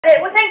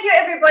Well, thank you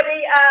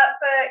everybody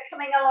for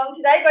coming along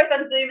today, both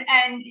on Zoom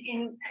and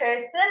in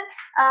person.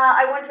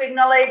 I want to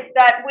acknowledge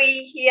that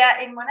we here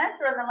in Monash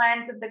are on the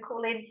lands of the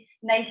Kulin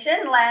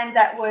Nation, land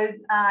that was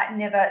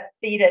never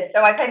ceded.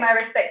 So I pay my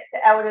respects to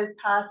elders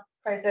past,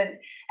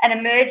 present and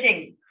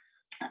emerging.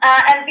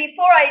 And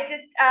before I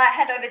just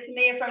hand over to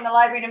Mia from the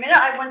library in a minute,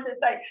 I want to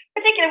say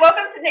particularly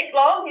welcome to Nick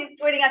Long, who's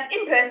joining us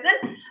in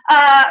person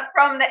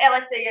from the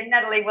LSE, and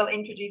Natalie will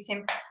introduce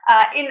him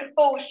in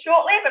full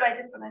shortly, but I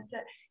just wanted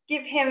to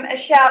give him a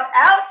shout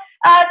out.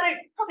 So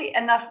probably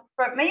enough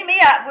from me.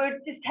 Mia, we'll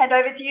just hand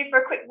over to you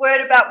for a quick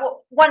word about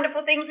what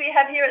wonderful things we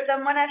have here at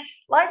the Monash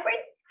Library.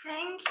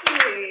 Thank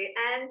you.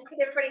 And could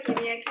everybody hear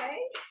me okay?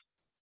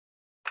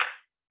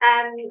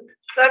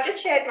 So I've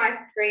just shared my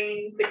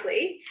screen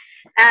quickly.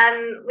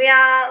 We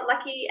are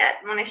lucky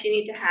at Monash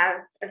Uni to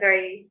have a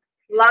very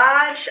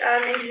large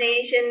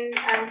Indonesian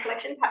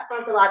collection, perhaps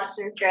one of the largest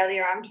in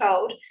Australia, I'm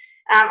told.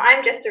 I'm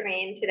just a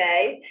rean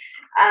today.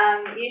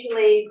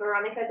 Usually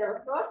Veronica de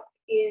la Cruz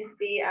is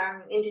the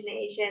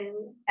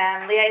Indonesian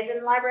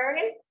liaison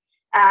librarian.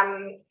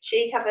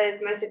 She covers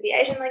most of the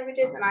Asian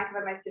languages and I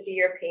cover most of the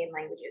European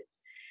languages.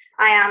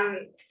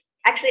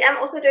 Actually, I'm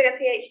also doing a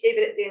PhD,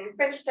 but it's in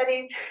French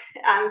studies.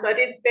 So I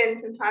did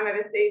spend some time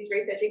overseas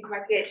researching for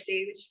my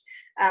PhD, which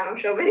I'm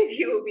sure many of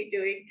you will be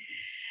doing.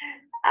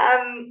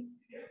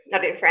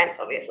 Not in France,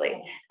 obviously.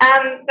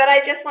 But I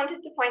just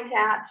wanted to point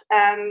out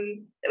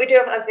that we do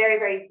have a very,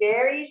 very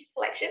varied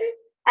collection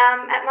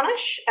at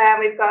Monash.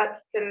 We've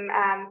got some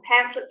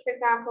pamphlets, for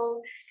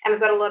example, and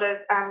we've got a lot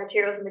of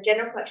materials in the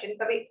general collection,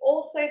 but we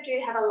also do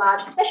have a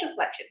large special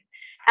collection.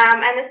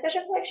 And the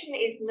special collection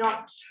is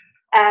not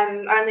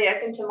only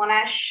open to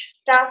Monash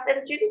staff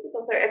and students, it's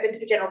also open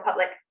to the general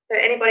public. So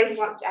anybody who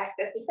wants to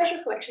access the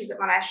special collections at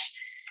Monash,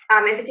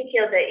 in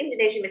particular the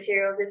Indonesian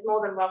materials, is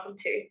more than welcome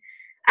to.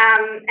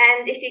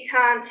 And if you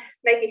can't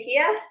make it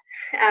here,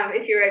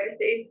 if you're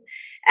overseas,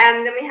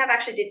 then we have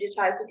actually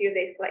digitised a few of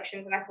these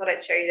collections, and I thought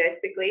I'd show you those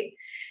quickly.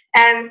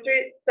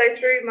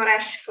 Through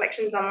Monash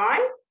Collections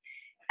Online,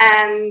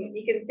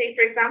 you can see,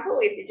 for example,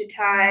 we've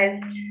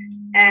digitised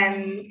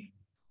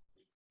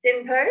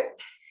Sinpo,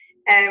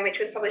 which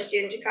was published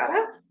in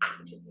Jakarta,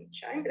 which isn't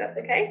shown, but that's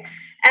okay.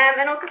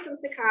 And also some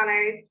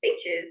Sukarno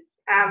speeches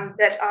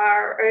that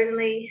are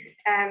only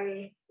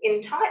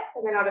in type,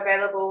 and they're not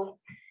available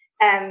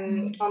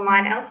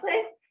online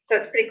elsewhere. So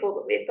it's pretty cool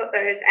that we've got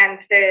those,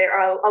 and there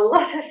are a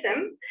lot of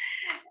them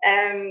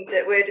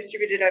that were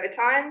distributed over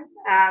time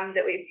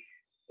that we've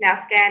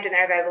now scanned, and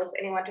they're available for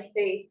anyone to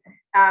see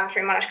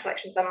through Monash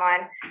Collections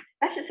Online.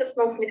 That's just a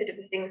small snippet of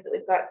the things that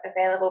we've got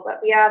available, but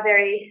we are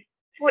very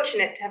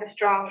fortunate to have a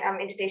strong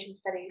Indonesian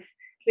studies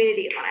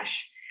community at Monash,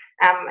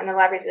 and the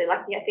library is really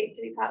lucky, I think,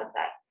 to be part of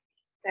that.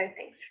 So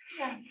thanks.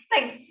 Yeah,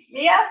 thanks,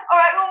 Mia. All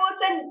right, well,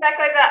 we'll send back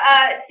over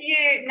to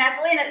you,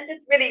 Natalie, and it's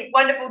just really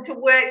wonderful to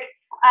work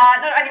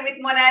not only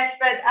with Monash,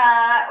 but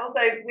also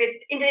with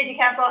Indonesia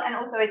Council and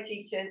also with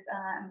teachers,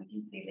 and we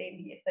can see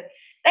them here. So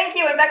thank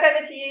you, and back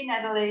over to you,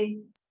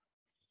 Natalie.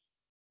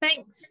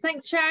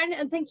 Thanks, Sharon,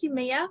 and thank you,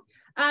 Mia.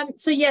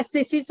 So yes,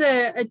 this is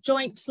a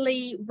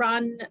jointly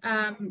run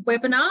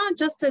webinar,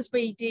 just as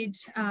we did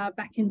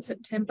back in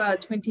September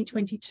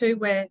 2022.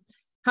 We're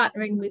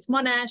partnering with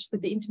Monash,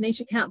 with the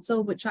Indonesia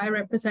Council, which I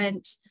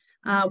represent,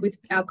 with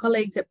our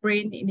colleagues at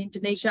BRIN in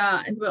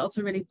Indonesia, and we're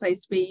also really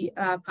pleased to be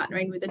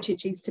partnering with the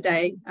Chichis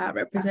today,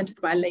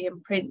 represented by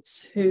Liam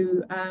Prince,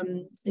 who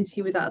is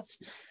here with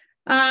us.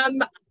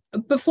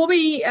 Before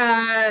we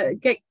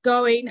get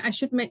going, I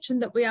should mention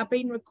that we are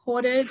being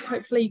recorded.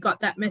 Hopefully you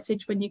got that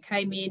message when you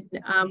came in,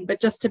 but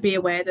just to be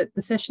aware that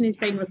the session is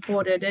being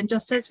recorded. And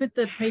just as with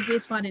the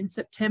previous one in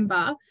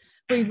September,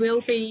 we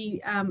will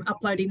be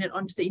uploading it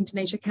onto the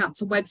Indonesia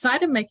Council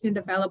website and making it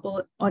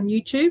available on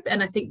YouTube.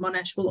 And I think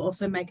Monash will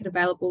also make it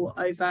available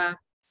over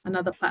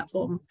another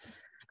platform.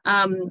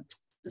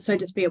 So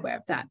just be aware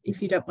of that.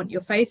 If you don't want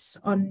your face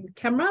on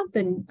camera,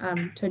 then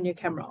turn your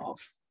camera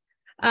off.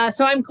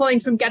 So I'm calling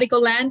from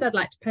Gadigal land. I'd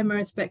like to pay my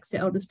respects to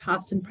elders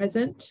past and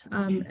present,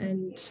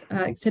 and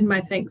extend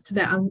my thanks to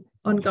their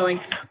ongoing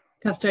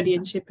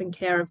custodianship and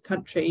care of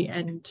country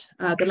and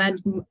the land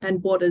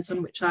and waters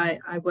on which I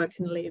work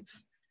and live.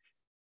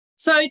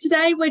 So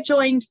today we're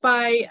joined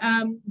by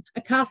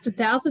a cast of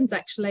thousands,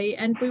 actually,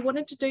 and we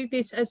wanted to do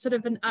this as sort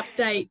of an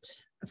update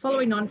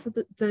following on for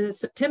the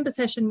September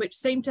session, which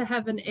seemed to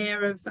have an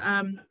air of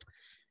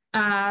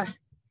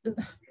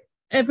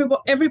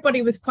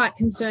everybody was quite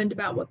concerned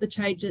about what the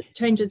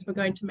changes were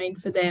going to mean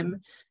for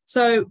them.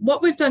 So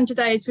what we've done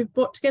today is we've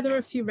brought together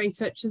a few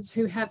researchers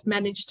who have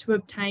managed to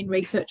obtain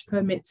research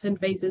permits and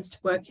visas to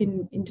work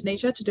in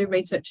Indonesia, to do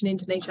research in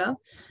Indonesia.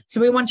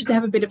 So we wanted to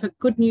have a bit of a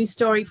good news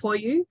story for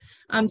you.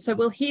 So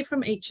we'll hear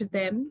from each of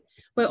them.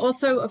 We're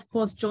also, of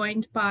course,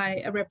 joined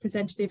by a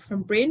representative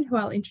from BRIN, who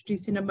I'll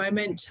introduce in a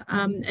moment,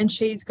 and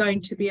she's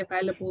going to be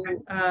available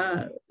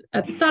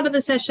at the start of the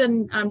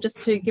session,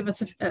 just to give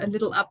us a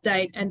little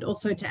update and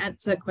also to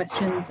answer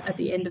questions at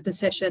the end of the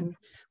session.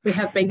 We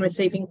have been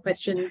receiving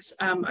questions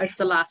over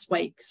the last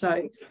week,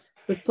 so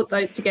we've put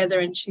those together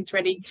and she's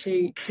ready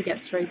to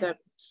get through them.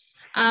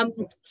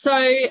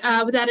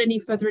 Without any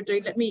further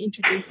ado, let me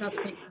introduce our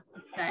speaker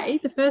for today.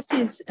 The first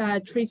is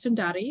Tri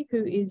Sundari,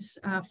 who is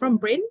from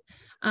BRIN,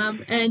 Tri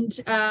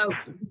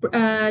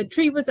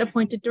was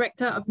appointed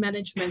Director of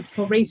Management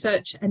for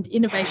Research and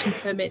Innovation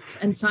Permits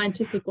and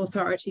Scientific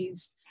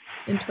Authorities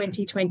in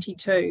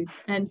 2022.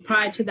 And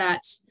prior to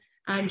that,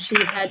 she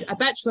had a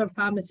Bachelor of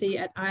Pharmacy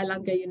at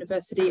Ialanga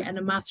University and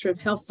a Master of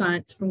Health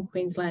Science from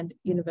Queensland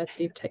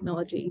University of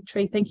Technology.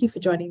 Tri, thank you for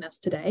joining us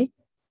today.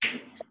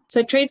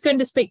 So Tri is going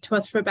to speak to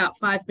us for about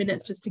 5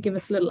 minutes just to give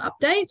us a little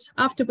update,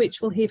 after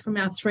which we'll hear from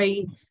our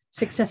 3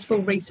 successful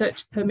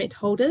research permit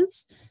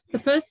holders. The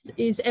first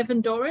is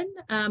Evan Doran.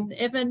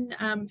 Evan,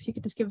 if you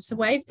could just give us a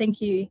wave, thank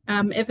you.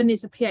 Evan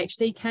is a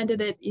PhD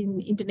candidate in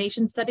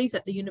Indonesian Studies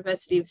at the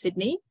University of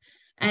Sydney,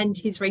 and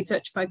his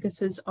research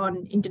focuses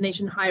on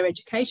Indonesian higher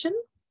education.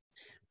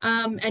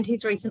 And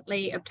he's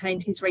recently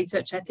obtained his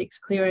research ethics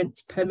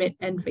clearance permit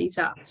and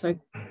visa. So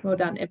well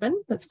done,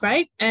 Evan. That's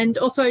great. And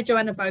also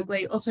Joanna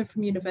Vogley, also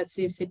from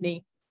University of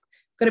Sydney.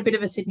 Got a bit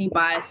of a Sydney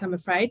bias, I'm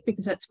afraid,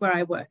 because that's where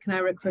I work and I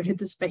recruited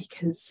the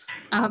speakers.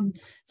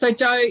 So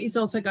Jo is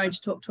also going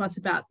to talk to us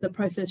about the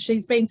process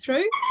she's been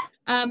through.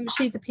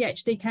 She's a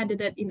PhD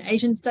candidate in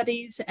Asian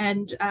Studies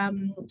and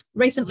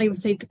recently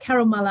received the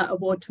Carol Muller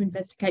Award to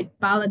investigate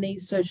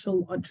Balinese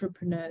social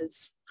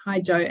entrepreneurs. Hi,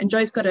 Jo. And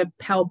Jo's got a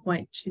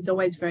PowerPoint. She's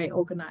always very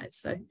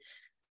organised.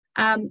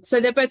 So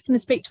they're both going to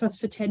speak to us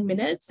for 10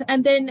 minutes.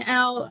 And then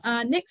our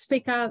next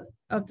speaker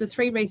of the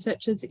 3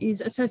 researchers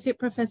is Associate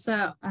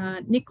Professor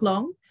Nick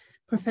Long,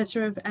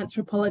 Professor of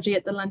Anthropology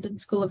at the London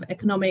School of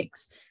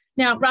Economics.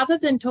 Now, rather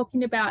than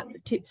talking about the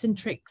tips and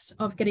tricks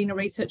of getting a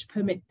research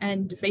permit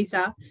and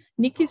visa,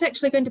 Nick is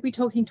actually going to be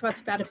talking to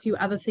us about a few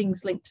other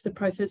things linked to the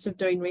process of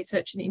doing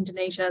research in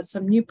Indonesia,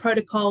 some new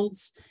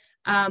protocols,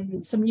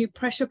 some new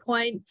pressure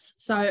points.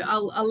 So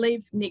I'll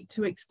leave Nick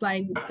to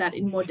explain that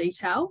in more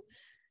detail.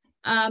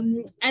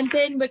 And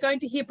then we're going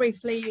to hear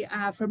briefly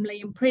from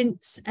Liam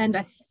Prince and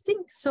I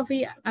think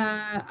Sophie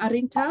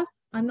Arinta.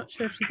 I'm not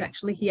sure if she's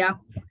actually here.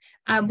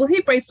 We'll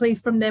hear briefly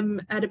from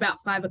them at about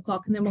 5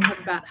 o'clock and then we'll have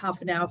about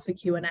half an hour for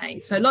Q&A.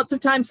 So lots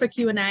of time for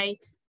Q&A.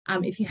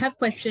 If you have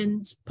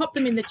questions, pop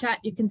them in the chat.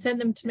 You can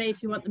send them to me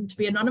if you want them to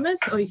be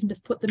anonymous, or you can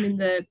just put them in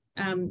the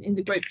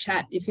group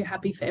chat if you're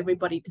happy for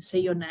everybody to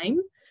see your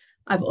name.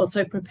 I've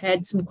also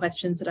prepared some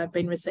questions that I've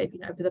been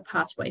receiving over the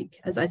past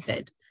week, as I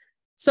said.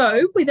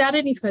 So without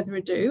any further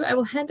ado, I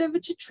will hand over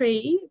to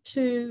Tri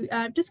to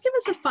just give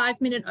us a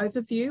 5-minute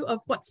overview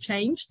of what's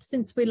changed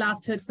since we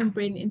last heard from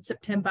BRIN in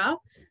September.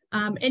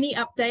 Any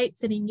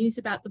updates, any news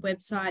about the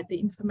website, the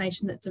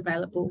information that's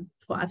available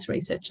for us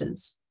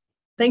researchers.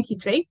 Thank you,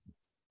 Tri.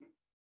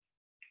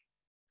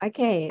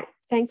 Okay,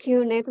 thank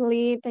you,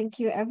 Natalie. Thank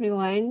you,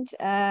 everyone.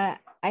 I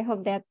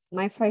hope that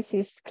my voice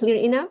is clear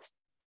enough,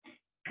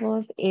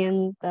 both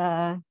in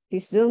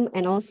this Zoom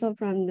and also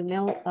from the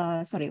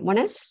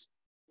Monash.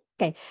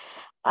 Okay,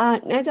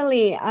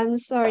 Natalie, I'm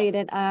sorry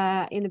that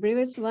in the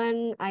previous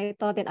one, I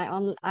thought that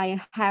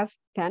I have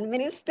 10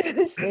 minutes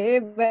to say,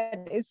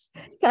 but it's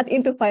cut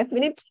into 5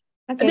 minutes.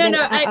 Okay,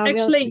 no,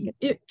 actually,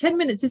 10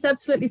 minutes is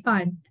absolutely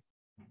fine.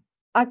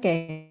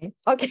 Okay,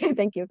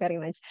 thank you very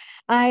much.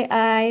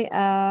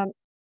 I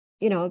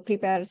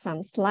prepare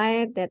some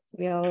slide that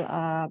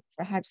will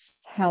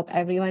perhaps help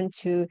everyone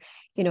to,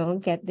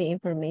 get the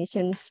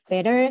information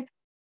better.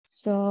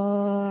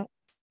 So,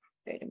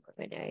 wait a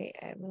moment,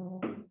 I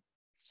will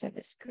set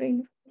the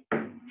screen.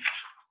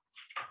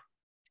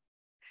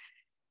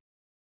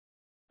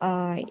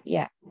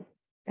 Yeah.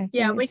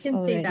 Yeah, we can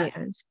see that.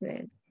 On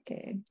screen.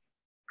 Okay.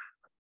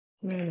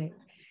 Right.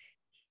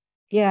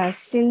 Yeah,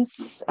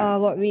 since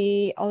what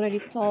we already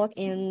talked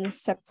in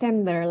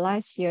September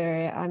last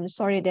year, I'm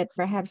sorry that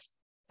perhaps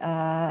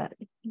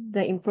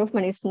the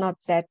improvement is not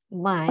that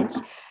much,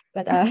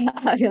 but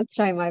I will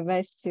try my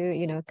best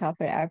to,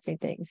 cover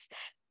everything.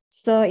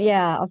 So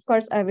yeah, of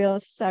course, I will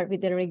start with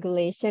the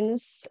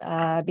regulations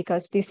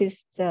because this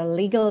is the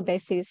legal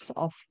basis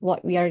of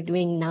what we are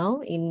doing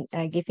now in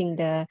giving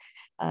the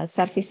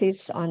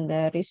services on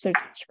the research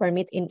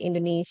permit in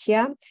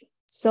Indonesia.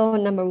 So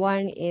number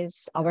 1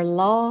 is our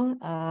law,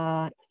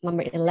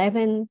 number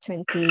 11,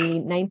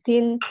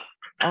 2019,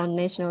 on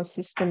National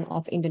System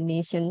of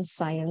Indonesian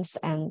Science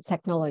and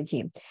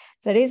Technology.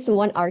 There is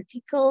one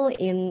article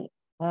in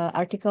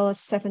Article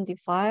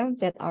 75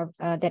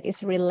 that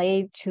is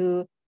related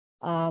to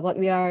what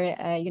we are,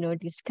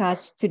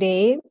 discussed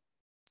today.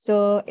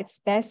 So it's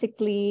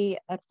basically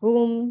a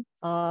room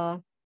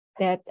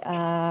that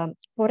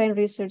foreign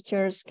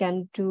researchers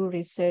can do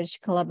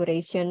research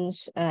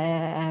collaborations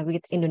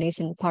with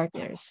Indonesian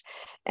partners.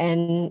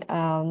 And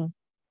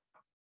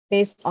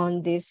based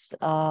on this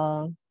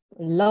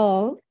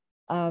law,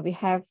 we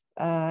have,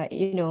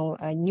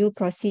 a new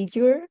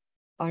procedure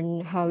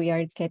on how we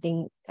are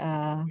getting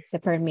the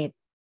permit.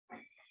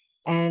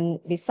 And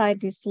beside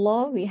this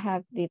law, we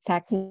have the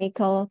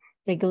technical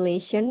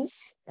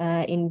regulations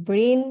in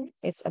BRIN.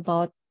 It's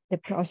about the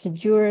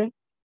procedure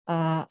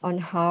on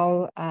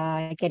how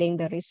getting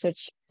the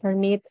research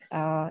permit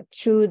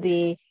through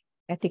the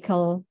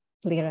ethical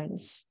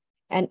clearance.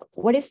 And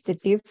what is the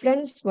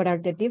difference? What are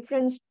the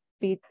difference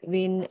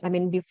between,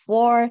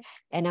 before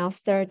and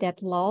after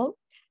that law?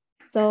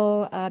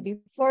 So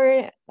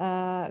before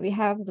we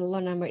have the law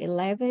number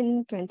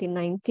 11,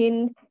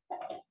 2019,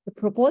 the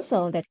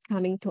proposal that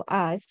coming to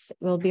us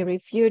will be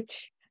reviewed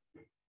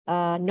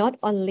not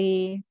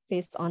only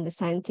based on the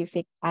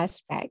scientific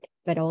aspect,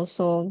 but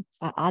also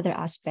other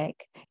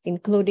aspect,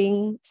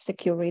 including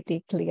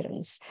security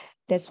clearance.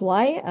 That's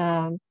why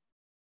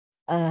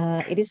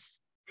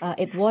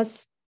it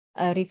was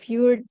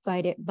reviewed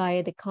by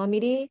the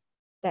committee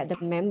that the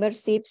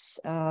memberships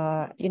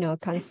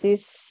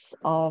consists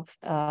of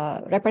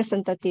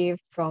representative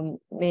from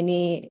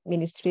many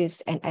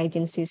ministries and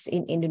agencies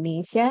in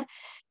Indonesia,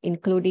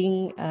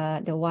 including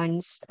the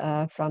ones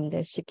from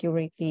the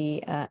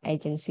security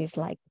agencies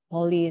like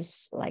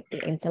police, like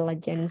the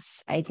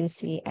intelligence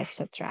agency,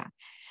 etc.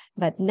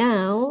 But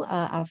now,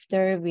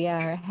 after we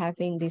are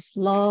having this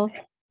law,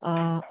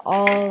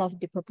 all of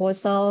the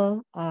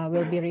proposal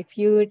will be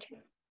reviewed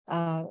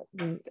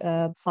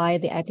by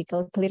the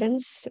ethical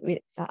clearance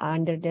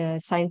under the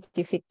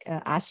scientific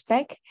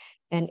aspect,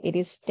 and it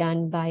is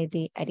done by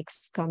the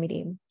ethics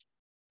committee.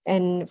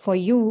 And for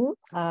you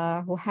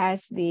who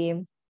have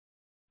the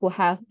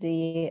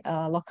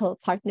local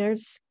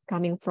partners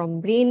coming from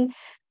BRIN,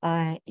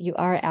 you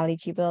are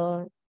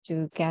eligible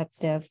to get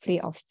the free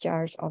of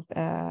charge of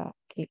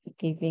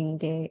getting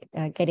the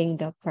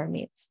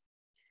permits.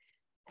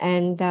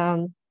 And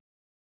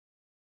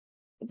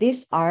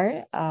these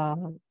are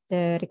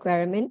the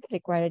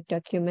required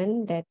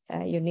document that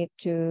you need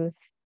to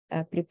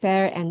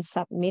prepare and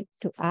submit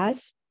to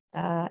us.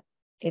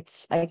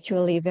 It's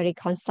actually very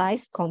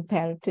concise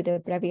compared to the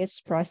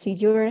previous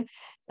procedure.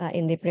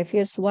 In the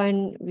previous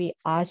one, we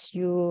asked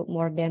you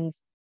more than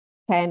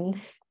 10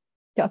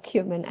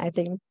 document, I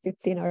think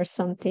 15 or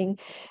something.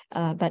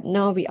 But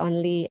now we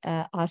only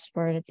ask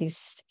for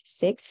these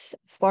 6.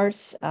 Of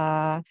course,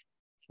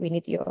 we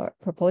need your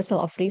proposal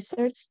of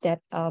research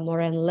that more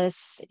and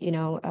less,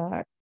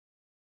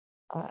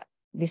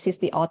 this is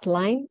the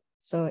outline.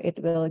 So it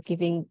will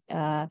giving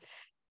the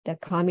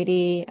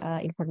committee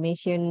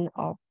information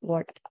of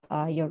what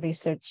your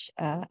research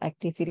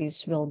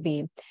activities will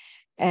be.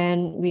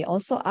 And we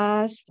also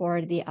ask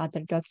for the other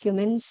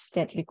documents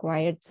that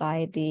required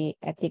by the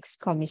ethics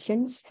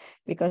commissions,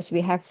 because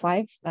we have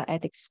 5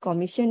 ethics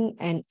commission,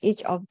 and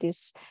each of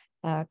these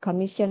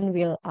commission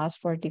will ask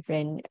for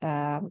different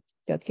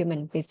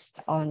document based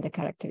on the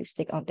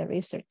characteristic of the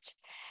research.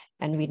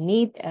 And we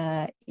need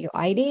your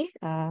ID,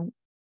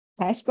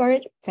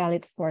 passport,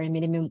 valid for a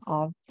minimum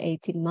of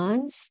 18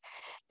 months.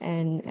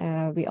 And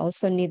we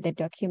also need the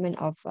document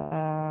of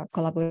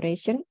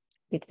collaboration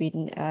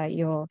between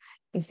your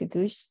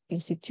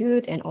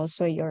institute and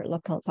also your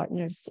local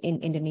partners in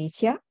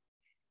Indonesia.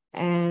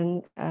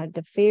 And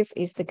the 5th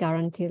is the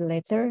guarantee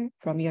letter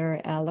from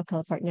your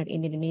local partner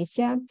in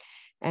Indonesia.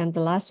 And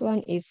the last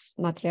one is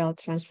material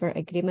transfer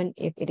agreement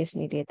if it is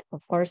needed.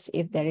 Of course,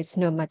 if there is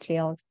no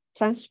material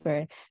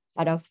transfer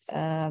out of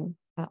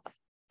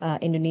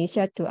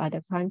Indonesia to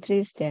other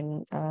countries,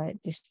 then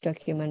this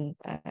document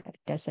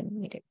doesn't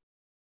need it.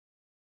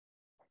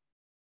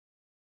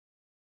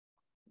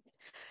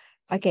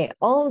 Okay,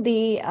 all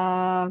the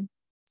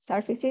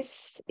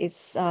services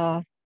is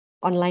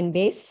online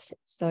based.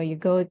 So you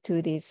go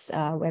to this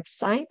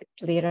website,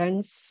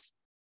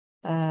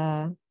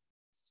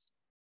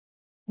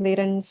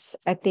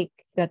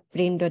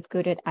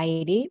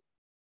 clearanceethic.brin.go.id.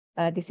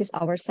 This is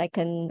our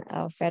second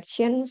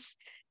versions.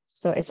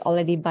 So it's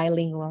already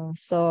bilingual.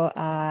 So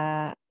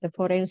the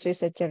foreign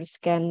researchers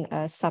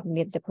can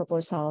submit the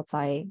proposal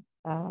by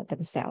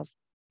themselves,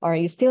 or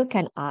you still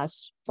can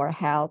ask for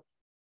help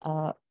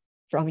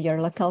from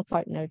your local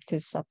partner to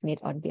submit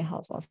on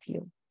behalf of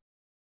you.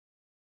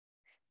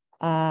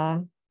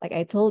 Like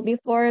I told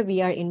before,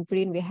 we are in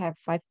BRIN, we have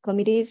 5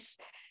 committees,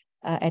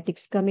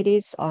 ethics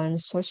committees on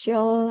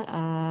social.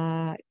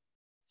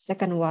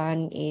 Second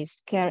one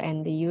is care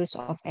and the use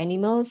of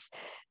animals.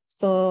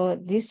 So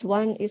this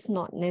one is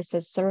not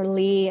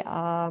necessarily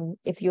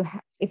if you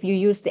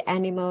use the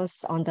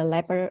animals on the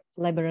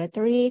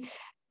laboratory,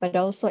 but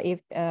also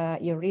if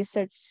your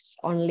research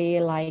only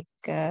like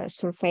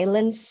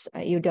surveillance,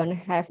 you don't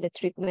have the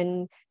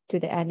treatment to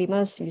the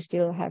animals, you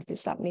still have to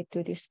submit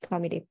to this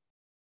committee.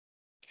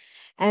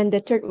 And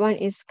the third one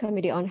is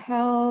Committee on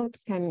Health,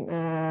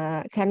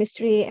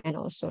 Chemistry, and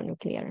also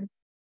Nuclear.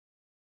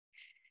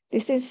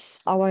 This is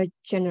our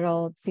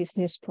general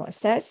business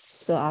process.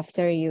 So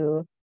after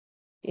you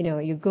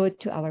go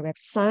to our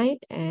website,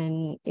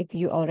 and if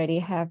you already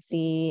have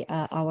the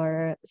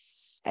our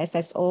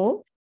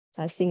SSO,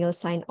 single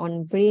sign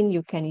on BRIN,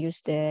 you can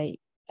use the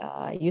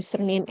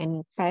username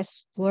and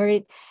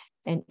password.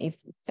 And if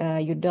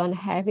you don't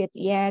have it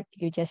yet,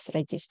 you just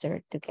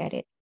register to get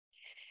it.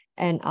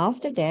 And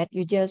after that,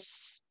 you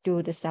just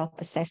do the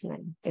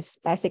self-assessment. It's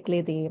basically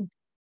the,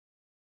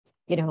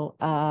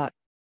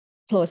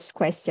 closed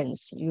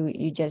questions.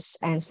 You just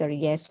answer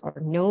yes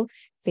or no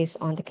based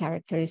on the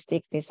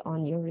characteristic, based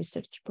on your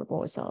research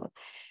proposal.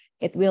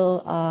 it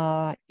will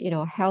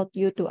help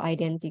you to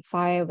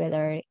identify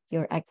whether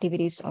your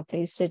activities of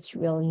research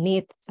will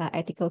need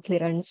ethical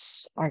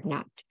clearance or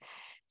not.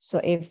 So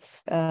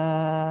if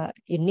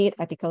you need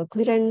ethical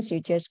clearance,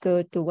 you just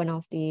go to one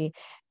of the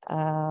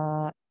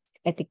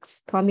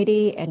ethics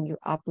committee and you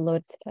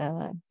upload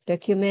a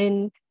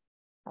document.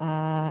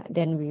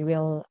 Then we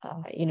will,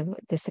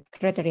 the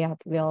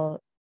secretariat will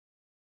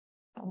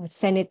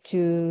send it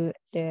to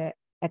the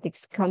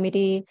ethics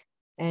committee,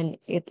 and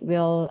it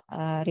will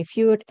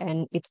review it,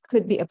 and it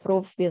could be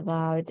approved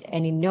without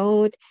any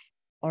note,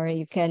 or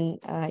you can,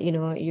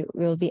 you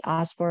will be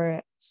asked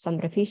for some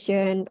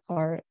revision,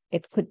 or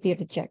it could be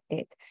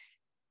rejected.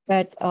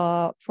 But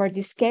for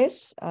this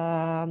case,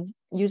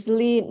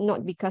 usually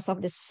not because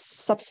of the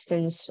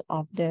substance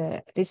of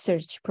the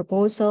research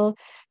proposal,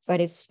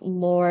 but it's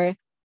more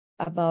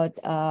about,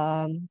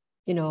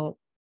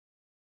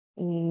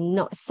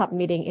 not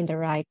submitting in the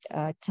right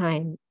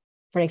time.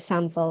 For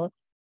example,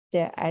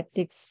 the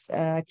ethics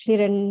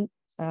clearance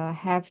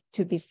have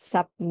to be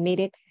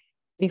submitted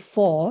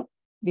before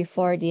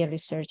the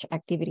research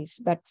activities,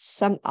 but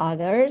some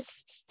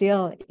others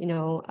still,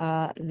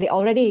 they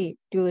already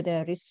do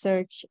the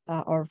research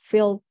or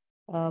field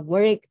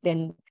work,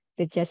 then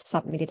they just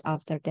submit it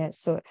after that.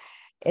 So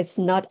it's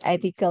not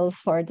ethical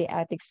for the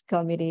ethics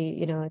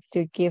committee,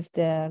 to give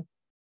the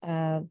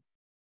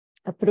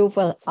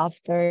approval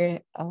after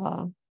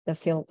the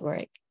field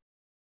work.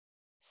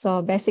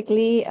 So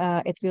basically,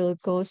 it will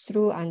go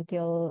through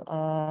until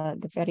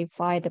they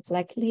verify the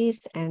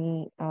blacklist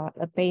and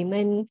a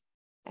payment,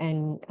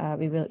 and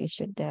we will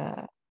issue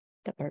the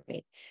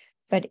permit.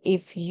 But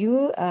if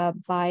you,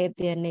 by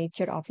the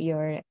nature of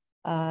your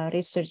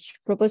research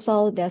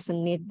proposal,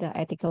 doesn't need the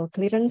ethical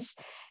clearance,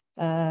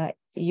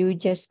 you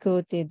just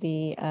go to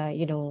the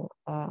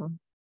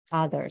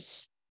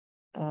others,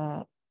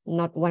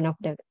 not one of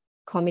the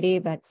committee,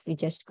 but you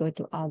just go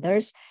to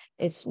others.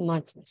 It's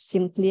much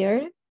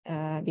simpler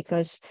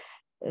because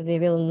they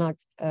will not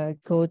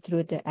go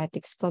through the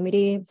ethics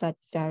committee, but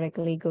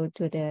directly go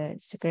to the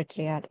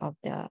secretariat of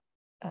the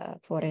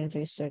foreign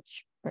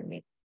research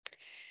permit.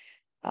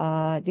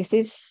 This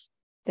is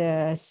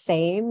the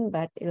same,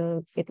 but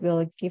it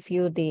will give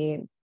you the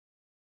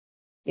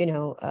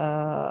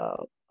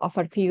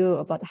overview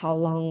about how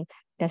long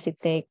does it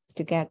take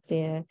to get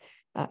the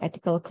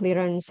ethical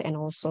clearance and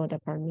also the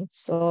permit.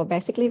 So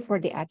basically for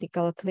the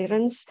ethical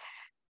clearance,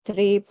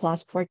 3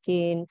 plus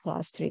 14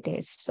 plus 3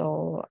 days.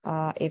 So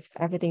if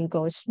everything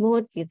goes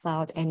smooth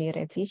without any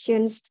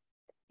revisions,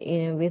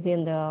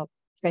 within the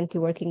 20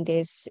 working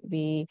days,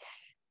 we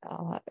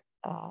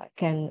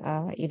can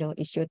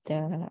issue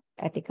the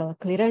ethical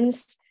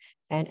clearance,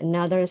 and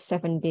another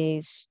 7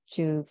 days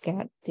to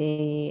get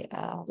the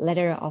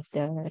letter of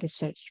the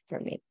research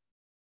permit.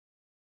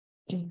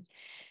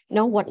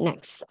 Now what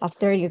next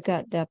after you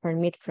got the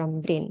permit from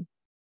BRIN?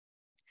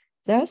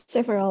 There are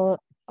several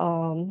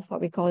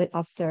what we call it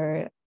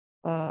after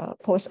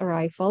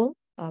post-arrival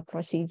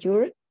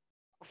procedure.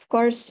 Of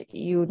course,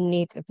 you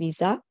need a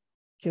visa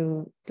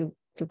to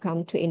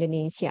come to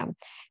Indonesia.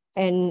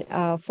 And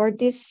for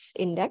this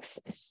index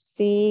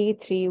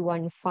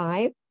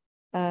C315,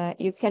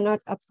 you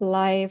cannot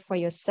apply for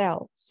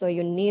yourself. So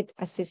you need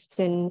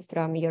assistance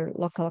from your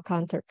local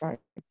counterpart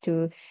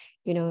to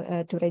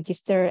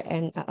register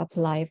and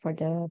apply for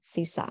the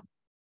visa.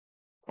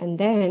 And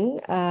then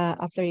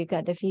after you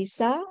got the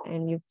visa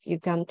and you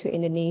come to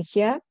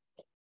Indonesia,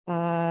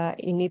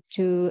 you need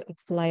to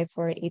apply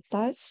for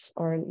ITAS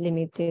or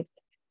limited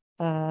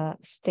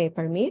stay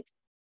permit.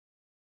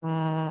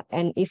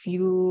 And if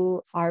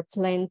you are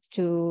planning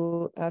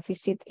to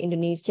visit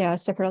Indonesia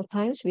several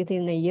times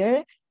within a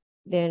year,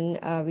 then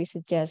we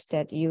suggest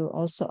that you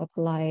also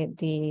apply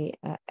the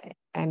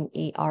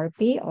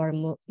MERP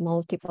or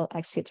multiple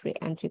exit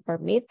re-entry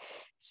permit.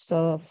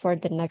 So for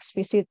the next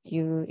visit,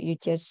 you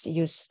just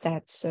use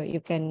that, so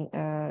you can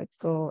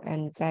go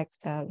and back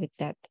with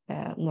that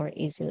more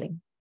easily.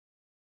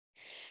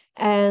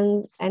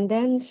 And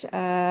then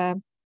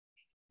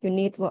you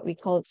need what we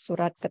call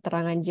surat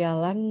keterangan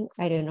jalan.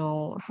 I don't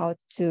know how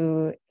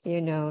to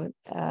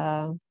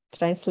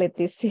translate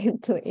this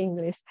into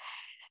English.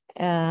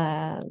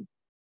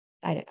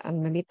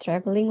 Maybe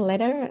traveling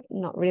letter,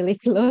 not really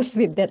close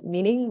with that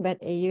meaning,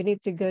 but you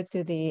need to go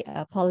to the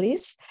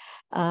police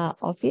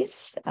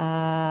office.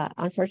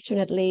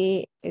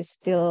 Unfortunately, it's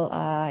still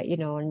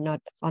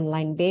not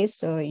online based,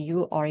 so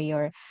you or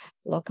your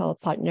local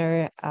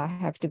partner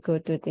have to go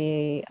to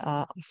the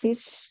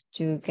office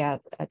to get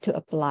to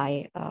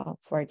apply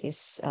for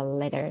this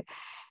letter.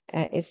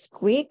 It's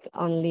quick,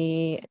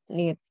 only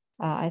need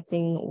I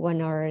think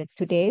 1 or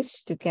 2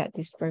 days to get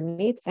this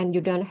permit, and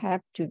you don't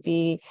have to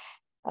be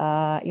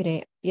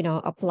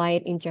apply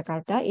it in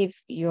Jakarta. If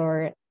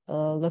your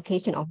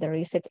location of the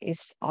research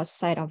is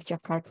outside of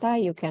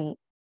Jakarta, you can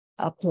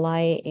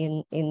apply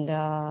in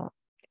the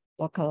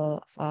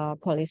local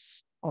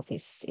police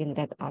office in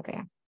that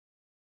area.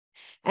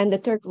 And the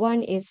third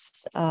one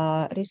is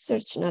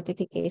research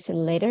notification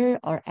letter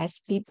or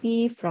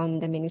SPP from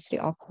the Ministry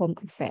of Home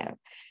Affairs.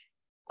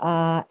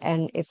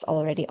 and it's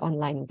already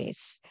online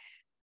based.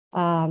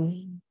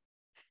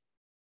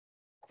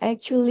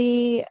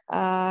 Actually,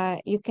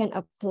 you can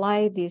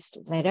apply this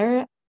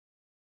letter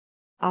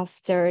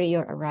after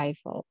your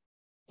arrival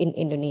in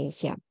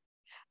Indonesia.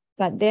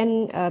 But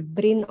then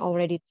BRIN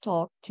already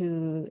talked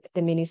to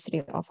the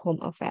Ministry of Home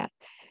Affairs.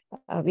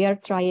 We are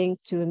trying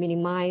to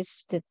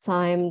minimize the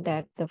time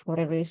that the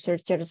foreign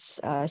researchers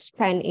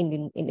spend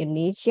in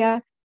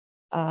Indonesia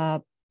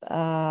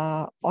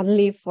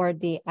only for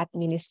the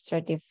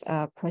administrative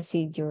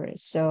procedure.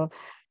 So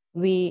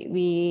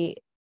we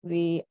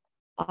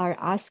are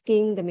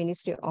asking the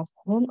Ministry of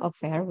Home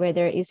Affairs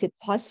whether is it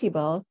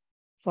possible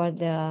for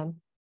the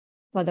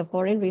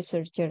foreign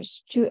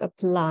researchers to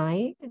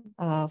apply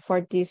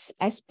for this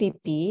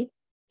SPP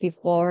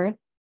before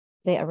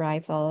their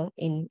arrival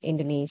in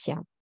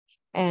Indonesia.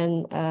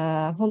 And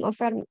Home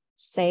Affairs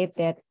said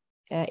that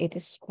it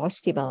is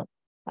possible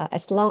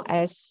as long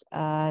as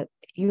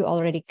you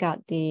already got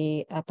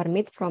the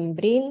permit from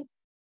BRIN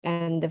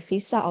and the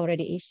visa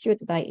already issued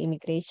by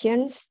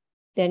immigrations,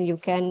 then you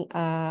can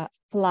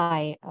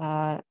apply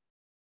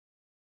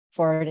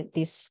for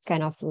this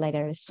kind of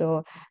letter.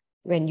 So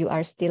when you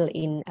are still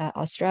in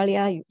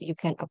Australia, you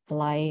can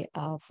apply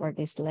for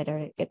this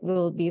letter. It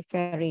will be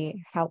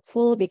very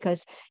helpful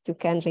because you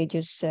can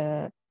reduce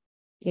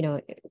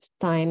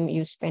time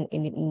you spend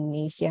in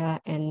Indonesia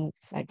and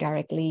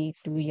directly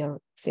do your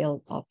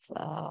field of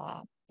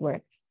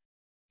work.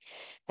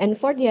 And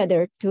for the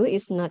other two,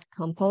 it's not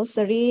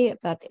compulsory,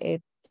 but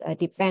it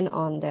depends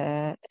on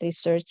the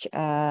research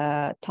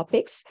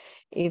topics.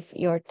 If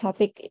your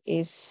topic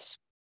is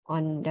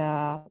on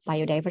the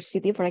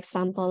biodiversity, for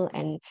example,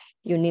 and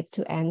you need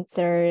to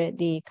enter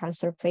the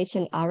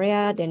conservation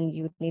area, then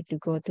you need to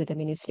go to the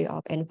Ministry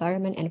of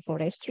Environment and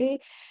Forestry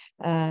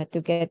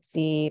to get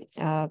the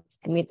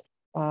permit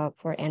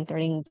for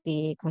entering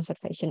the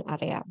conservation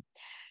area.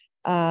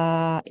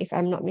 If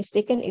I'm not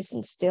mistaken, it's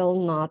still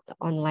not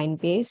online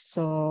based,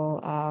 so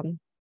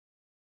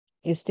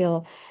you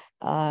still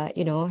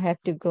have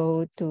to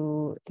go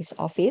to this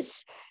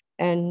office.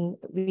 And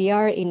we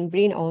are in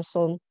BRIN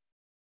also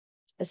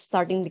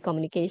starting the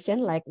communication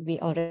like we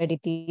already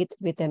did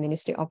with the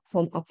Ministry of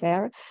Home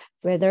Affairs,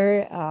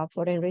 whether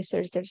foreign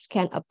researchers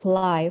can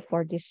apply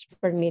for this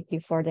permit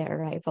before their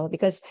arrival,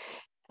 because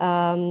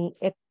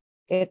it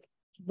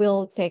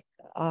will take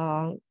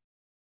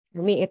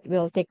for me, it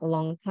will take a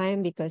long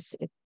time because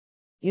it's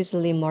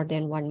usually more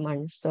than 1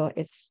 month. So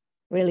it's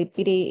really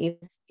pity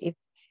if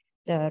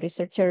the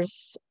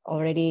researchers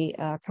already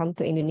come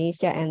to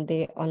Indonesia and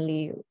they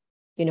only,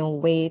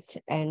 wait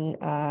and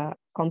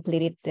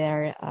completed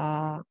their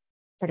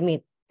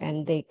permit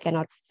and they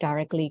cannot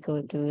directly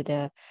go to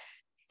the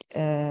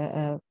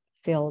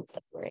field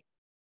work.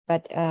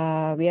 But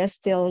we are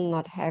still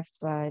not have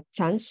a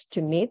chance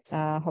to meet.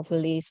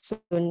 Hopefully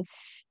soon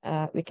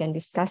we can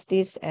discuss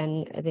this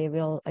and they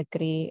will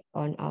agree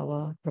on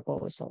our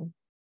proposal.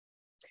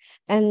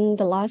 And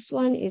the last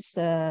one is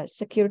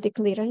security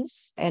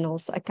clearance and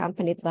also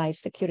accompanied by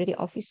security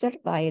officer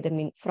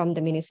from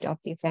the Ministry of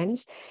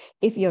Defense.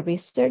 If your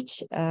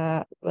research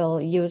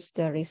will use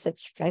the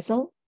research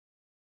vessel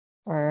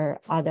or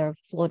other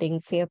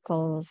floating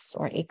vehicles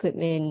or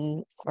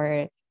equipment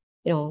or,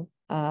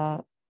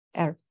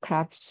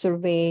 aircraft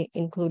survey,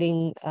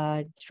 including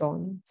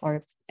drone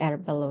or air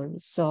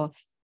balloons. So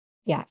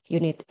yeah, you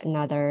need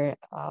another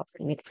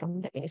permit from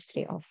the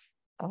Ministry of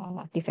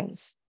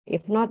Defense.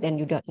 If not, then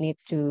you don't need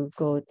to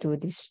go to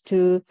these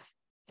two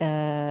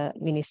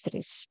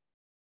ministries.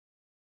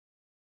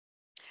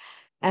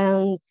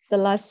 And the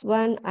last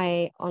one,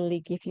 I only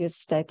give you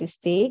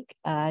statistic.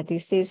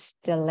 This is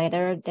the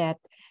letter that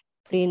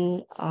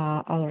BRIN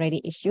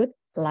already issued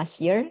last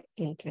year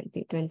in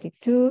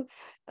 2022.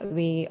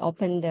 We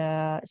opened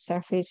the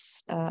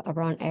service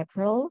around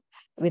April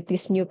with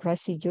this new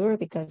procedure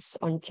because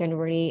on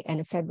January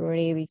and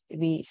February,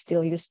 we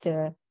still use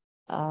the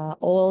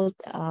old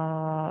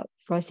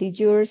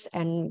procedures,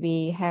 and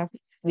we had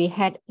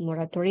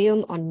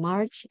moratorium on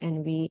March,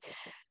 and we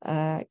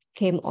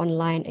came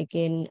online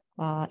again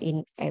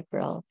in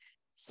April.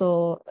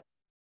 So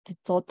the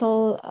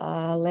total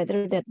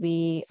letter that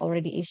we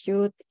already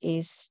issued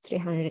is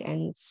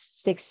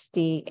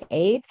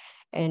 368,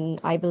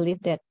 and I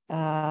believe that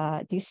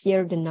this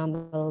year the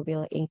number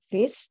will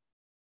increase.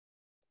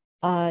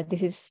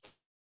 This is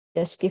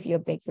just give you a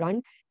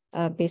background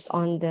based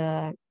on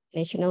the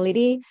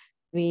nationality.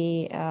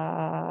 We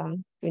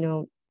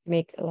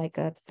make like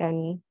a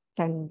 10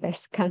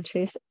 best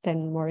countries,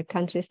 10 more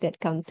countries that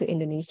come to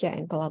Indonesia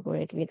and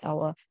collaborate with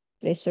our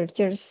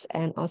researchers,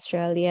 and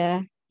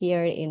Australia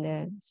here in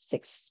the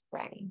 6th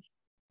rank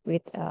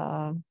with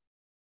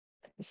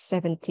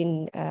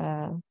 17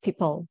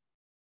 people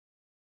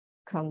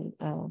come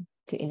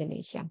to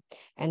Indonesia.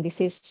 And this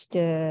is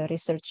the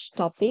research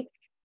topic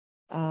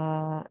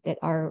that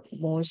are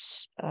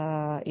most,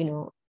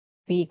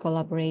 we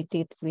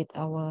collaborated with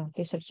our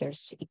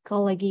researchers: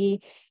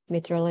 ecology,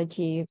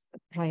 meteorology,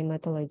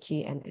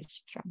 primatology, and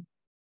etc.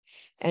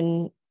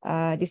 And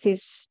this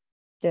is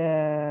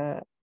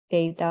the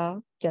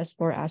data just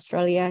for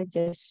Australia.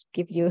 Just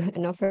give you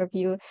an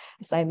overview.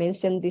 As I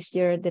mentioned, this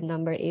year the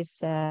number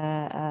is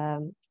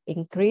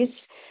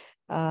increased.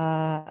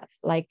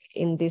 Like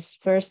in these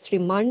first 3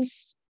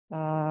 months,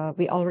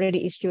 we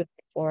already issued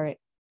for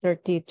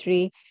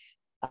 33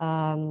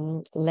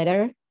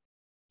 letter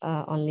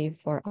only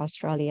for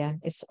Australia.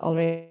 It's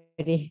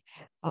already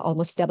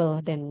almost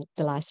double than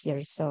the last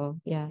year. So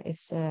yeah,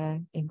 it's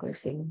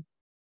increasing.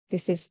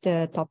 This is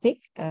the topic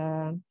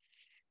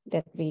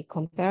that we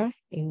compare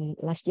in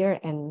last year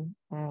and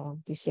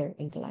this year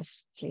in the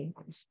last 3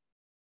 months.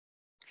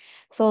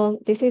 So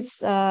this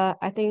is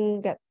I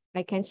think that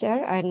I can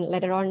share, and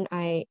later on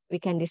we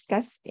can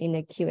discuss in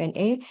a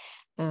Q&A.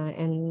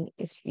 And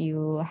if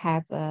you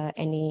have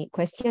any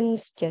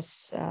questions,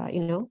 just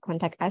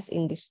contact us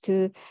in these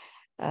 2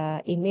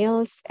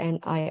 emails, and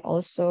I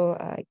also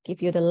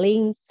give you the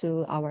link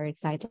to our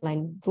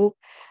guideline book.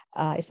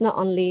 It's not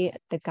only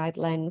the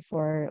guideline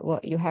for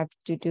what you have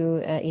to do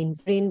in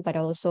BRIN, but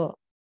also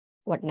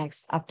what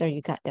next after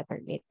you got the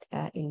permit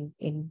in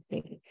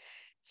BRIN.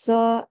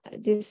 So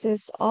this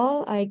is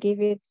all. I give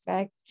it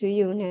back to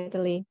you,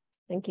 Natalie.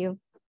 Thank you.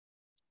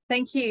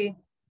 Thank you.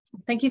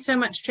 Thank you so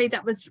much, Tree.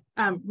 That was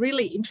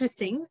really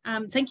interesting.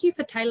 Thank you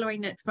for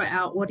tailoring it for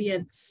our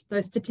audience.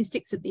 Those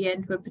statistics at the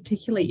end were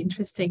particularly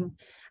interesting.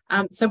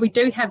 So we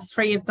do have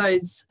 3 of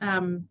those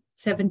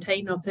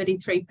 17 or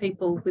 33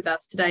 people with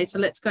us today. So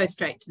let's go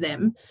straight to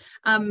them.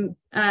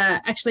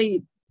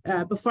 Actually,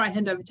 before I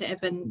hand over to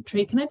Evan,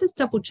 Tree, can I just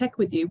double check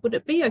with you? Would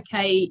it be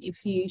okay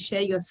if you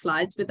share your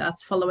slides with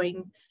us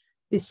following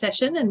this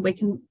session, and we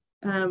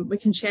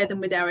can share them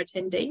with our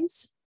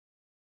attendees?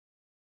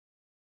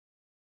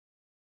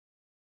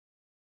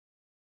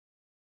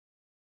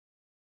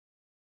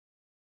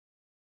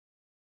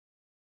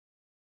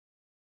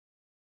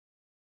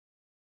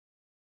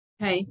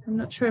 Okay, I'm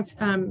not sure if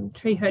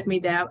Tree heard me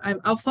there.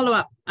 I'll follow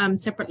up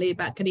separately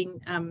about getting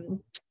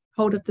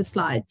hold of the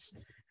slides,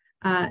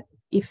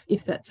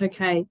 if that's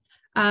okay.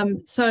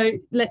 So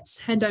let's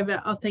hand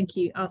over. Oh, thank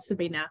you. Oh,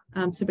 Sabina.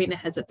 Sabina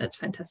has it. That's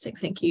fantastic.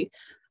 Thank you.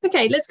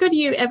 Okay, let's go to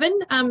you,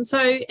 Evan.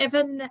 So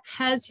Evan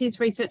has his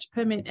research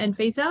permit and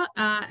visa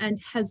and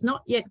has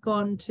not yet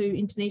gone to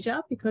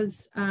Indonesia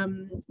because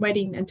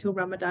waiting until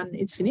Ramadan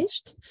is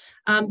finished.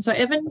 So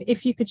Evan,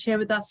 if you could share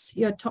with us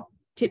your top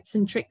tips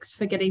and tricks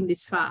for getting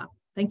this far.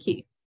 Thank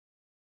you.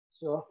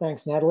 Sure.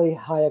 Thanks, Natalie.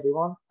 Hi,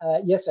 everyone.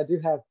 Yes, I do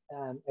have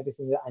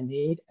everything that I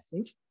need, I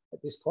think,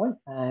 at this point,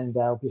 and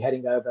I'll be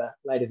heading over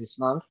later this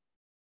month.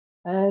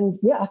 And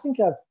yeah, I think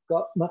I've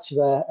got much of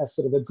a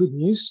sort of a good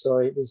news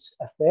story. It was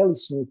a fairly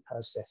smooth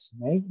process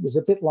for me. It was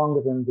a bit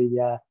longer than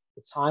the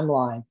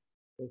timeline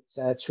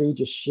that Tree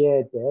just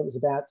shared there. It was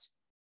about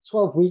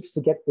 12 weeks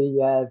to get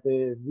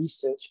the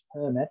research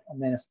permit,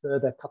 and then a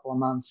further couple of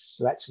months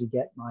to actually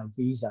get my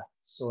visa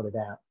sorted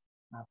out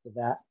after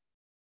that.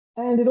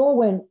 And it all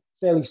went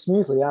fairly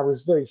smoothly. I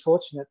was very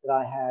fortunate that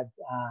I had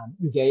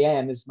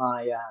UGM as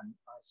my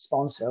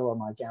sponsor or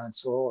my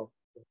guarantor,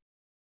 if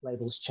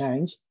labels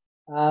change.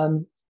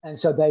 And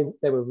so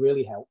they were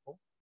really helpful.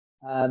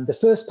 The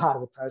first part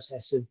of the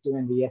process of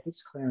doing the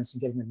ethics clearance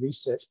and getting the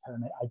research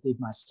permit, I did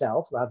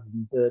myself rather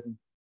than burden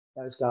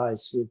those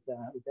guys with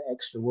the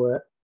extra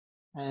work.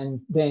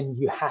 And then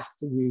you have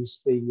to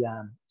use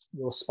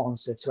your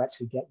sponsor to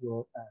actually get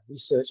your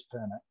research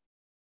permit.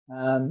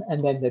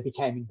 And then they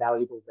became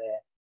invaluable there.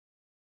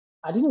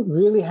 I didn't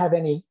really have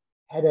any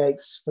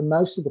headaches for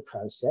most of the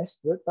process,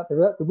 but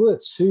there were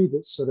 2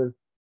 that sort of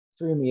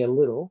threw me a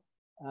little.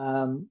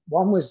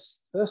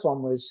 First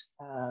one was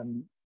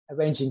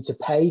arranging to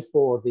pay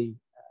for the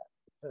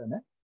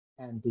permit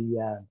and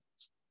the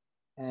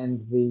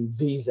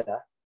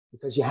visa,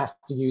 because you have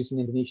to use an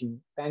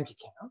Indonesian bank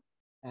account,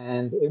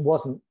 and it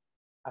wasn't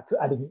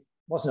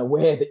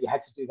aware that you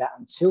had to do that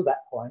until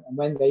that point. And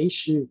when they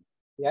issue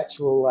the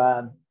actual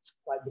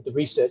like with the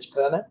research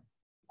permit,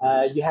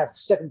 you have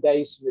 7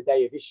 days from the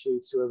day of issue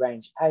to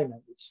arrange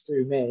payment, which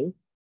threw me,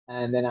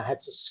 and then I had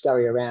to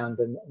scurry around,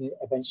 and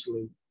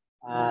eventually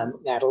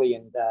Natalie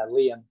and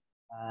Liam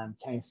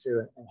came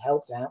through and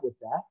helped out with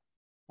that.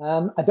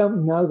 I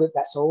don't know that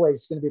that's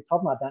always going to be a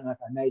problem. I don't know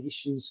if I made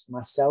issues for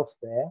myself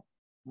there.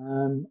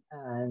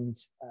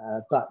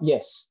 But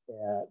yes,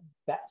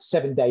 that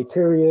 7-day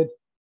period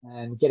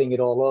and getting it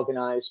all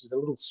organized was a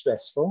little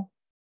stressful.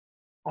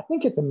 I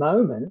think at the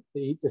moment,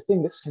 the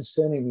thing that's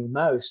concerning me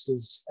most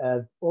is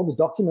all the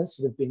documents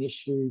that have been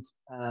issued,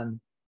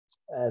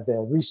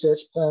 the research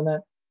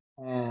permit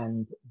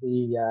and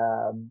the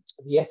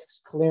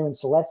ethics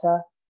clearance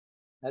letter.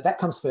 That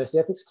comes first, the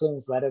ethics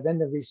clearance letter, then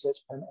the research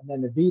permit, and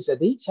then the visa.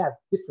 They each have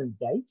different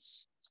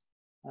dates,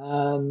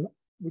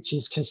 which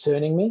is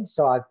concerning me.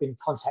 So I've been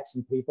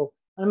contacting people.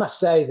 And I must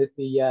say that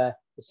the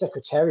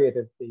secretariat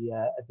of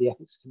the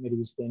ethics committee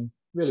has been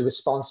really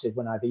responsive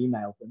when I've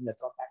emailed them. They've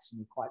got back to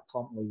me quite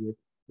promptly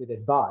with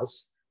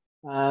advice.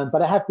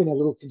 But I have been a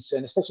little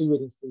concerned, especially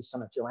reading through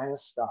some of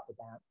Joanna's stuff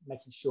about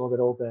making sure that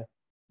all the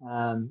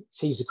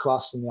T's are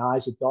crossed and the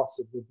I's are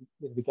dotted with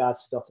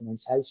regards to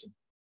documentation.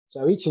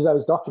 So each of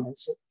those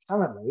documents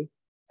currently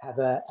have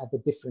a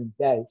different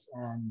date,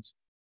 and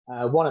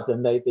One of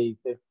them, the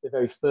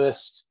very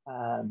first,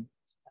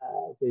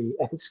 the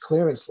ethics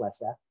clearance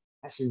letter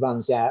actually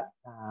runs out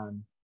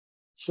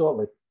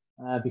shortly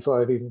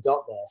before I've even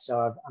got there.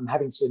 So I'm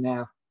having to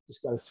now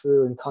just go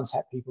through and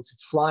contact people to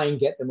try and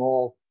get them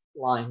all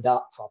lined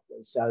up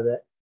properly, so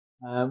that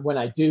when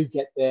I do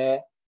get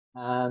there,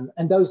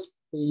 and those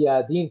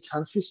the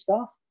in-country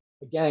stuff,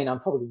 again, I'm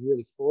probably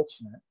really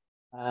fortunate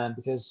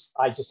because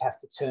I just have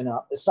to turn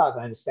up. As far as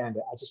I understand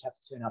it, I just have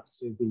to turn up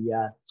to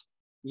the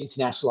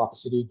international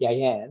office at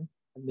UGM,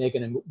 and they're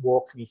going to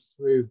walk me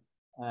through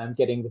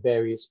getting the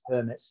various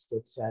permits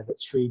that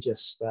Sri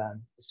just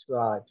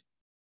described.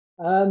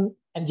 And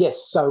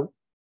yes, so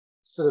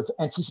sort of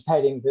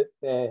anticipating that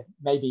there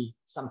may be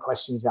some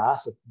questions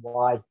asked of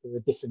why there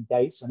are different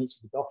dates on each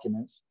of the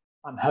documents,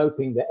 I'm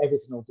hoping that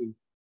everything will be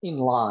in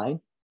line,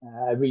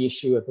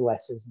 reissue of the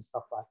letters and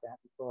stuff like that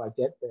before I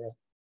get there.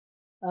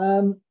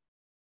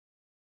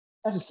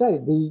 As I say,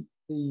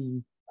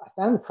 I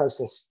found the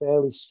process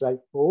fairly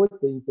straightforward.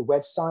 The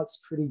website's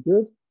pretty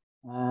good.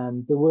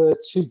 There were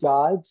 2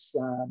 guides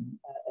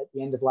at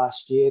the end of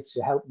last year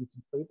to help me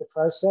complete the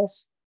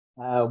process,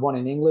 one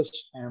in English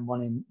and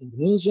one in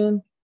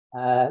Indonesian.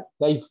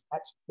 They've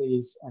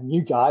actually, a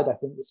new guide, I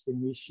think, that's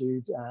been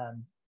issued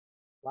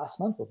last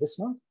month or this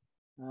month.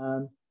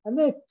 And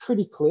they're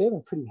pretty clear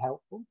and pretty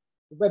helpful.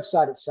 The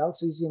website itself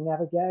is easy to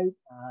navigate.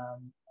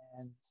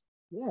 And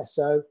yeah,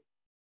 so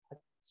I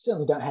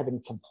certainly don't have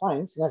any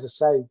complaints. And as I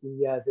say,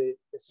 the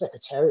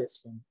secretariat's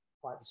been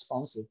quite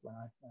responsive when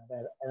I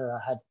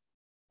had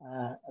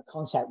a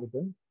contact with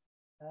them.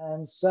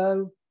 And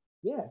so,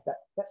 yeah,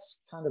 that's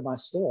kind of my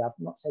story. I've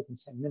not taken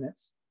 10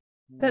 minutes.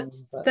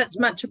 That's yeah.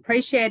 much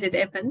appreciated,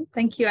 Evan.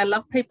 Thank you. I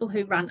love people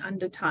who run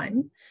under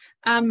time.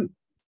 2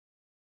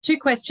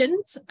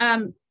 questions.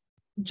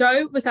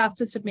 Jo was asked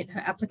to submit her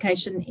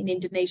application in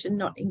Indonesian,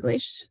 not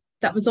English.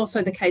 That was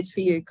also the case for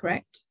you,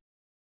 correct?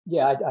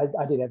 Yeah,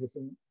 I did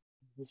everything.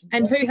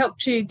 And who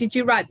helped you? Did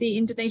you write the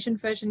Indonesian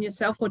version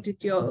yourself, or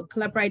did your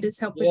collaborators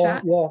help with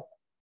that?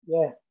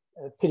 Yeah.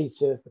 Pity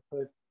for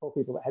poor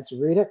people that had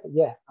to read it, but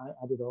yeah,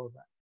 I did all of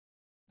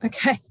that.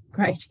 Okay,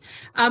 great.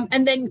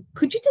 And then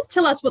could you just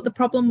tell us what the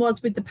problem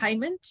was with the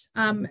payment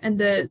and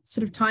the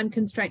sort of time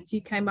constraints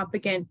you came up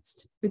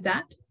against with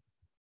that?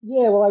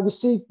 Yeah, well, I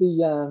received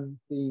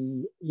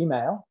the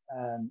email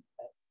at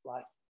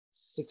like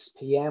 6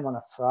 p.m. on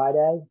a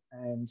Friday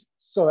and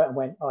saw it and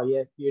went, oh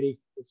yeah, beauty,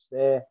 it's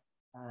there.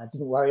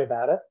 Didn't worry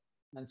about it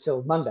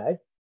until Monday,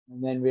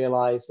 and then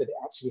realized that it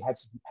actually had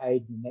to be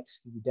paid in the next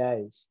few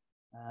days.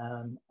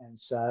 And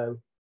so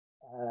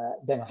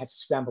then I had to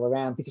scramble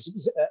around because it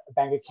was a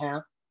bank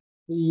account.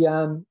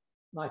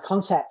 My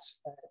contacts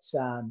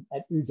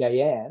at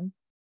UGM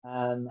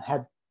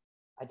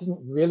I didn't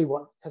really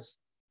want, because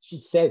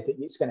she'd said that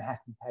it's going to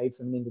have to be paid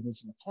from an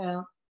Indonesian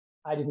account.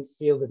 I didn't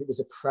feel that it was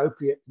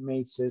appropriate for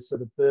me to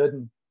sort of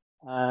burden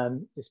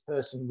this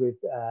person with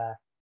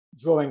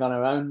drawing on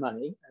her own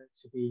money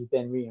to be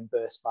then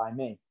reimbursed by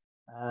me.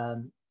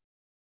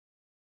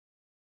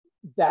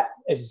 That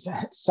has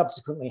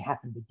subsequently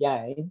happened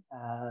again,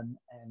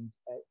 and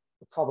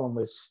the problem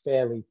was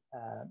fairly,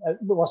 it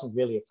wasn't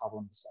really a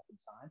problem the second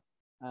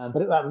time,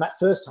 but that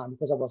first time,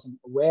 because I wasn't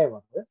aware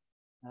of it,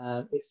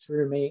 it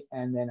threw me,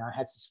 and then I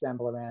had to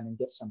scramble around and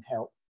get some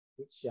help,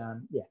 which,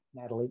 yeah,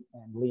 Natalie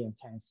and Liam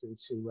came through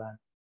to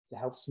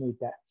help smooth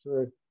that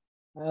through.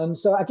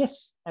 So I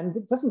guess, and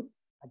it doesn't,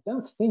 I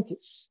don't think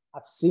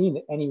I've seen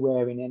it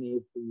anywhere in any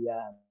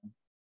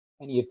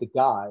of the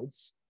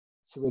guides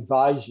to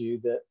advise you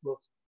that, look,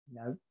 you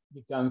know,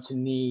 you're going to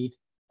need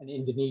an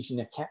Indonesian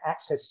account,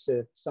 access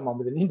to someone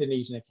with an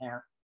Indonesian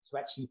account to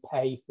actually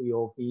pay for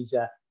your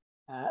visa,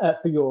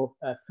 for your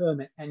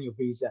permit and your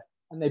visa.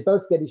 And they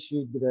both get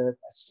issued with a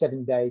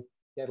 7-day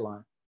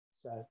deadline.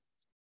 So,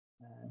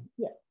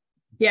 yeah.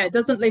 Yeah, it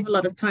doesn't leave a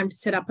lot of time to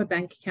set up a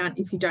bank account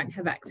if you don't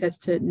have access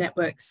to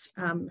networks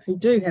who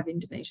do have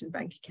Indonesian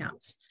bank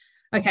accounts.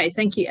 Okay,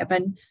 thank you,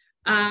 Evan.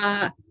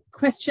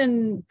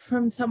 Question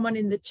from someone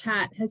in the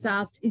chat has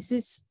asked, is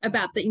this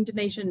about the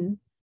Indonesian,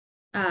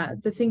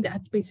 the thing that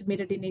had to be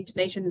submitted in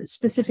Indonesian?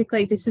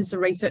 Specifically, this is a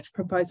research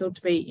proposal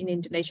to be in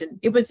Indonesian.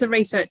 It was the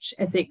research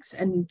ethics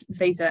and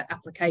visa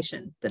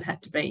application that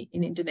had to be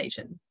in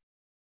Indonesian.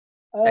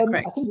 Is that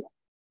correct?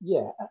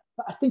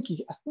 I think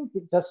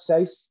it does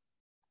say,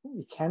 I think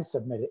you can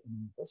submit it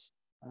in English,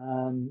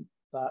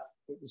 but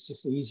it was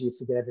just easier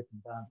to get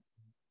everything done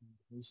in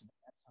Indonesian at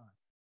that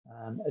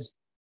time, as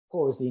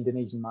poor as the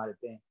Indonesian might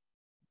have been.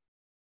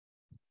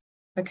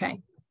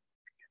 Okay.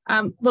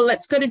 Well,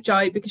 let's go to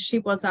Jo, because she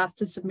was asked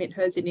to submit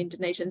hers in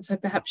Indonesian, so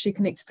perhaps she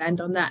can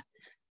expand on that.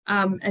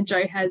 And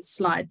Jo has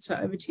slides, so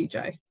over to you,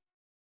 Jo.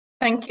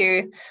 Thank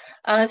you.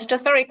 So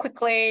just very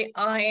quickly,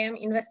 I am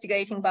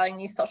investigating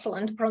Balinese social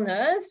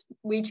entrepreneurs,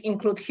 which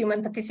include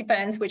human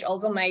participants, which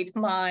also made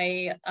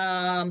my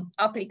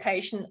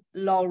application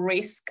low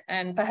risk.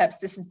 And perhaps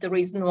this is the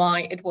reason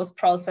why it was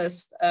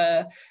processed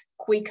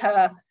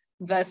quicker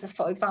versus,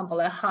 for example,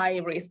 a high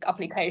risk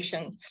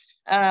application.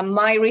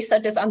 My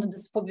research is under the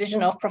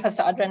supervision of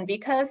Professor Adrian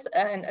Vickers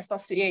and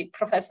Associate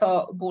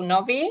Professor Bu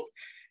Novi.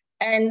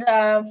 And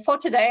for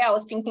today, I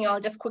was thinking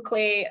I'll just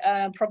quickly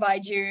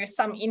provide you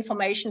some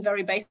information,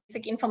 very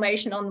basic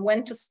information on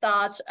when to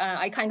start.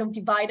 I kind of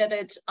divided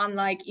it,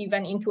 unlike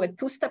even, into a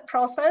two-step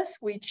process,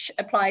 which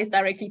applies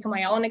directly to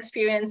my own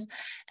experience.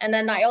 And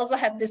then I also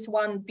have this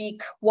one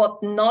big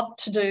what not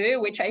to do,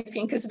 which I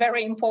think is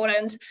very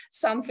important,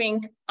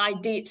 something I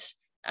did,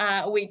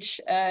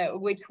 which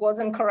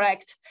wasn't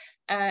correct.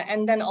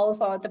 And then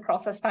also the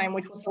process time,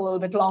 which was a little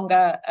bit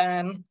longer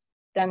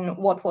than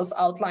what was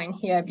outlined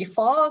here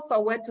before. So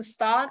where to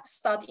start?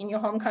 Start in your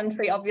home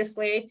country,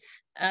 obviously.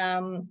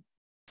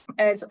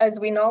 As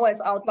we know,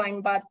 as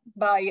outlined by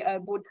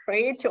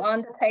BRIN, to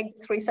undertake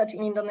this research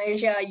in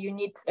Indonesia, you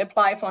need to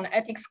apply for an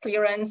ethics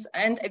clearance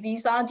and a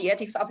visa. The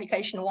ethics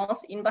application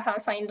was in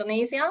Bahasa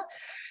Indonesia.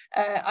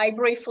 I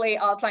briefly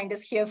outlined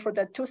this here for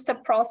the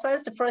two-step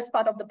process. The first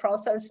part of the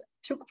process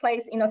took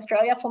place in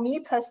Australia for me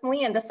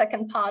personally, and the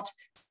second part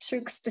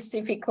took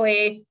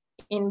specifically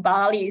in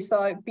Bali.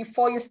 So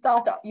before you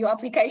start your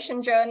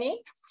application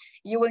journey,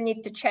 you will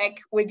need to check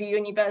with the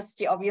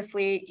university,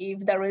 obviously,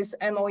 if there is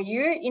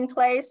MOU in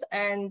place,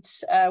 and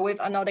with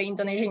another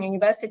Indonesian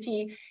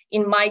university.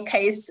 In my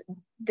case,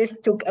 this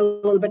took a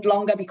little bit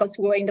longer because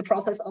we were in the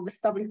process of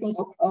establishing,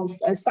 of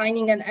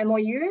signing an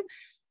MOU.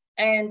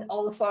 And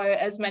also,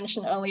 as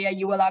mentioned earlier,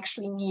 you will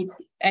actually need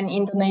an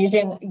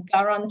Indonesian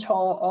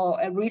guarantor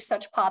or a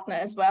research partner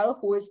as well,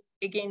 who is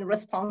again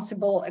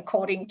responsible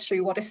according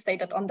to what is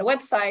stated on the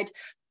website.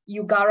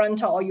 Your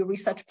guarantor or your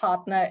research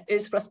partner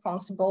is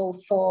responsible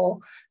for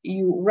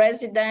your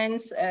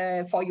residence,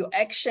 for your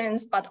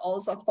actions, but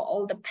also for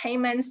all the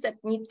payments that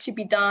need to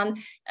be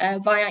done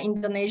via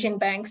Indonesian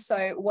banks.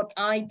 So what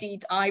I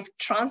did, I've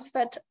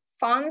transferred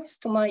funds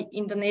to my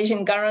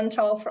Indonesian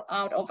guarantor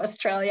out of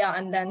Australia,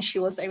 and then she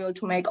was able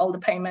to make all the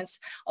payments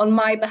on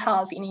my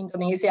behalf in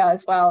Indonesia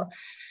as well.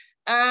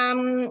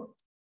 So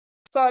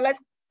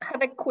let's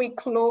have a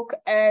quick look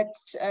at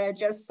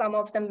just some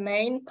of the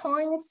main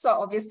points. So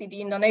obviously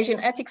the Indonesian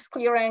ethics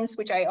clearance,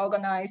 which I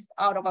organized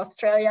out of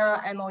Australia,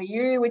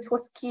 MOU, which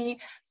was key,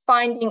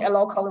 finding a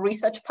local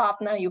research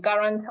partner, your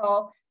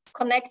guarantor,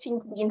 connecting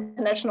to the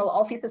international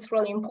office is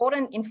really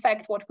important. In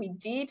fact, what we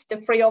did, the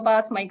three of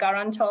us, my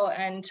guarantor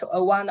and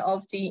one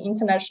of the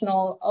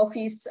international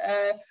office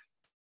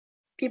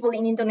people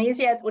in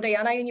Indonesia at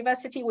Udayana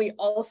University, we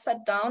all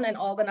sat down and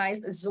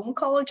organized a Zoom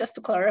call just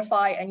to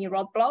clarify any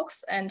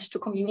roadblocks and to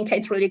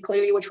communicate really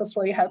clearly, which was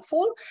really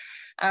helpful.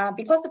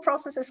 Because the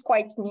process is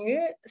quite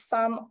new,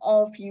 some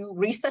of you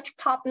research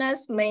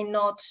partners may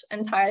not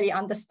entirely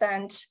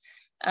understand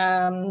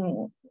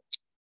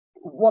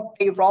what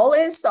their role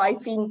is. So I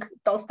think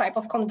those type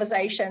of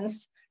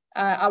conversations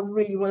are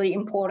really, really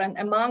important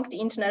among the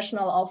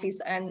international office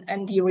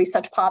and the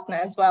research partner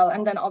as well.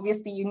 And then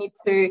obviously you need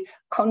to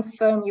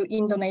confirm your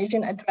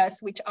Indonesian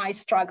address, which I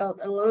struggled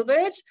a little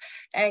bit.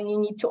 And you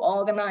need to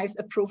organize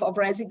a proof of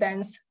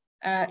residence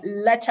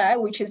letter,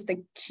 which is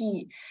the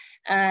key.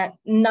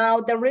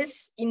 Now there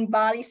is in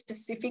Bali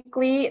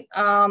specifically,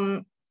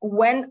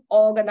 when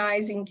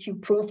organizing your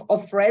proof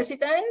of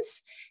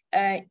residence,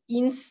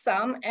 in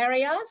some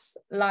areas,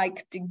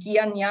 like the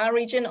Gianyar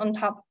region on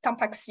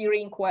Tampak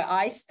Siring, where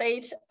I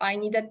stayed, I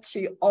needed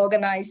to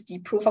organize the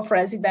proof of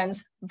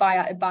residence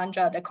via a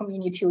Banja, the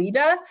community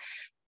leader.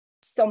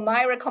 So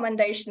my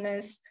recommendation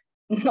is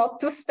not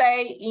to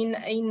stay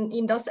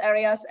in those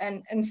areas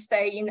and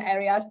stay in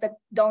areas that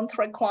don't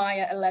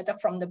require a letter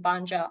from the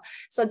Banja.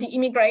 So the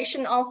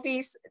immigration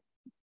office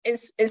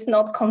is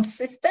not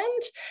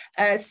consistent.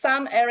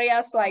 Some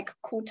areas like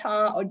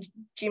Kuta or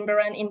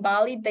Jimbaran in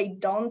Bali, they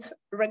don't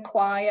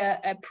require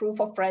a proof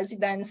of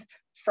residence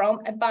from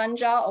a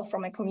Banja or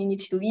from a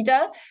community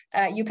leader.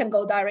 You can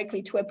go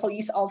directly to a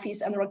police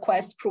office and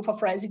request proof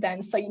of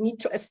residence. So you need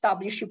to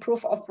establish your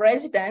proof of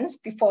residence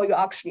before you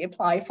actually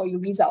apply for your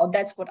visa, or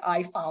that's what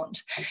I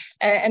found.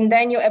 And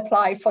then you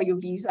apply for your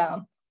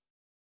visa.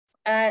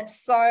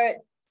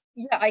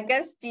 Yeah, I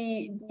guess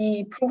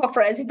the proof of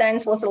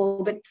residence was a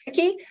little bit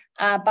tricky,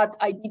 but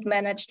I did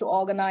manage to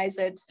organize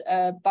it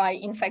by,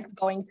 in fact,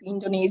 going to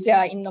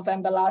Indonesia in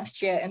November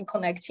last year and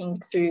connecting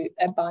to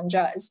a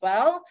Banja as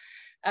well.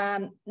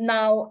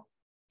 Now,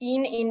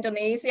 in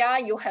Indonesia,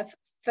 you have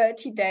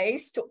 30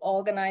 days to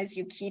organize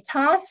your key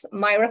tasks.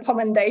 My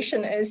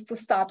recommendation is to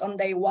start on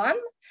day one.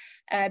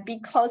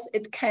 Because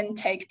it can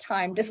take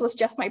time. This was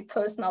just my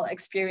personal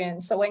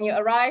experience. So when you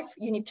arrive,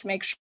 you need to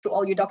make sure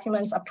all your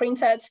documents are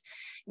printed,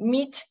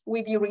 meet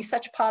with your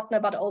research partner,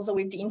 but also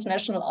with the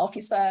international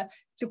officer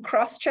to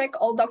cross-check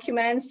all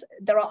documents.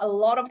 There are a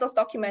lot of those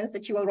documents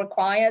that you will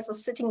require. So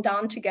sitting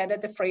down together,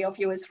 the three of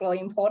you, is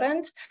really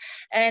important.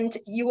 And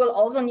you will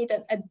also need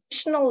an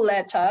additional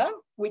letter,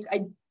 which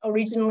I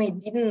originally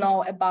didn't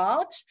know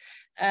about,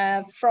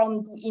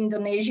 from the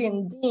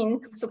Indonesian dean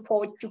to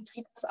support your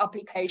KITA's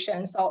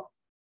application. So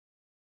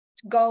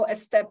to go a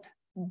step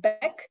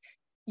back,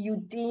 your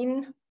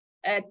dean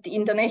at the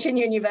Indonesian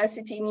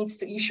university needs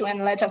to issue a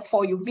letter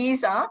for your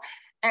visa.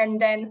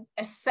 and then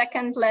a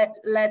second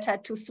letter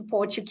to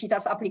support your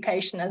KITAS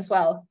application as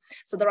well.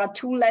 So there are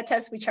 2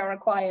 letters which are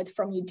required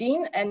from your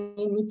dean, and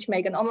you need to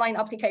make an online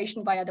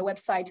application via the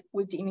website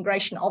with the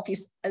immigration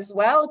office as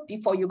well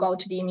before you go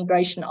to the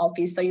immigration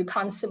office. So you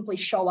can't simply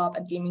show up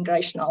at the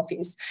immigration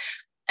office.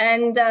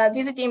 And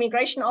visit the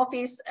immigration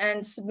office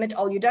and submit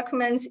all your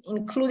documents,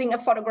 including a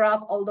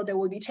photograph, although they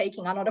will be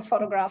taking another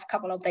photograph a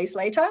couple of days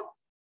later.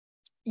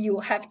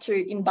 You have to,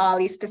 in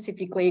Bali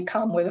specifically,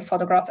 come with a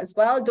photograph as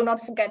well. Do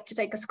not forget to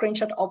take a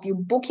screenshot of your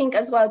booking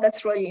as well.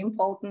 That's really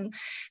important.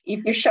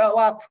 If you show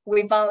up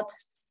without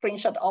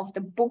screenshot of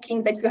the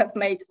booking that you have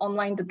made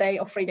online the day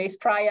or 3 days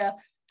prior,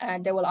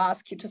 they will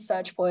ask you to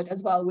search for it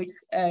as well, which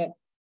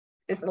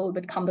is a little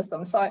bit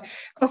cumbersome. So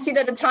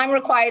consider the time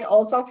required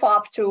also for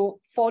up to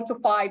 4 to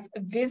 5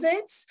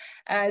 visits.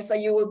 So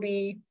you will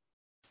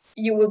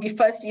be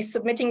firstly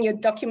submitting your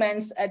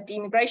documents at the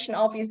immigration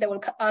office. They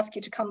will ask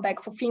you to come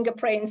back for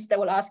fingerprints. They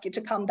will ask you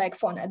to come back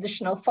for an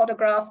additional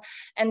photograph.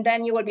 And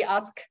then you will be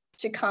asked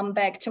to come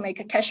back to make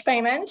a cash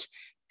payment.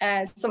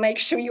 So make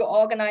sure you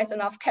organize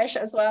enough cash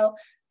as well.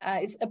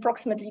 It's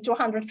approximately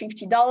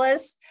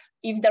 $250.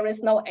 If there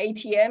is no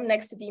ATM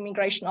next to the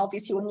immigration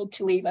office, you will need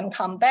to leave and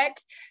come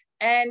back.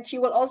 And you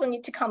will also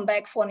need to come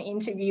back for an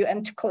interview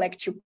and to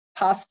collect your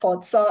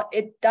passport. So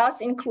it does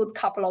include a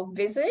couple of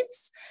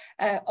visits,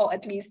 or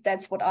at least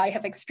that's what I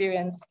have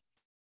experienced.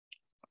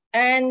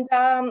 And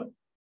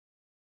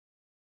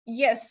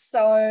yes,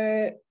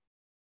 so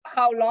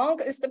how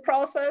long is the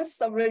process?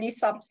 So really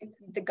subject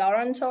to the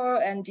guarantor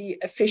and the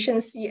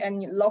efficiency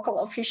and local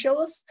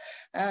officials.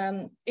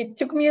 It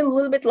took me a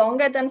little bit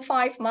longer than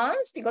 5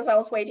 months because I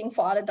was waiting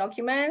for other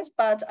documents,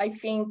 but I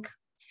think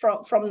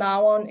from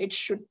now on, it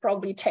should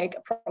probably take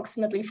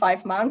approximately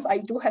 5 months. I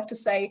do have to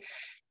say,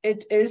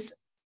 it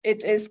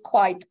is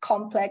quite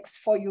complex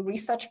for your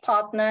research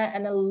partner,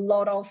 and a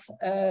lot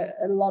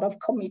of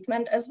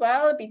commitment as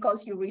well,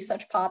 because your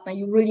research partner,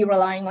 you're really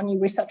relying on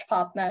your research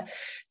partner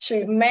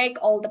to make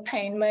all the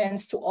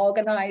payments, to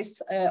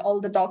organize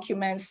all the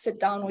documents, sit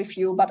down with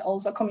you, but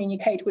also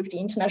communicate with the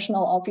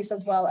international office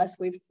as well as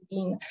with the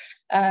dean.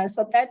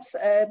 So that's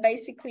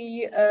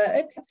basically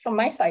it from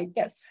my side.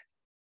 Yes,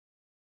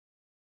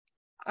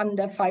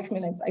 under 5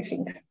 minutes, I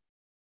think.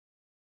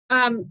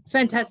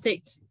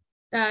 Fantastic.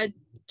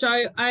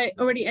 Jo, I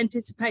already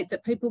anticipate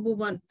that people will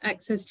want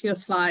access to your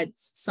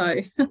slides. So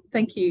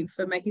thank you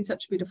for making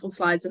such beautiful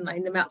slides and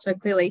laying them out so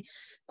clearly.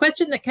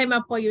 Question that came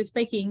up while you were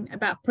speaking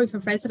about proof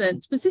of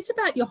residence. Was this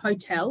about your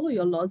hotel or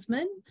your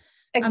lodgement?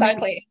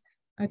 Exactly.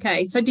 I mean,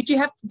 okay. So did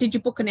you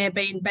book an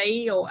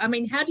Airbnb, or, I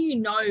mean, how do you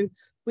know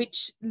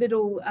which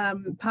little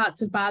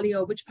parts of Bali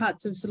or which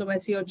parts of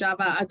Sulawesi or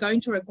Java are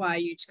going to require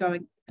you to go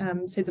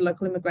and see the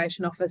local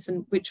immigration office,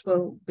 and which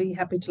will be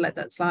happy to let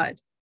that slide?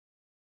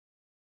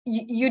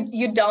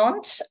 You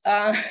don't.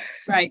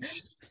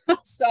 Right.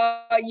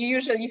 So you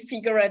usually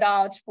figure it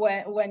out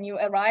when you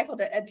arrive,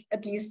 or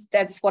at least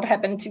that's what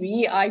happened to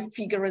me. I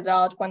figured it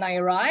out when I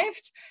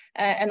arrived,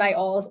 and I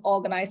always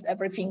organized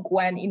everything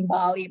when in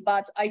Bali.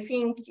 But I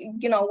think,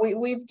 you know,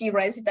 with the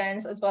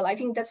residence as well, I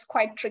think that's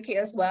quite tricky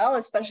as well,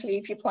 especially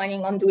if you're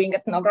planning on doing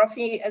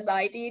ethnography as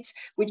I did,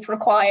 which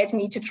required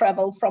me to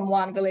travel from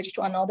one village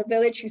to another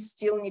village. You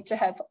still need to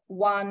have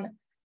one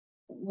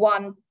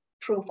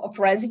proof of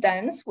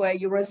residence where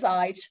you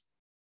reside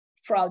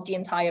throughout the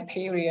entire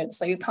period.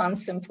 So you can't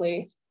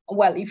simply,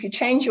 well, if you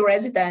change your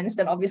residence,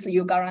 then obviously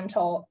your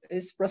guarantor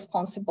is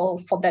responsible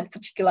for that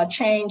particular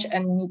change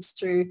and needs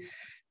to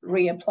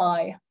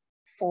reapply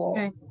for,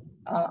 okay,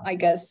 I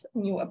guess,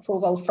 new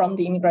approval from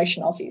the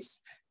immigration office.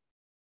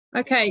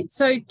 Okay,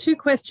 so 2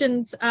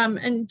 questions,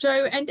 and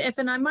Jo and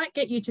Evan, I might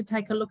get you to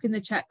take a look in the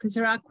chat because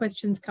there are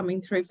questions coming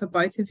through for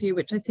both of you,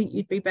 which I think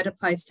you'd be better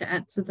placed to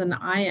answer than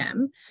I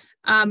am.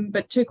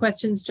 But 2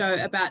 questions, Jo,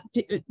 about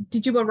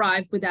did you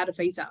arrive without a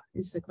visa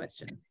is the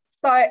question.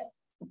 So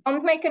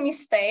don't make a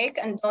mistake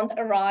and don't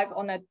arrive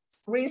on a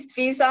tourist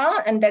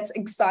visa, and that's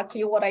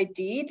exactly what I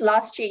did.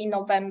 Last year in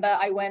November,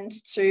 I went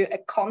to a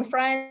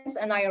conference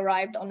and I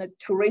arrived on a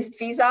tourist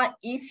visa.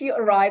 If you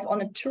arrive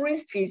on a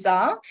tourist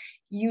visa,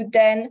 you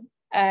then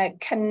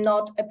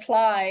cannot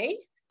apply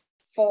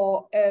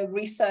for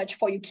research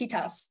for your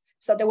KITAS.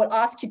 So they will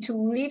ask you to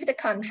leave the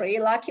country.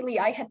 Luckily,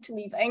 I had to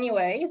leave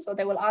anyway. So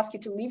they will ask you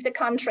to leave the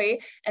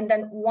country. And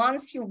then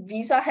once your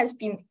visa has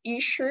been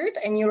issued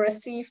and you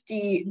receive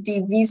the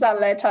visa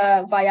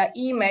letter via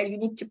email, you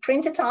need to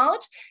print it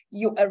out.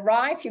 You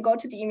arrive, you go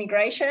to the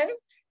immigration,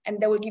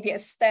 and they will give you a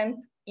stamp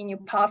in your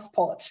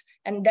passport.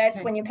 And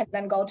that's when you can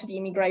then go to the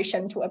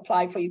immigration to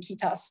apply for your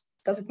KITAS.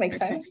 Does it make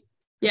sense?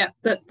 Yeah,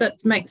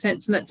 that makes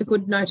sense. And that's a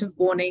good note of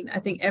warning. I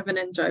think Evan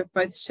and Jo have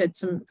both shared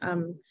some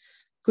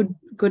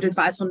good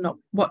advice on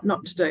what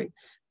not to do.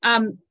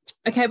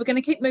 Okay, we're going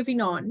to keep moving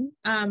on.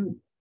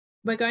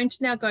 We're going to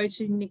now go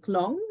to Nick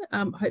Long.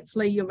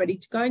 Hopefully you're ready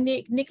to go,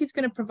 Nick. Nick is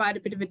going to provide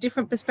a bit of a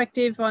different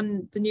perspective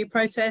on the new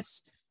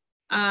process.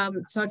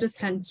 So I'll just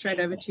hand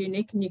straight over to you,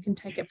 Nick, and you can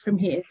take it from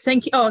here.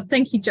 Thank you. Oh,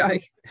 thank you, Jo.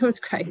 That was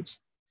great.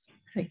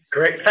 Thanks.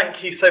 Great.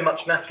 Thank you so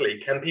much,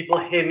 Natalie. Can people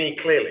hear me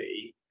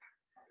clearly?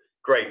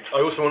 Great. I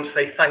also want to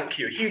say thank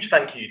you, a huge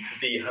thank you to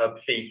the Herb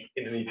Feith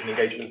Indonesian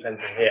Engagement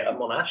Centre here at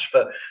Monash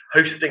for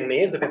hosting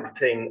me as a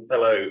visiting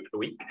fellow for the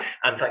week,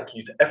 and thank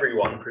you to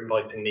everyone for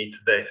inviting me to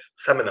this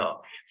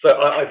seminar.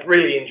 So I've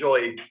really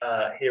enjoyed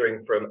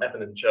hearing from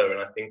Evan and Joe,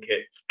 and I think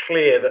it's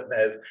clear that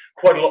there's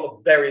quite a lot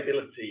of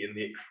variability in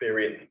the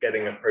experience of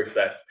getting a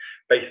process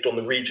based on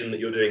the region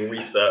that you're doing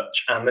research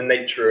and the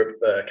nature of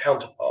the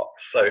counterparts.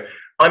 So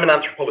I'm an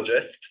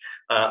anthropologist.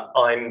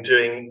 I'm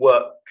doing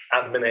work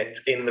at the minute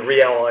in the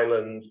Riau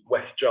Islands,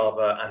 West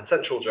Java and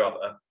Central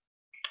Java.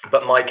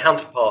 But my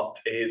counterpart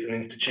is an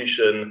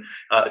institution,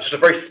 just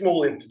a very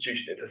small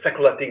institution. It's a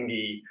sekolah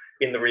tinggi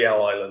in the Riau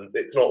Islands.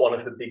 It's not one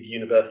of the big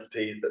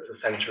universities that's a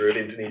centre of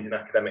Indonesian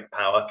academic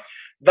power.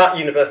 That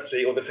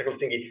university, or the sekolah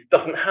tinggi,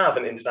 doesn't have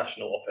an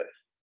international office.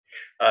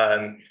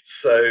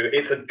 So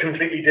it's a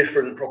completely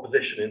different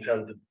proposition in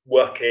terms of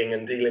working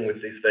and dealing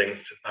with these things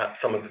to perhaps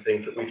some of the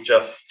things that we've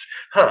just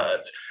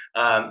heard.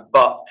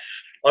 But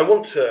I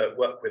want to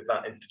work with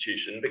that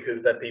institution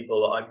because they're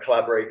people that I've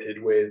collaborated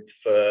with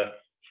for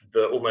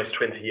the almost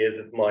 20 years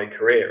of my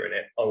career in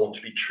it. I want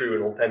to be true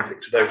and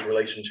authentic to those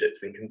relationships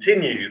and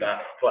continue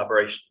that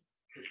collaboration.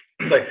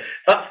 So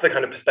that's the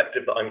kind of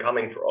perspective that I'm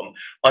coming from.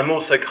 I'm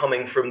also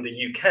coming from the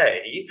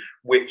UK,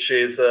 which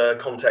is a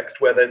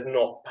context where there's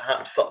not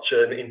perhaps such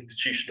an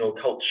institutional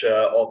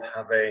culture of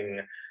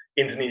having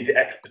Indonesia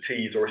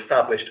expertise or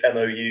established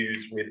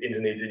MOUs with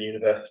Indonesian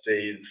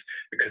universities,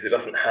 because it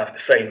doesn't have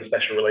the same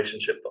special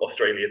relationship that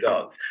Australia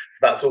does.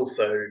 That's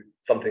also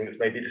something that's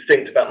maybe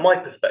distinct about my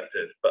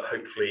perspective, but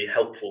hopefully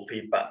helpful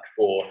feedback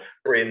for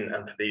BRIN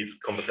and for these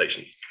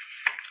conversations.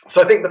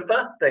 So I think the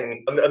first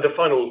thing, and the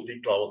final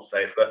detail I want to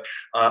say is that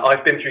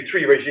I've been through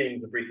 3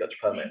 regimes of research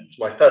permits.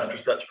 My first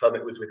research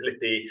permit was with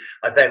LIPI,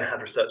 I then had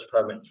research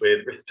permits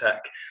with RISTEC,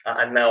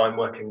 and now I'm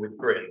working with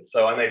BRIN.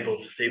 So I'm able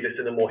to see this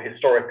in a more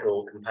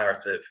historical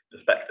comparative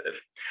perspective.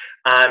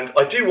 And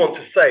I do want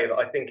to say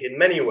that I think in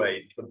many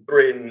ways the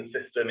BRIN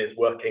system is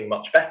working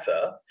much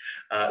better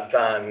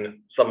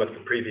than some of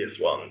the previous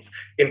ones.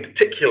 In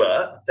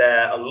particular,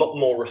 they're a lot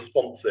more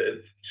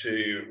responsive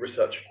to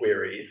research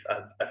queries,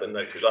 as Evan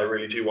noted. I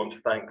really do want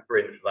to thank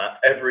BRIN for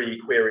that.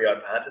 Every query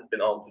I've had has been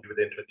answered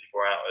within 24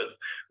 hours,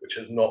 which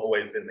has not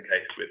always been the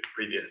case with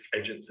previous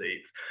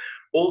agencies.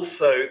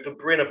 Also, the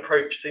BRIN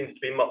approach seems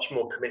to be much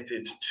more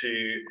committed to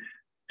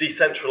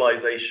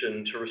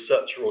decentralization, to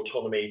researcher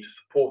autonomy, to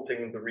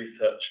supporting the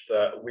research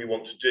that we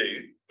want to do.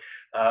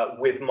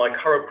 With my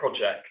current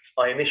project,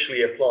 I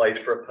initially applied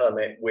for a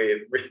permit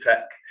with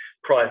RISTEC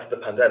prior to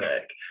the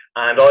pandemic,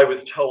 and I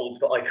was told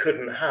that I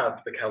couldn't have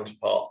the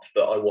counterpart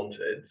that I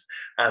wanted,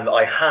 and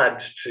I had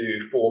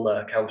to form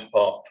a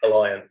counterpart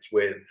alliance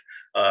with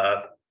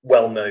a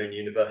well-known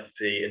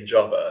university in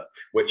Java,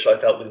 which I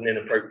felt was an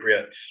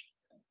inappropriate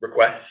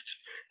request.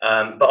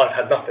 But I've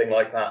had nothing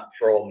like that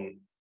from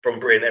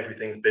BRIN.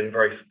 Everything's been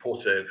very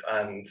supportive,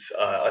 and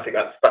I think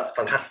that's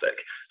fantastic.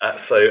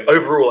 So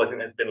overall, I think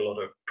there's been a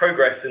lot of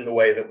progress in the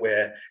way that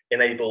we're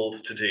enabled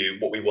to do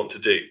what we want to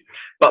do.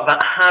 But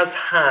that has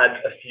had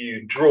a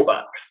few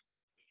drawbacks.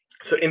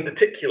 So in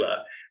particular,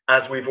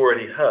 as we've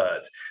already heard,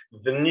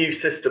 the new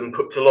system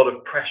puts a lot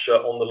of pressure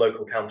on the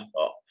local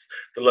counterparts.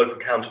 The local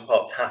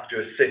counterparts have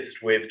to assist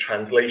with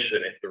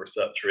translation if the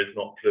researcher is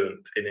not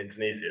fluent in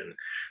Indonesian.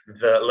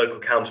 The local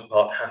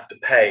counterpart has to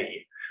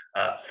pay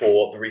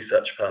for the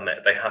research permit.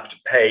 They have to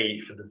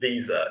pay for the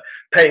visa.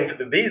 Paying for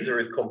the visa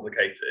is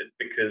complicated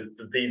because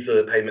the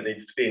visa payment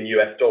needs to be in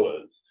US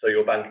dollars. So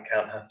your bank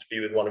account has to be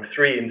with one of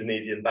 3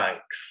 Indonesian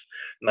banks,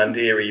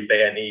 Mandiri,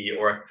 BNI,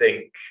 or I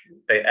think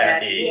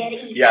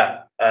BRI.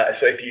 Yeah.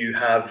 So if you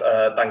have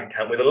a bank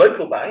account with a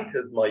local bank,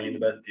 as my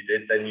university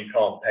did, then you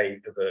can't pay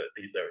for the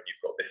visa, and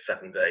you've got this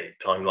 7-day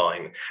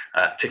timeline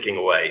ticking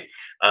away.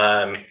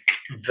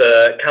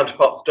 The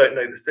counterparts don't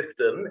know the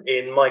system.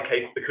 In my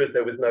case, because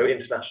there was no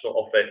international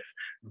office,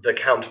 the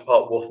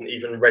counterpart wasn't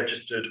even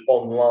registered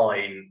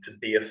online to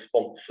be a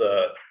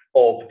sponsor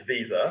of the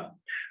visa.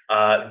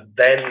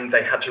 Then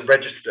they had to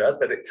register,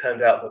 but it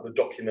turned out that the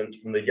documents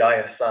from the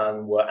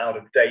Yayasan were out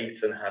of date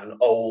and had an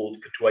old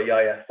Ketua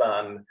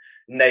Yayasan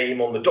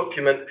name on the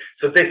document.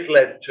 So this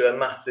led to a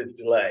massive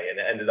delay, and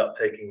it ended up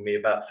taking me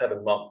about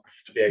 7 months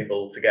to be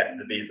able to get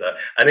the visa.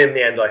 And in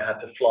the end, I had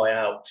to fly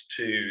out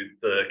to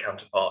the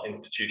counterpart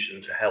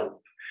institution to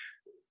help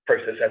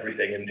process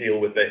everything and deal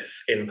with this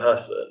in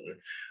person.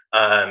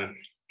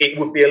 It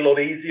would be a lot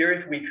easier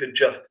if we could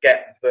just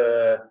get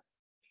the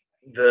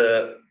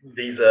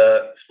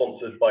visa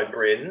sponsored by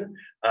BRIN.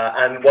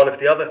 And one of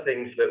the other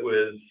things that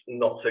was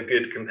not so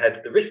good compared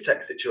to the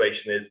RISTEC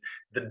situation is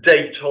the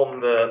date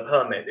on the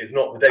permit is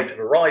not the date of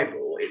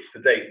arrival, it's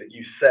the date that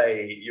you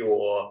say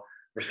your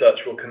research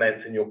will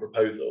commence in your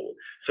proposal.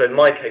 So in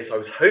my case, I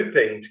was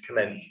hoping to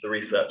commence the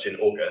research in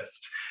August.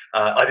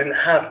 I didn't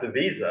have the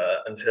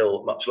visa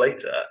until much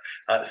later.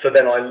 So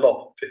then I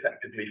lost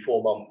effectively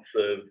 4 months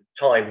of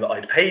time that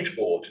I'd paid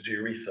for to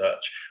do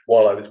research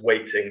while I was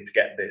waiting to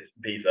get this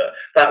visa.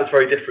 That was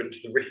very different to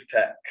the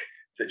RISTEC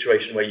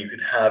situation where you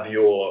could have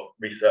your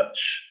research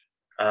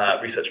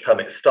research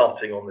permit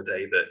starting on the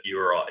day that you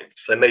arrived.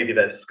 So maybe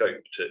there's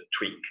scope to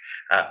tweak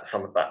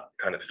some of that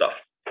kind of stuff.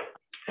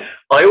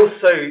 I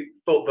also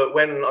thought that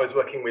when I was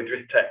working with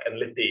Ristek and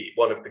LIPI,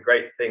 one of the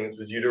great things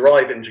was you'd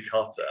arrive in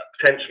Jakarta,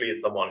 potentially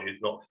as someone who's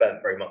not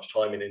spent very much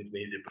time in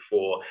Indonesia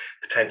before,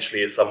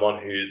 potentially as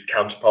someone whose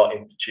counterpart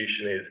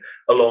institution is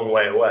a long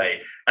way away,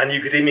 and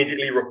you could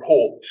immediately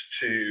report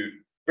to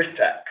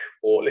Ristek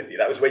or LIPI.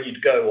 That was where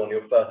you'd go on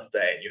your first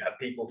day, and you had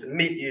people to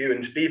meet you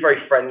and to be very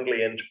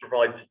friendly and to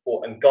provide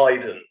support and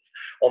guidance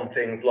on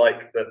things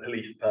like the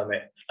police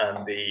permits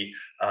and the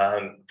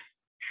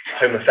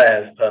Home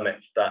Affairs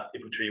permits that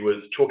Ibu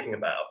was talking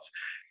about.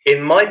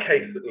 In my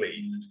case, at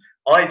least,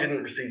 I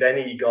didn't receive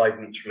any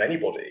guidance from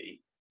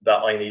anybody that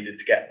I needed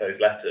to get those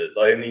letters.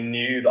 I only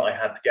knew that I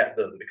had to get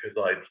them because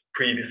I'd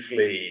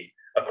previously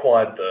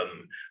acquired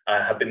them,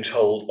 had been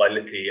told by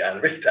LIPI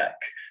and Ristek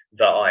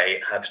that I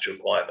had to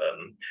acquire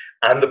them.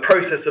 And the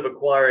process of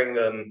acquiring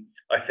them,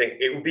 I think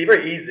it would be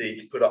very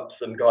easy to put up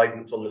some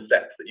guidance on the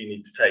steps that you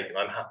need to take, and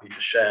I'm happy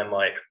to share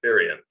my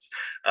experience.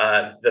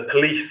 The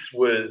police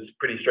was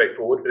pretty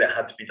straightforward, but it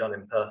had to be done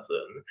in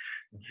person.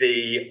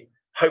 The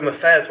Home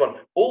Affairs one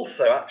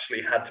also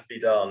actually had to be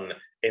done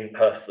in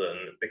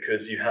person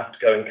because you have to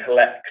go and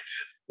collect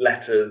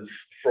letters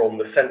from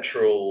the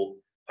central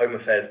Home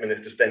Affairs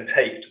ministers, then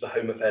take to the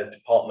Home Affairs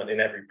department in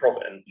every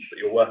province that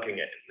you're working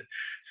in.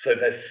 So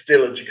there's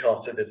still a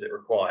Jakarta visit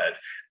required.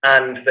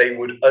 And they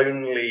would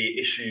only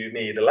issue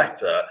me the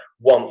letter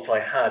once I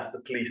had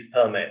the police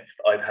permits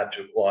I'd had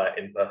to acquire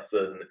in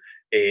person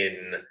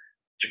in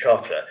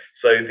Jakarta.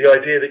 So the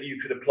idea that you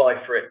could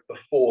apply for it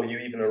before you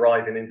even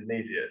arrive in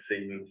Indonesia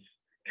seems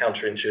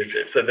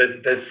counterintuitive. So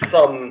there's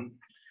some,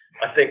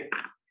 I think,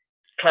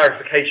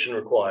 clarification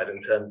required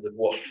in terms of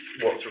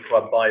what's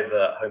required by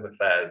the Home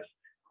Affairs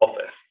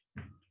Office.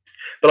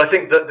 But I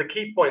think that the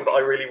key point that I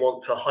really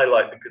want to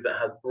highlight, because it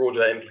has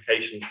broader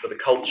implications for the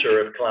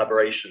culture of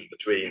collaboration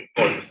between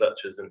foreign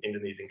researchers and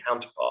Indonesian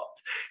counterparts,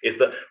 is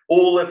that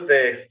all of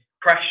this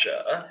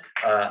pressure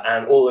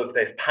and all of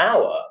this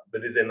power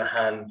that is in the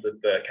hands of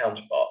the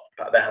counterparts,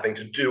 the fact they're having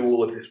to do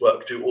all of this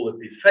work, do all of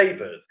these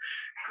favors,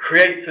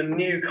 creates a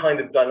new kind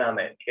of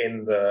dynamic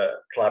in the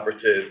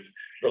collaborative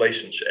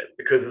relationship.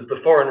 Because as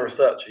the foreign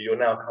researcher, you're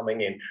now coming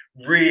in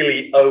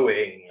really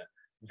owing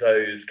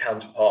those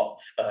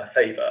counterparts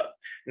favor.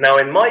 Now,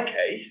 in my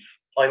case,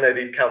 I know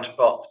these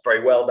counterparts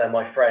very well. They're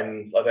my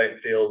friends. I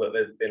don't feel that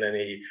there's been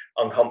any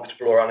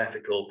uncomfortable or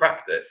unethical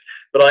practice.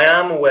 But I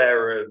am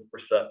aware of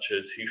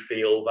researchers who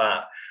feel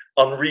that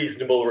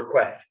unreasonable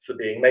requests are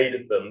being made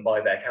of them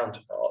by their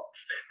counterparts.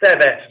 They're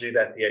there to do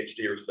their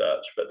PhD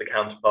research, but the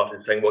counterpart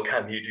is saying, well,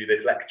 can you do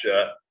this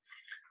lecture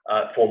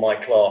for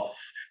my class?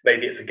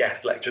 Maybe it's a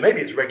guest lecture.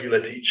 Maybe it's regular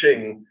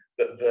teaching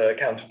that the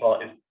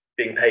counterpart is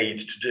being paid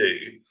to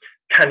do.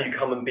 Can you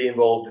come and be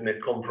involved in this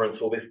conference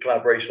or this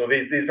collaboration or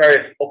these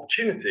various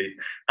opportunities?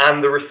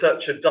 And the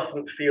researcher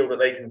doesn't feel that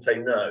they can say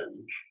no,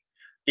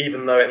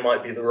 even though it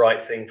might be the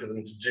right thing for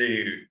them to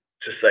do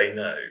to say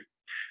no.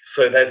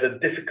 So there's a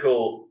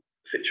difficult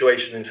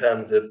situation in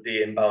terms of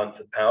the imbalance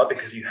of power,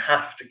 because you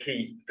have to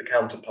keep the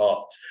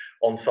counterpart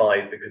on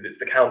side, because it's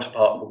the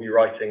counterpart who will be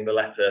writing the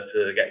letter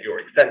to get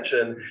your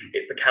extension.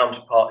 It's the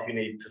counterpart who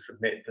needs to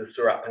submit to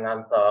Surat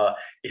Pengantar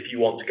if you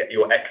want to get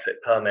your exit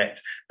permit.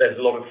 There's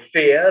a lot of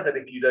fear that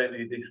if you don't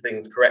do these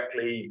things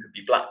correctly, you could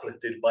be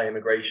blacklisted by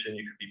immigration,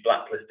 you could be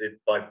blacklisted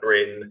by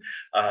BRIN.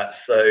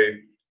 So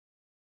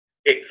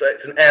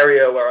it's an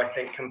area where I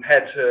think,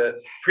 compared to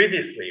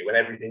previously, when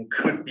everything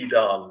could be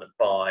done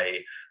by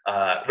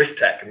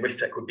Ristek, and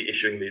Ristek would be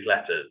issuing these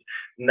letters,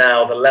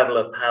 now the level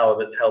of power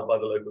that's held by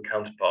the local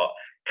counterpart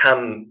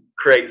can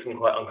create some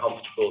quite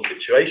uncomfortable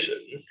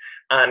situations.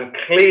 And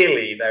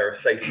clearly there are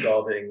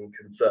safeguarding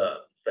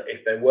concerns that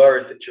if there were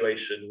a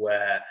situation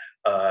where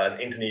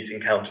an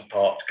Indonesian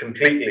counterpart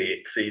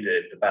completely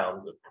exceeded the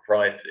bounds of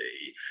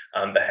propriety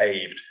and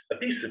behaved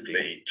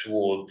abusively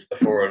towards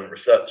a foreign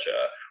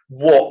researcher,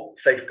 what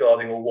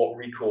safeguarding or what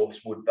recourse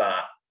would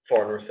that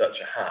foreign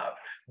researcher have?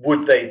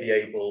 Would they be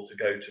able to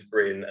go to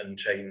BRIN and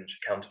change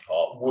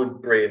counterpart?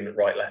 Would BRIN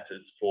write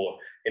letters for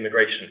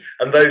immigration?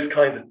 And those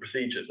kinds of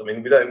procedures, I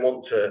mean, we don't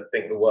want to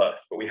think the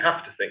worst, but we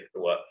have to think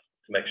the worst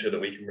to make sure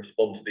that we can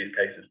respond to these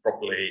cases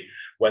properly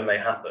when they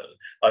happen.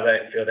 I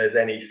don't feel there's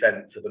any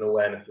sense of an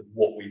awareness of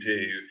what we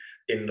do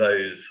in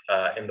those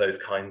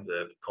kinds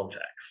of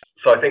contexts.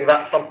 So I think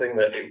that's something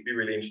that it would be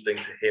really interesting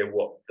to hear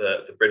what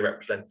the BRIN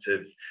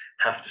representatives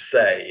have to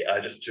say,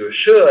 just to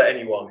assure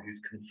anyone who's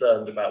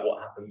concerned about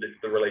what happens if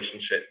the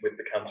relationship with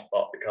the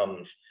counterpart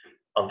becomes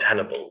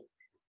untenable.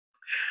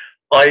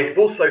 I've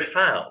also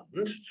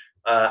found,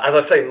 as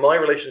I say, my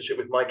relationship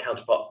with my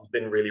counterparts has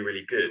been really,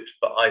 really good,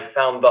 but I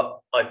found that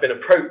I've been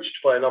approached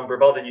by a number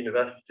of other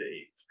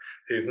universities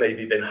who've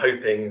maybe been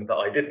hoping that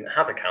I didn't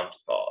have a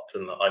counterpart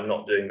and that I'm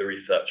not doing the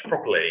research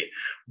properly,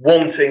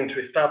 wanting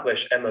to establish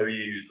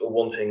MOUs or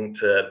wanting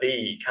to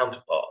be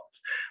counterparts,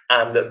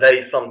 and that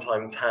they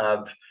sometimes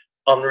have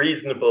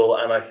unreasonable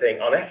and I think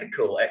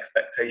unethical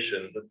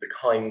expectations of the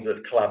kinds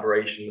of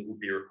collaboration that would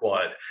be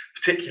required,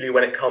 particularly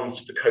when it comes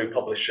to the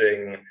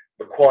co-publishing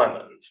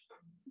requirements.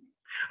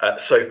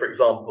 So, for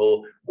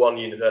example, one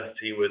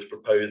university was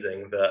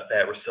proposing that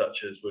their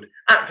researchers would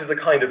act as a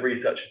kind of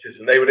research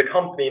assistant. They would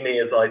accompany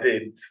me as I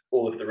did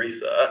all of the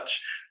research.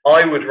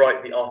 I would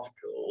write the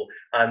article,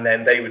 and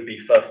then they would be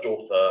first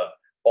author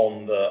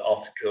on the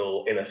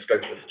article in a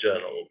Scopus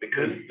journal,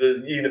 because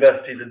the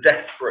universities are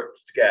desperate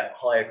to get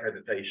high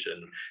accreditation.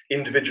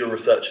 Individual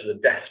researchers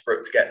are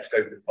desperate to get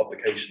Scopus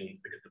publications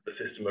because of the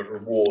system of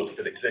rewards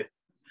that exists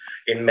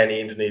in many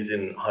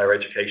Indonesian higher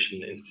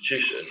education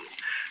institutions.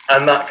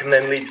 And that can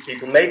then lead to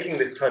people making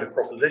this kind of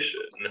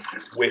proposition,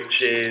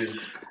 which is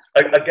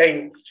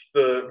against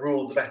the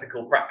rules of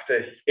ethical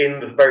practice in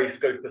the very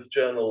Scopus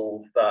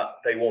journals that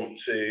they want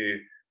to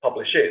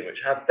publish in, which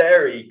have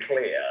very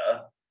clear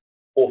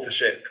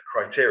authorship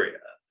criteria.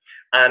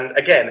 And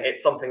again,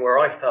 it's something where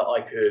I felt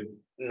I could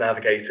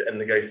navigate it and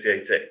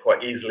negotiate it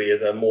quite easily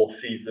as a more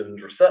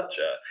seasoned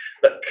researcher.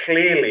 But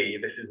clearly,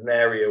 this is an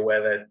area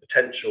where there's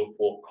potential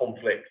for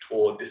conflict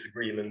or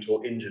disagreement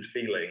or injured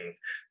feelings,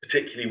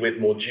 particularly with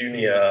more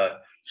junior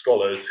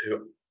scholars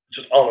who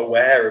just aren't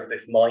aware of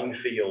this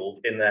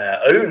minefield in their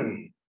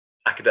own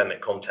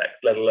academic context,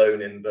 let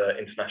alone in the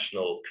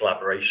international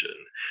collaboration.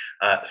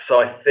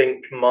 So I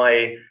think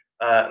my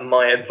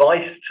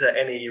advice to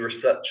any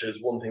researchers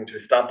wanting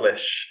to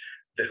establish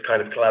this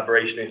kind of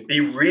collaboration is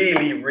be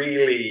really,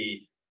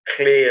 really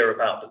clear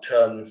about the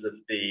terms of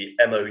the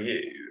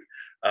MOU.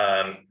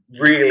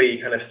 Really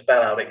kind of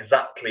spell out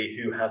exactly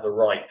who has a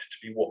right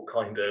to be what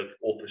kind of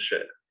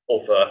authorship,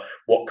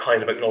 what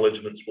kind of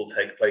acknowledgements will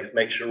take place,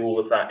 make sure all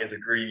of that is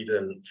agreed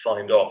and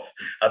signed off.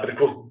 But of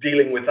course,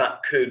 dealing with that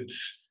could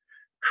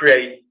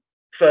create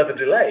further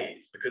delays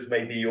because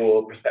maybe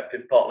your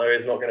prospective partner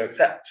is not going to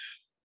accept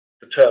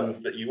the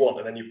terms that you want,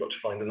 and then you've got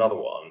to find another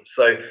one.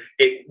 So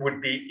it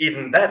would be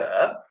even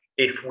better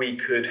if we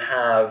could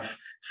have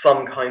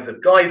some kinds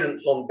of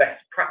guidance on best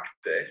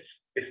practice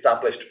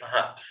established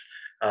perhaps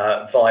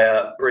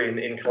via BRIN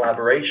in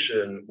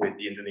collaboration with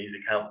the Indonesia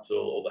Council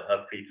or the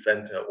Herb Feith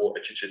Centre or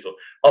HHs or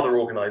other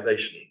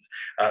organisations.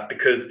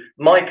 Because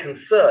my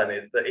concern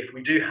is that if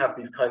we do have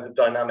these kinds of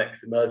dynamics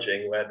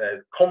emerging where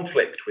there's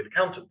conflict with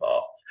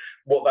counterparts,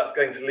 what that's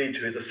going to lead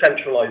to is a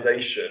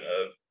centralisation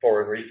of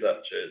foreign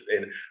researchers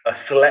in a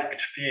select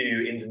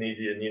few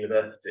Indonesian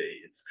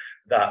universities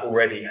that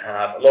already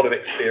have a lot of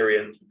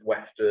experience with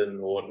Western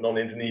or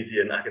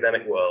non-Indonesian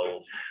academic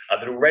worlds,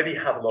 that already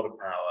have a lot of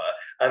power,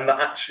 and that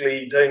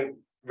actually don't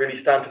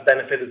really stand to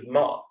benefit as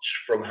much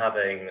from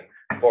having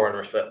foreign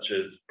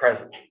researchers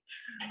present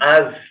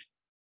as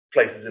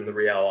places in the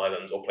Riau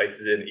Islands or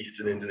places in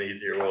Eastern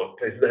Indonesia or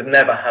places that have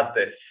never had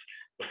this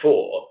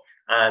before.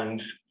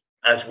 And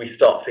as we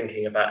start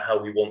thinking about how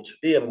we want to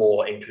be a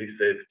more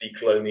inclusive,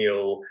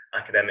 decolonial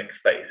academic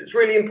space, it's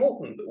really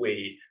important that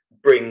we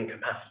bring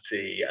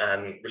capacity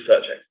and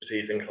research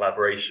expertise and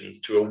collaborations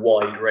to a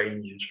wide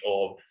range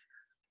of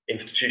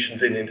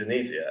institutions in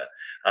Indonesia.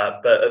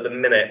 But at the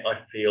minute, I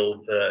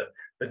feel that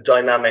the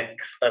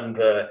dynamics and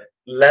the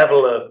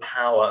level of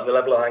power and the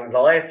level of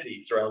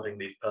anxiety surrounding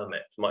these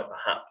permits might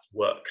perhaps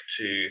work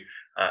to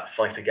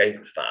fight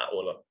against that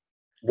or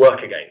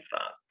work against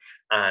that.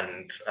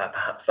 And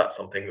perhaps that's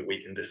something that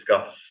we can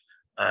discuss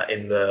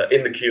in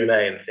the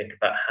Q&A and think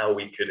about how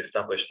we could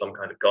establish some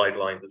kind of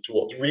guidelines as to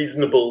what's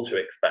reasonable to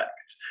expect,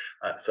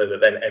 so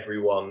that then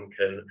everyone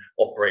can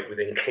operate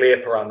within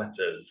clear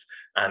parameters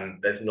and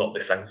there's not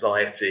this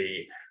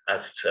anxiety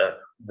as to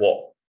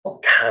what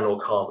can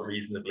or can't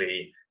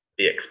reasonably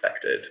be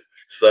expected.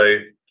 So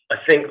I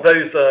think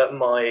those are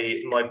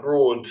my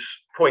broad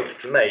points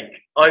to make.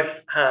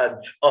 I've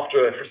had,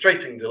 after a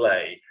frustrating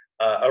delay,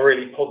 a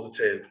really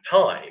positive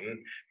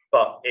time,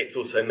 but it's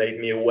also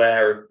made me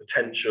aware of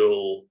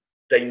potential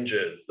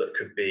dangers that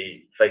could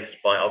be faced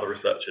by other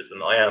researchers,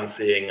 and I am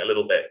seeing a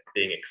little bit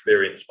being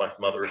experienced by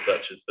some other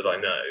researchers that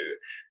I know,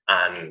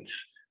 and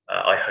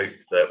I hope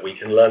that we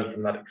can learn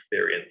from that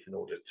experience in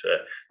order to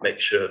make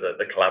sure that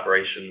the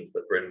collaborations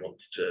that BRIN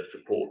wants to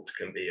support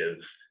can be as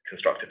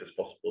constructive as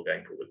possible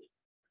going forward.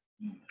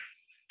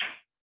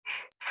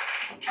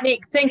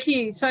 Nick, thank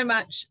you so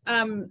much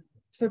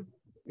for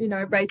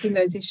raising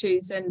those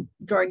issues and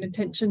drawing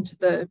attention to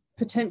the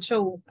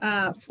potential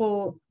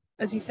for,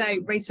 as you say,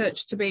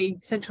 research to be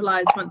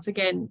centralised once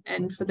again,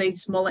 and for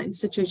these smaller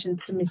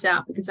institutions to miss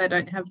out because they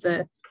don't have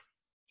the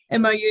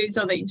MOUs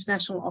or the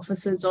international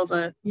offices or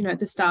the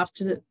the staff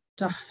to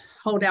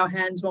hold our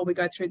hands while we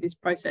go through this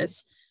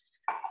process.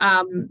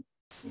 Can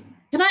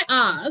I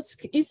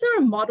ask, is there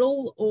a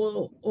model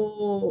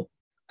or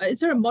is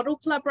there a model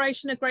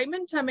collaboration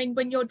agreement? I mean,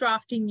 when you're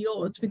drafting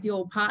yours with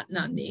your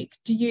partner, Nick,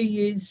 do you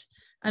use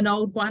an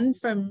old one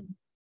from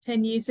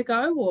 10 years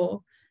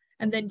ago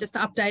and then just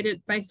update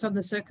it based on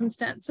the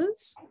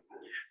circumstances?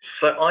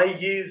 So I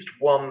used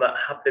one that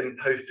had been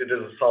posted as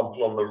a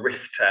sample on the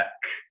RISTech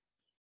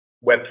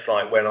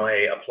website when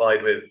I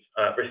applied with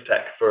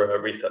RISTEC for a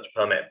research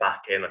permit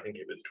back in, I think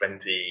it was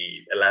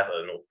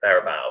 2011 or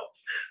thereabouts,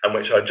 and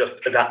which I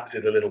just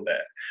adapted a little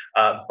bit.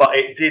 But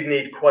it did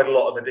need quite a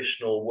lot of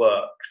additional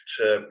work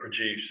to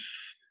produce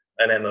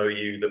an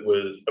MOU that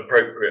was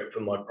appropriate for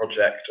my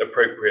project,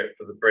 appropriate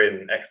for the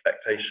BRIN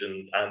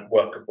expectations, and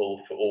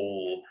workable for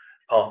all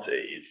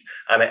parties.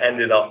 And it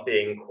ended up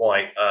being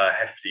quite a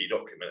hefty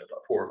document. It's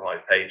like 4 or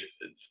 5 pages.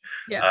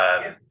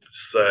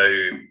 So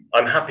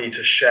I'm happy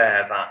to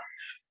share that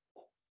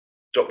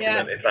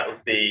document if that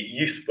would be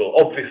useful.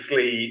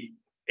 Obviously,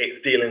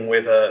 it's dealing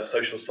with a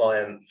social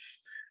science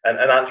and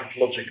an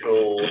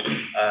anthropological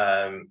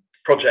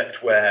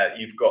project where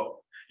you've got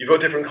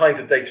different kinds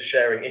of data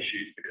sharing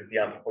issues, because the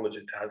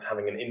anthropologist is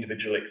having an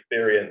individual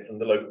experience and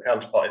the local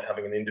counterpart is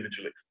having an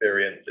individual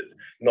experience. It's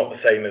not the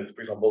same as,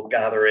 for example,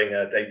 gathering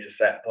a data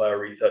set by a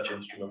research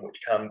instrument, which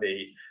can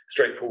be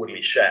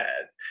straightforwardly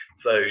shared.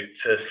 So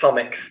to some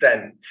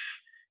extent,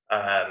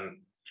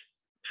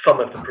 some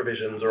of the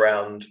provisions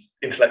around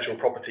intellectual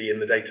property in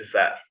the data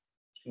set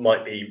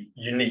might be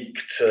unique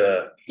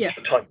to the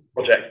type of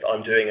project that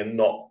I'm doing and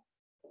not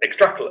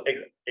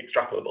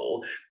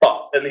extrapolable,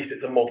 but at least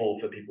it's a model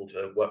for people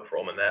to work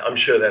from, and I'm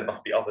sure there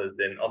must be others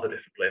in other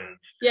disciplines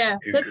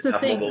who that's could the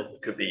have thing. models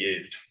that could be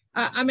used.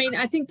 I mean,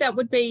 I think that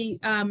would be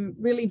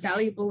really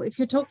valuable if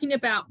you're talking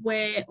about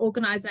where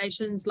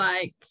organisations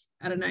like,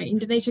 I don't know,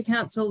 Indonesia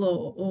Council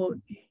or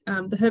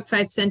the Herb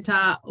Feith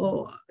Centre,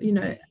 or, you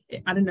know,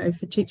 I don't know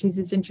if Chichis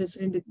is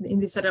interested in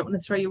this. I don't want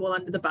to throw you all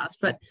under the bus,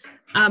 but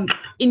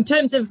in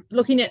terms of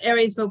looking at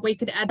areas where we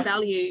could add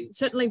value,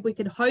 certainly we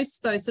could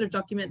host those sort of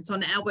documents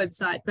on our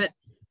website. But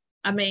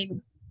I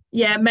mean,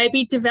 yeah,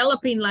 maybe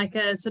developing like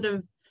a sort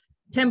of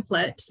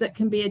template that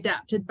can be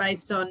adapted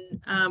based on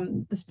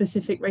the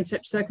specific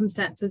research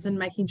circumstances, and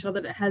making sure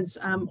that it has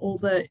all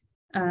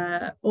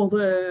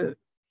the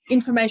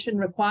information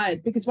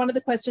required. Because one of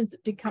the questions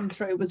that did come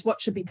through was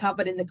what should be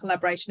covered in the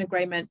collaboration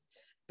agreement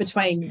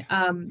between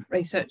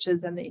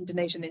researchers and the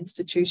Indonesian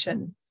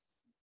institution.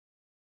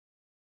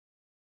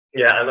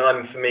 Yeah,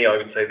 and for me, I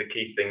would say the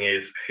key thing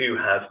is who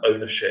has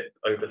ownership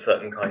over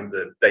certain kinds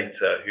of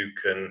data, who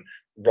can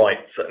write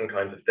certain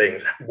kinds of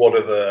things. What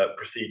are the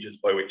procedures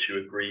by which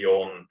you agree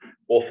on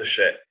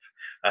authorship?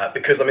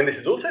 Because, I mean, this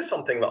is also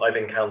something that I've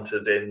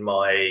encountered in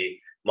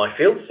my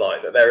field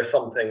site, that there are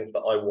some things that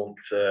I want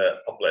to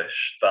publish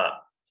that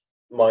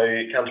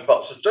my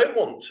counterparts just don't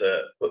want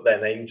to put their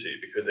name to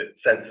because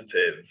it's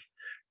sensitive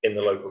in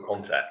the local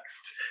context.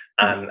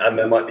 And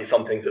there might be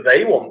some things that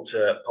they want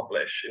to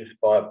publish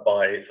inspired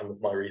by some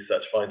of my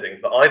research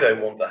findings that I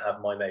don't want to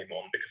have my name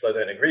on because I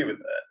don't agree with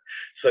it.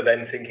 So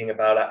then thinking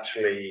about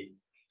actually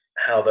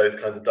how those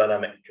kinds of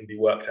dynamics can be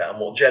worked out and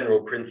what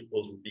general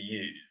principles would be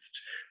used.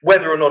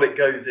 Whether or not it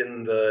goes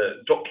in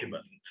the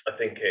document, I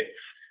think it's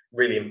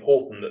really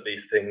important that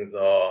these things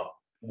are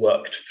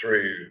worked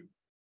through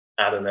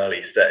at an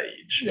early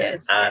stage.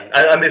 Yes.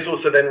 And this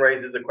also then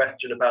raises a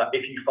question about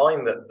if you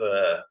find that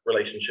the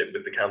relationship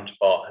with the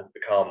counterpart has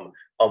become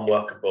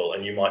unworkable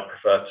and you might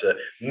prefer to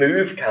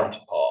move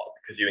counterpart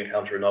because you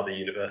encounter another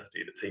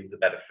university that seems a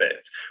better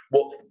fit,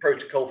 what's the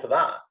protocol for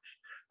that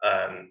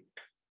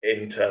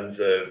in terms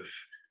of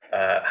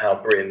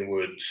how BRIN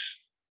would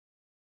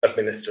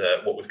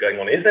administer what was going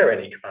on? Is there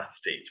any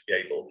capacity to be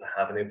able to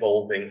have an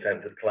evolving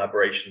sense of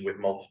collaboration with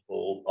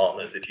multiple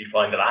partners if you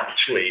find that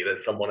actually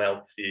there's someone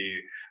else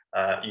you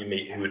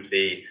meet who would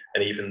be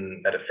an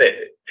even better fit?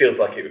 It feels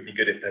like it would be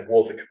good if there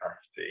was a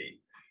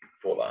capacity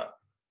for that.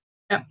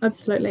 Yeah,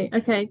 absolutely.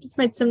 Okay, just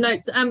made some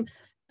notes.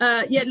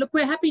 Yeah, look,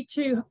 we're happy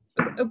to.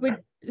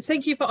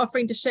 Thank you for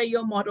offering to share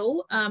your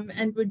model,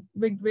 and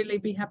we'd really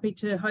be happy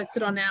to host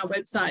it on our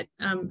website.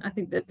 I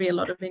think there'd be a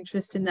lot of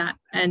interest in that,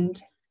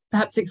 and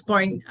perhaps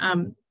exploring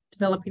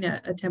developing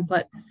a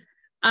template.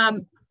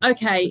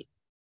 Okay,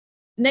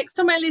 next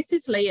on my list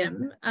is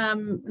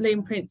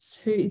Liam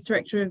Prince, who is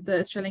director of the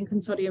Australian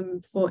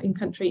Consortium for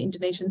In-Country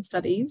Indonesian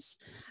Studies.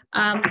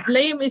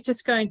 Liam is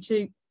just going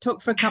to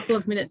talk for a couple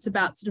of minutes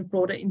about sort of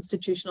broader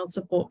institutional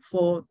support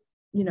for,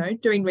 you know,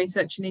 doing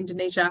research in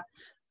Indonesia,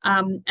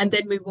 and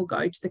then we will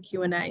go to the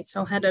Q&A.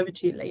 So I'll hand over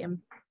to you, Liam.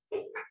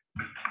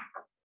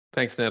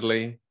 Thanks,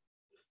 Natalie.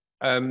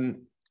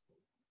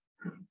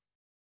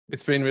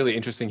 It's been really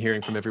interesting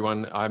hearing from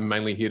everyone. I'm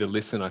mainly here to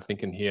listen, I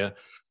think, and hear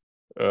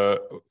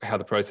how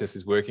the process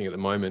is working at the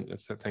moment.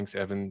 So thanks,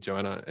 Evan,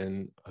 Joanna,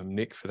 and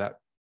Nick for that.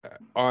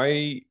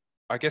 I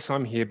guess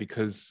I'm here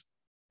because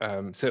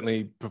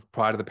certainly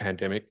prior to the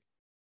pandemic,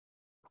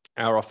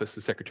 our office,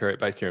 the Secretariat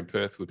based here in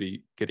Perth, would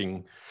be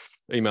getting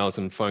emails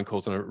and phone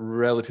calls on a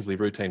relatively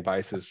routine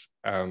basis,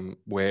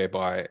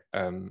 whereby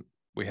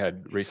we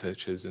had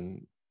researchers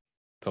and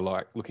the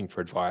like looking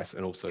for advice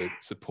and also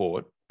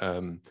support,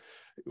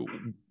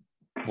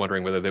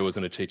 wondering whether there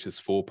wasn't a Teachers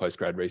for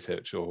postgrad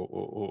research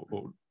or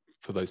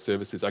for those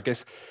services. I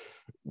guess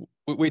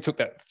we took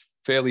that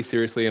fairly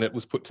seriously, and it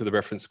was put to the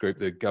reference group,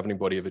 the governing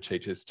body of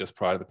Teachers, just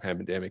prior to the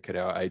pandemic at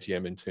our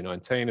AGM in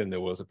 2019, and there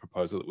was a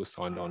proposal that was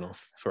signed on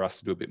off for us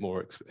to do a bit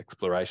more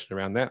exploration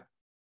around that.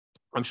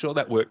 I'm sure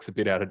that work's a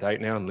bit out of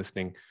date now, and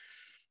listening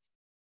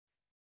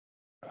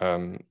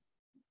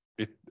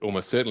it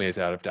almost certainly is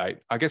out of date.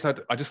 I guess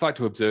I'd just like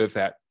to observe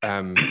that,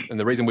 and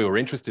the reason we were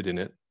interested in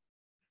it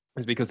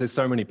is because there's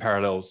so many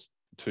parallels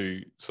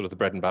to sort of the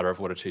bread and butter of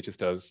what a teacher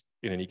does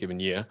in any given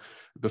year.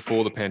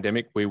 Before the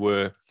pandemic, we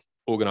were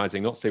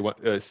organising not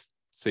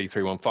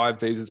C315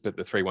 visas, but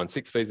the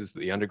 316 visas that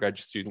the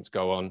undergraduate students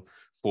go on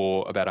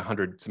for about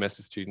 100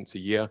 semester students a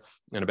year,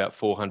 and about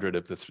 400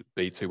 of the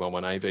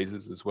B211A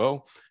visas as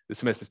well. The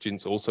semester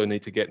students also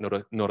need to get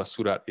not a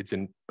surat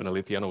izin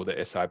penelitian, or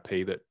the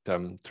SIP that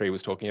Tri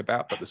was talking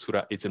about, but the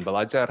surat izin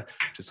belajar,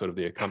 which is sort of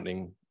the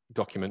accompanying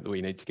document that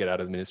we need to get out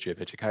of the Ministry of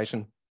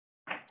Education.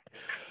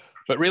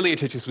 But really,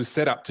 Teachers was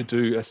set up to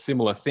do a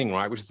similar thing,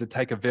 right? Which is to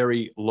take a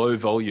very low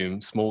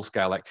volume, small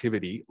scale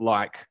activity,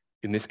 like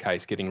in this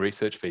case, getting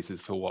research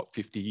visas for what,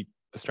 50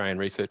 Australian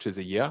researchers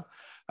a year.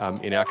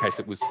 In our case,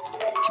 it was,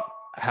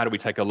 how do we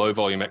take a low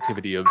volume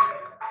activity of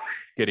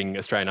getting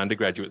Australian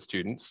undergraduate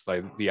students,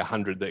 like the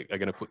 100 that are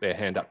going to put their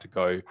hand up to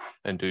go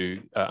and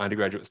do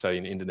undergraduate study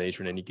in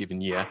Indonesia in any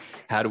given year?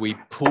 How do we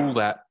pull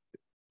that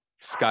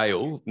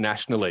scale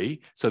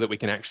nationally so that we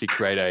can actually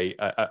create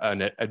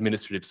an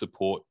administrative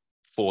support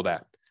for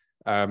that?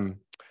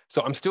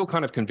 So I'm still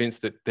kind of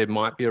convinced that there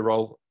might be a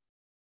role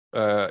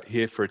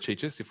here for a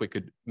teachers if we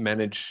could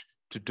manage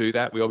to do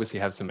that. We obviously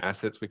have some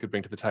assets we could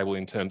bring to the table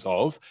in terms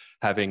of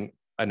having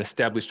an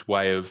established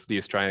way of the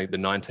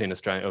 17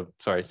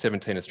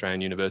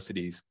 Australian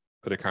universities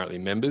that are currently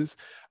members.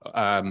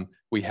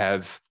 We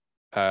have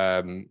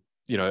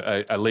you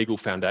know, a legal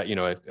foundation, you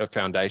know, a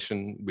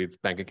foundation with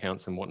bank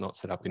accounts and whatnot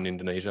set up in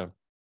Indonesia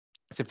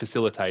to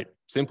facilitate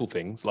simple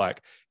things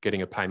like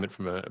getting a payment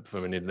from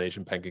an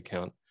Indonesian bank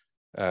account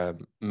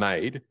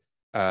made.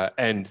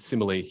 And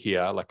similarly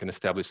here, like an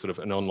established sort of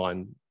an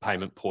online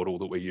payment portal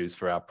that we use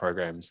for our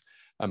programs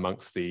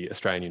amongst the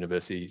Australian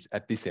universities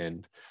at this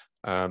end.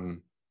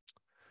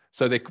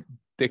 So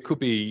there could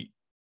be,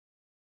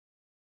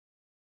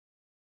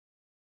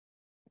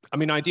 I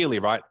mean, ideally,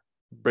 right,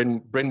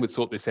 BRIN would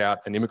sort this out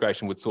and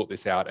immigration would sort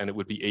this out, and it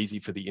would be easy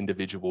for the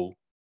individual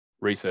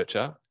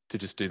researcher to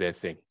just do their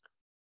thing.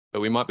 But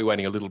we might be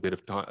waiting a little bit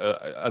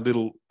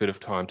of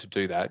time to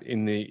do that.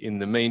 In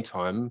the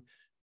meantime,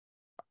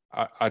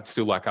 I'd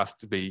still like us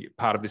to be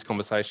part of this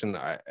conversation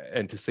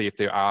and to see if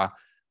there are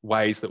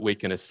ways that we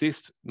can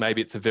assist.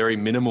 Maybe it's a very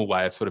minimal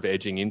way of sort of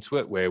edging into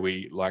it, where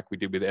we, like we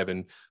did with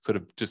Evan, sort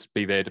of just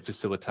be there to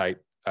facilitate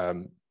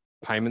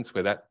payments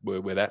where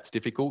that's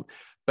difficult,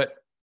 but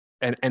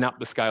and up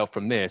the scale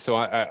from there. So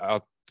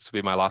this will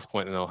be my last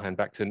point, and I'll hand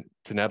back to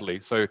Natalie.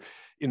 So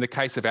in the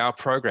case of our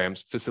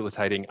programs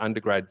facilitating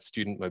undergrad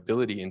student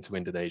mobility into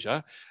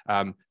Indonesia,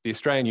 the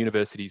Australian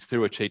universities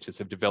through teachers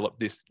have developed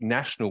this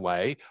national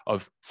way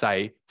of,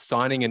 say,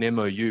 signing an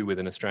MOU with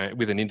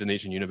an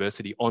Indonesian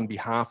university on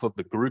behalf of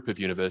the group of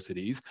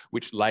universities,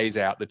 which lays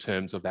out the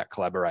terms of that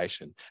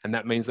collaboration. And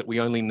that means that we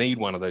only need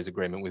one of those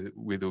agreements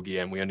with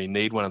UGM, we only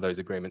need one of those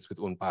agreements with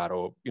UNPAD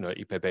or, you know,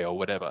 IPB or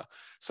whatever.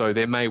 So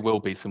there may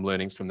well be some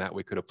learnings from that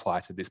we could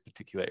apply to this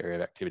particular area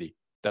of activity.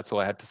 That's all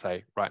I had to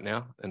say right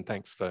now, and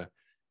thanks for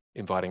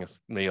inviting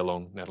me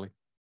along, Natalie.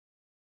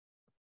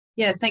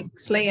 Yeah,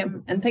 thanks,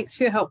 Liam, and thanks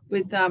for your help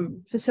with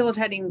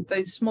facilitating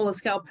those smaller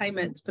scale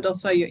payments, but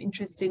also your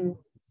interest in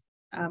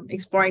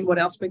exploring what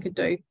else we could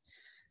do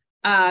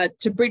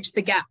to bridge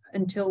the gap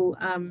until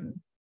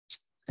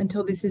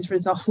this is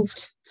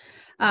resolved,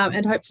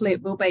 and hopefully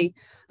it will be.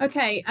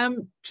 Okay,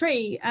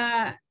 Tree,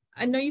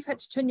 I know you've had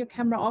to turn your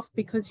camera off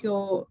because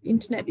your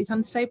internet is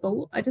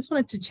unstable. I just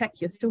wanted to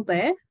check you're still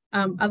there.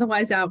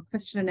 Otherwise, our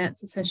question and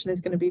answer session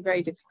is going to be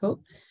very difficult.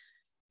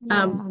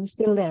 Yeah, I'm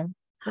still there.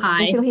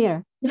 Hi. I'm still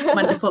here.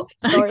 Wonderful.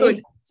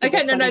 Good.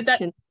 Okay, no,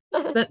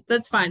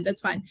 that's fine.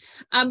 That's fine.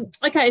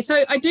 Okay,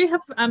 so I do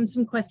have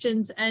some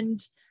questions, and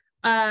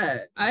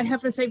I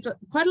have received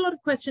quite a lot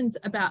of questions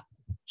about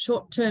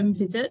short-term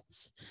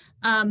visits.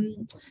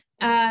 So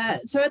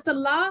at the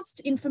last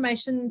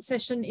information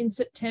session in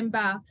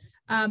September,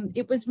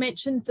 it was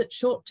mentioned that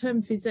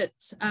short-term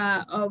visits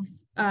of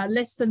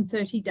less than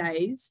 30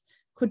 days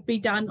could be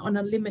done on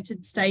a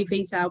limited stay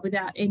visa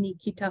without any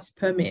KITAS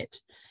permit.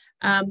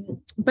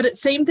 But it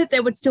seemed that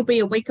there would still be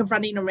a week of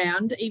running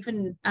around,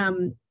 even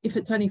if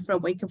it's only for a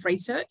week of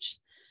research.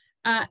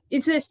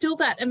 Is there still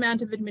that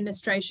amount of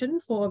administration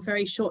for a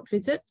very short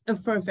visit,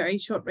 for a very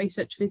short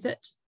research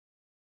visit?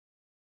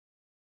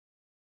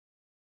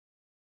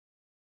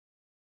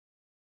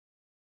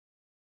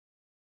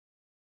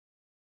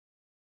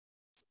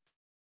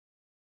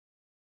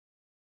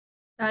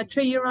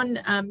 Tree, you're on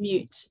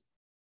mute.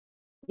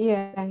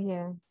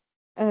 Yeah.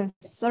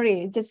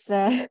 Sorry, just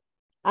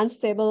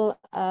unstable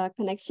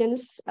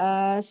connections.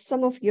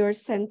 Some of your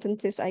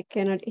sentences I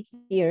cannot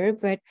hear,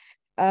 but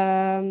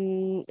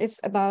it's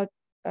about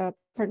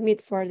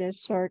permit for the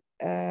short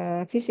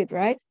visit,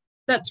 right?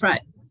 That's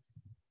right.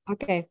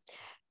 Okay.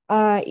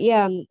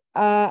 Yeah.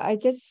 I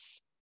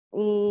just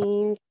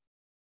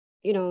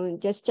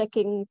just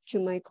checking to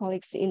my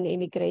colleagues in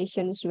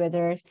immigrations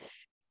whether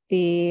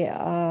the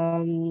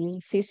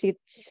visit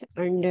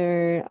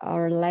under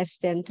or less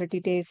than 30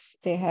 days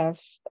they have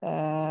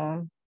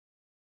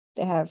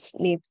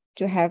need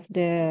to have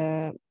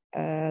the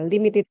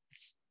limited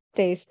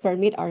stays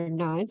permit or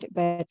not,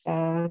 but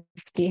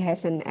he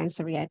hasn't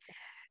answered yet.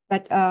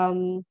 But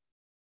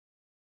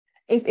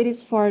if it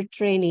is for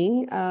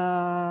training,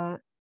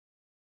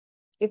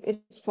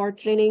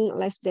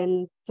 less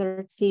than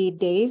 30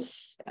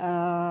 days,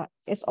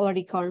 it's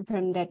already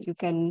confirmed that you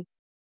can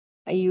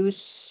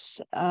use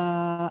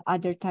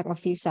other type of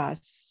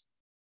visas.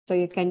 So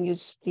you can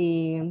use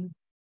the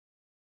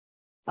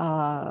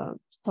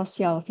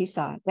social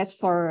visa. That's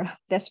for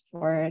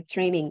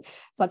training.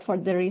 But for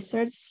the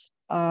research,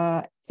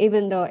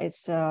 even though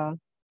it's a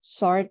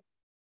short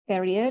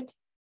period,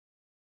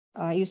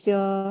 you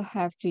still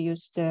have to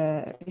use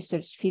the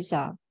research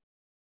visa.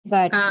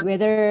 But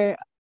whether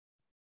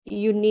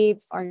you need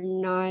or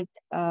not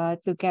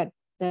to get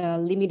the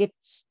limited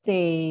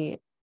stay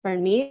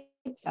permit,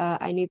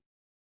 I need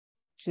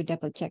to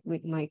double check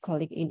with my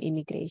colleague in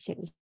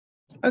immigration.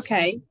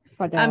 Okay.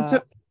 For the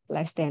so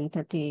less than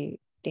 30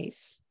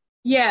 days.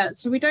 Yeah,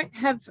 so we don't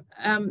have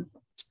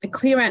a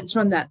clear answer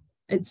on that,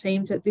 it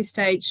seems, at this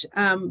stage.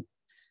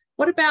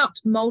 What about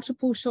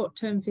multiple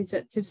short-term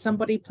visits? If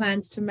somebody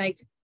plans to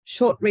make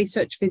short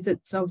research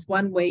visits of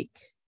 1 week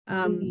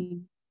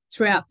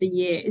throughout the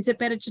year, is it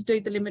better to do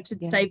the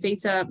limited stay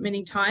visa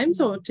many times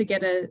or to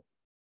get a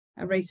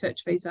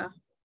research visa?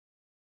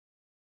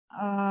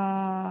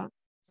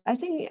 I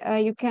think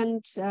you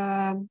can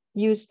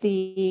use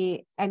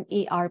the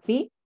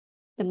MERP,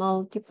 the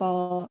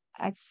multiple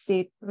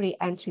exit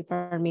re-entry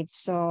permit.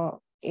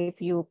 So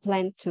if you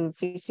plan to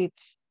visit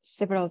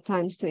several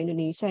times to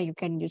Indonesia, you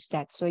can use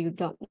that. So you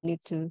don't need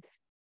to,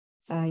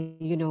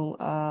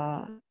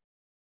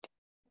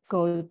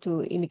 go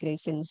to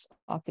immigration's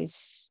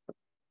office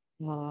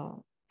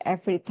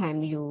every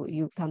time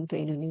you come to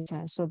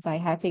Indonesia. So by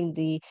having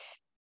the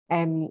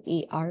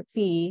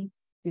MERP,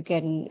 you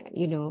can,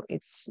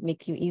 it's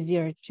make you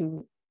easier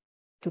to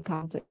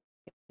come to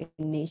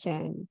Indonesia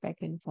and back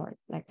and forth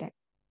like that.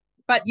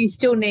 But you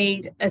still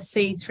need a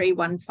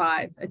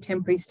C315, a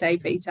temporary stay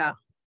visa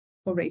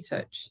for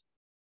research.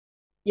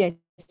 Yes.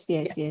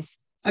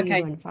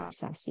 Okay.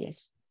 315,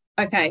 yes.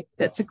 Okay,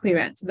 that's a clear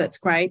answer. That's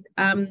great.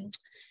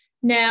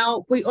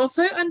 Now, we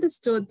also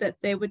understood that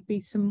there would be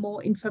some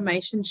more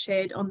information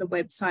shared on the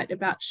website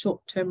about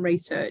short-term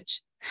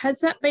research.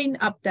 Has that been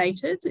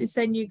updated? Is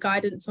there new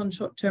guidance on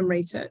short-term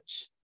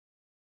research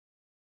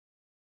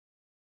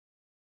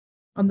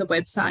on the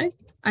website?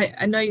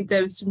 I know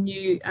there was some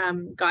new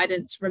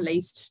guidance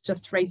released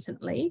just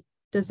recently.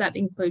 Does that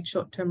include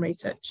short-term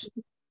research?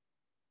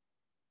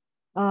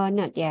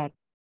 Not yet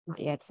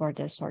for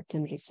the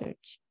short-term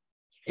research.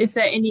 Is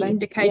there any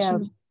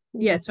indication?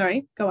 Yeah,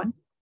 sorry, go on.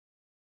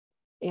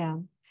 Yeah,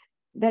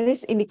 there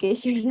is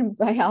indication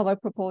by our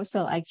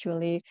proposal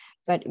actually,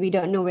 but we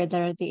don't know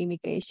whether the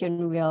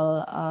immigration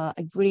will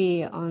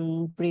agree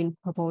on BRIN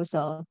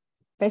proposal.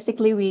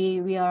 Basically,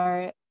 we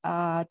are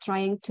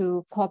trying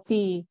to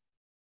copy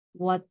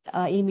what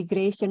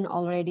immigration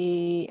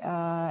already,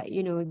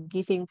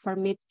 giving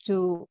permit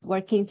to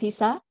working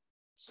visa.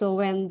 So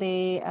when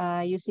they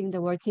using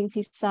the working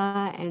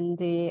visa and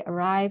they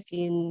arrive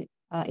in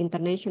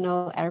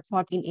international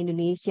airport in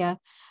Indonesia,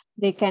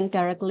 they can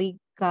directly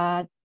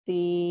got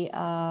the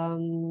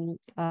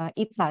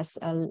IPAS,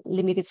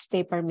 limited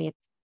stay permit.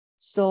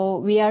 So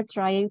we are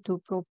trying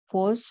to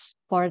propose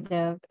for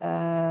the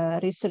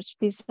research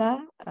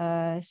visa,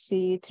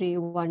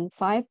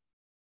 C315,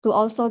 to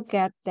also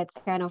get that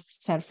kind of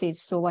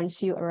service. So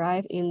once you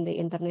arrive in the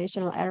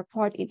international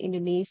airport in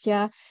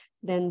Indonesia,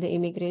 then the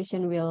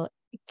immigration will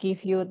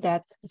give you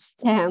that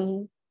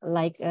stamp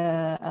like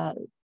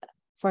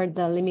for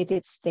the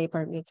limited stay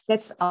permit.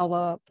 That's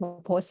our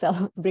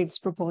proposal,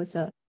 BRICS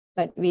proposal.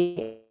 But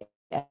we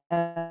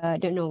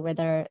don't know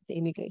whether the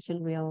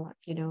immigration will,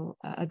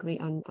 agree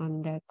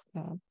on that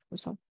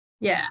proposal.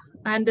 Yeah,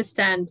 I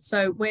understand.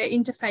 So we're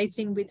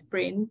interfacing with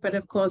BRIN, but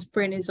of course,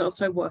 BRIN is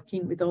also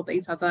working with all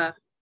these other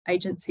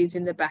agencies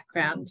in the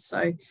background.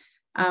 So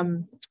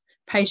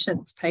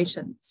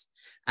patience.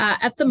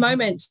 At the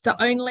moment,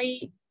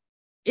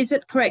 is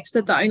it correct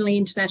that the only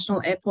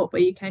international airport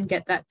where you can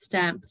get that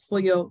stamp for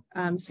your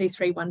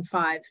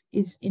C315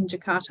 is in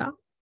Jakarta?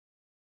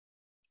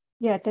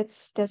 Yeah,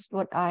 that's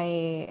what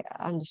I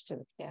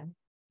understood. Yeah.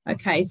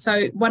 Okay,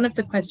 so one of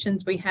the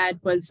questions we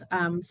had was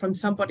from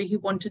somebody who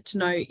wanted to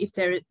know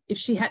if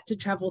she had to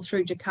travel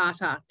through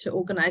Jakarta to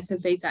organise her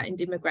visa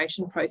and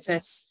immigration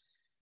process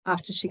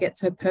after she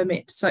gets her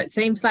permit. So it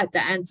seems like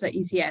the answer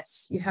is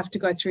yes. You have to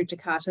go through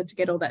Jakarta to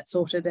get all that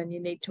sorted, and you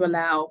need to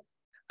allow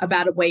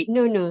about a week.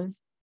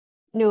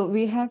 No,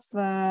 we have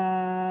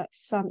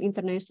some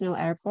international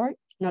airport,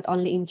 not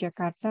only in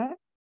Jakarta,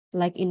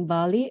 like in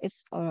Bali,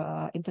 it's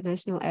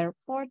international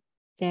airport.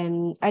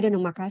 Then I don't know,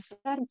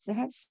 Makassar,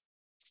 perhaps.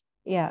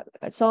 Yeah,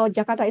 so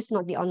Jakarta is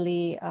not the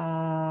only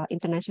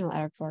international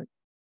airport.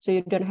 So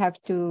you don't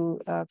have to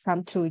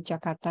come through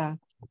Jakarta.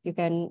 You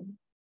can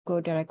go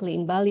directly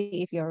in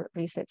Bali if your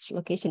research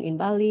location in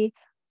Bali,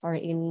 or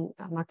in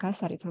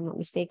Makassar, if I'm not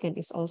mistaken,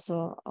 is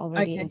also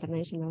already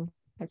international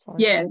airport.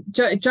 Yeah,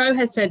 Joe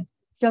has said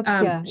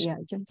Jogja,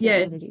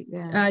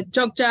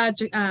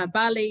 Jogja,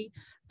 Bali.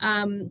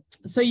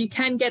 So you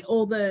can get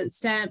all the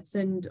stamps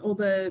and all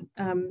the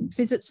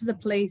visits to the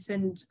police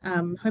and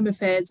Home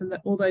Affairs and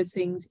all those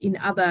things in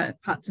other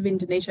parts of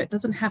Indonesia. It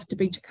doesn't have to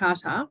be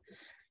Jakarta.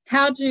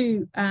 How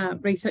do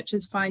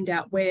researchers find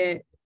out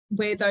where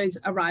those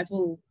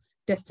arrival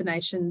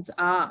destinations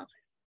are?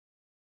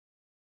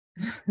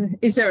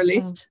 Is there a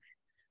list?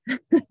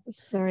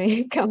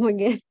 Sorry, come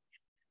again.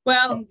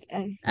 Well,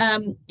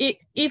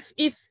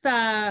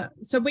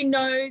 so we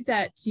know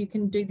that you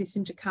can do this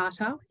in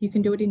Jakarta, you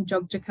can do it in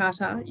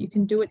Yogyakarta, you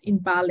can do it in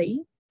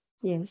Bali.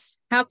 Yes.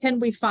 How can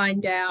we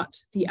find out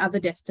the other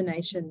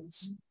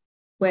destinations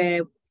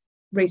where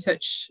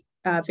research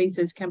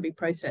visas can be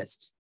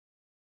processed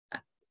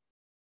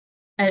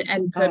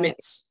and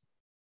permits?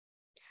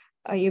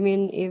 You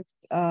mean if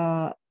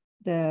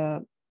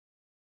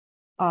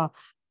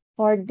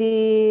for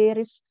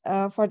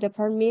the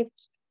permit,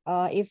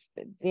 if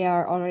they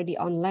are already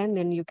on land,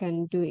 then you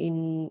can do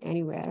in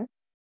anywhere.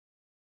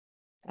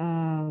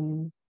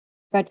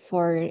 But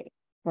for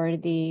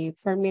the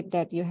permit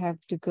that you have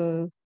to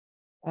go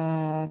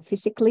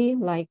physically,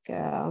 like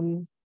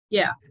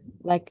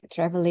like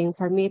traveling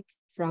permit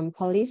from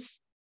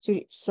police,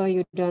 so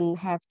you don't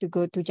have to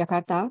go to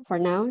Jakarta for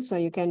now. So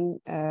you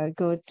can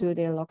go to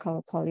the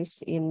local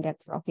police in that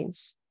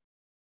province.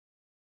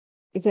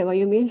 Is that what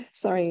you mean?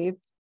 Sorry.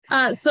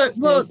 Well,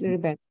 really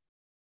bad.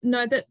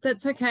 No,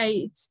 that's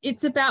okay.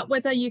 It's about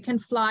whether you can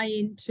fly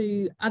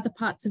into other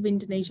parts of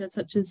Indonesia,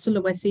 such as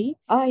Sulawesi.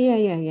 Oh,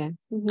 yeah.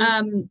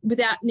 Mm-hmm.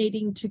 Without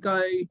needing to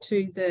go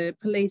to the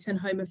police and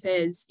Home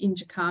Affairs in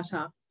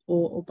Jakarta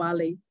or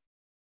Bali.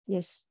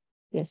 Yes.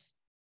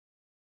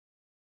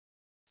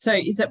 So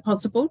is it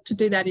possible to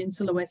do that in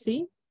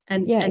Sulawesi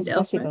and it's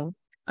elsewhere? Possible.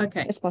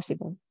 Okay. It's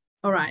possible.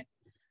 All right.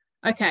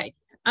 Okay.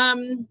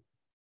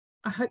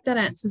 I hope that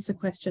answers the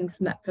question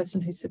from that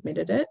person who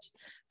submitted it.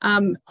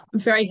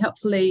 Very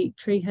helpfully,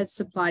 Tree has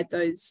supplied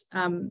those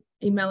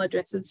email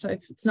addresses. So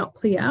if it's not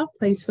clear,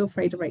 please feel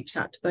free to reach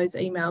out to those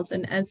emails.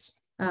 And as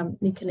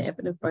Nick and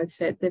Evan have both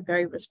said, they're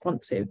very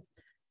responsive.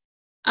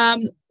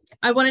 I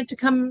wanted to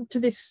come to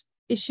this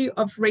issue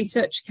of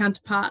research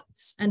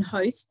counterparts and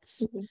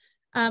hosts.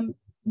 Mm-hmm.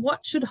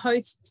 What should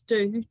hosts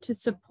do to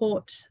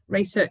support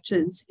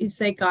researchers? Is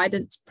there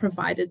guidance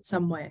provided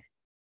somewhere?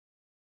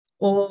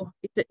 Or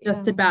is it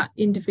just about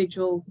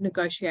individual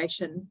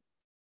negotiation?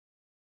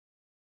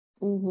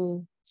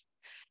 Mm-hmm.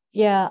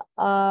 Yeah,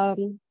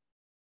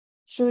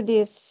 through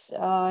this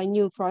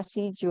new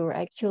procedure,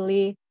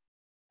 actually,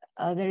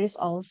 there is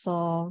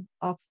also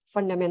a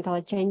fundamental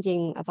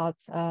changing about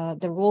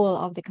the role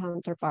of the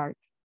counterpart.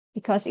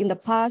 Because in the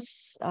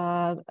past,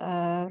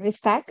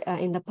 RISTEC,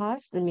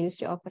 the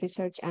Ministry of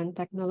Research and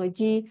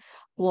Technology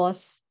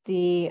was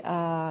the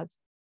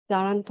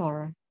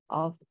guarantor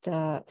of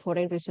the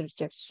foreign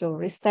researchers. So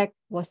RISTEC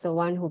was the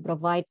one who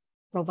provided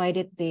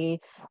the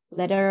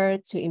letter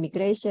to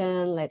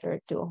immigration,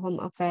 letter to Home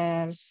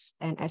Affairs,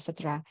 and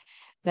etc.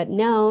 But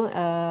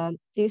now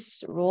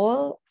this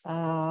role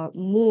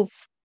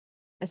moved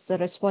as a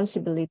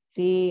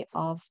responsibility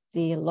of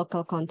the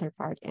local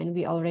counterpart, and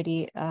we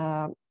already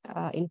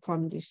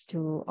informed this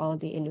to all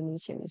the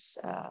Indonesian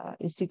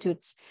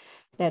institutes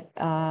that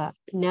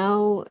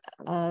now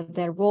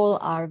their role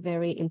are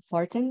very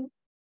important,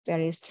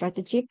 very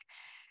strategic.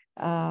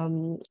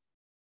 There's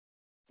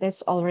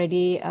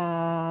already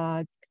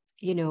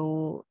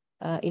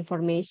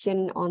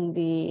information on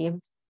the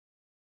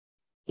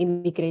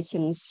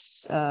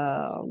immigration's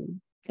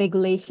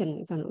regulation,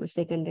 if I'm not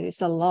mistaken. There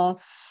is a law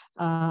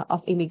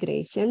of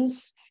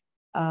immigrations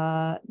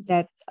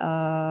that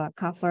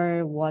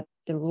cover what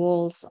the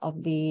roles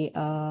of the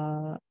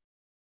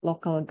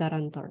local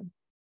guarantor.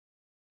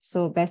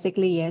 So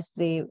basically, yes,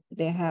 they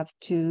have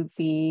to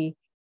be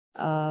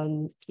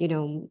partner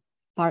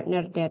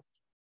that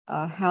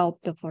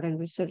help the foreign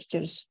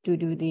researchers to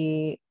do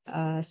the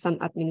some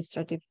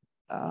administrative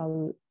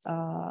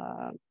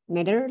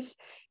matters,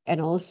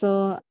 and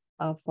also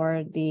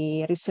for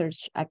the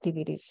research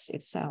activities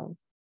itself.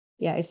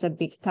 Yeah, it's a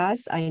big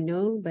task, I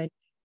know, but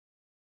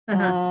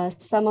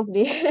some of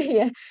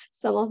the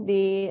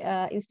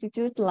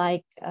institute,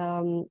 like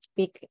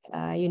big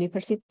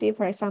university,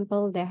 for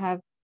example, they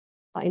have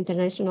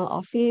international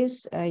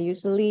office.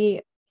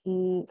 Usually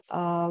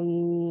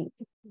the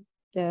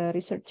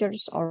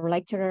researchers or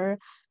lecturer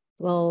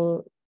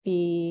will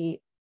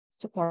be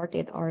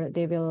supported, or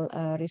they will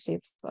receive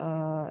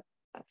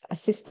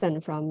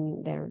assistance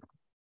from their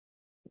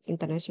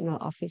international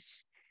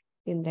office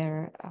in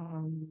their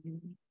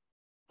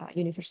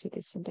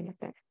universities, something like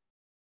that.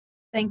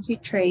 Thank you,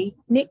 Tree.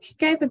 Nick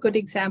gave a good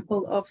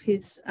example of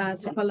his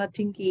Sekolah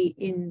Tinggi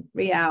in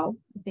Riau,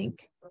 I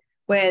think,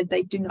 where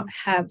they do not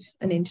have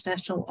an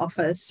international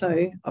office.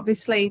 So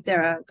obviously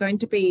there are going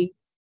to be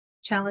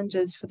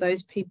challenges for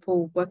those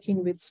people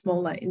working with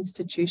smaller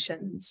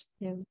institutions.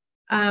 Yeah.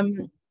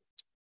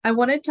 I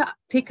wanted to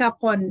pick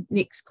up on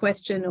Nick's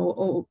question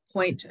or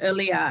point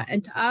earlier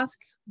and to ask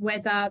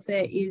whether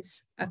there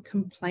is a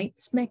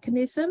complaints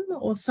mechanism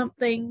or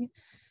something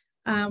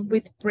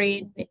with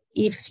BRIN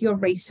if your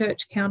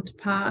research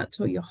counterpart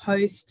or your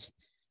host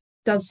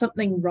does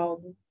something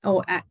wrong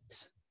or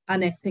acts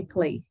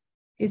unethically?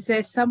 Is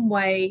there some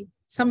way,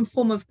 some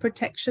form of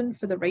protection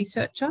for the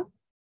researcher?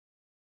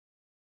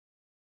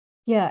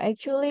 Yeah,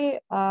 actually,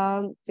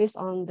 based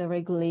on the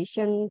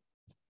regulation,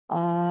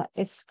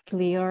 it's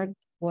clear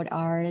what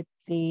are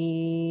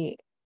the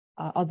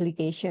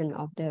obligation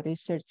of the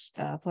research,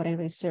 foreign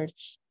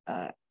researchers,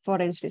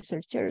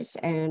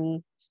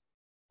 and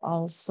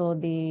also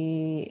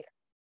the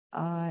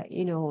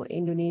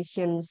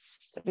Indonesian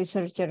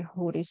researcher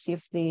who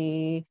receive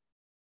the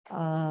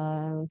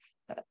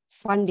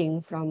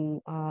funding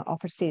from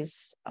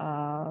overseas.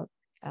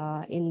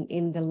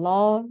 In the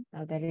law,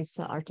 there is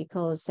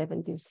Article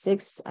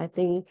 76, I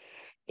think.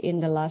 In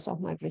the last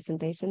of my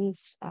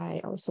presentations,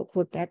 I also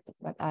put that,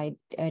 but I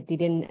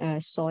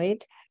didn't saw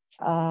it.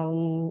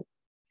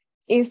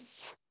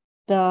 If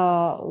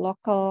the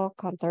local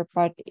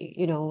counterpart,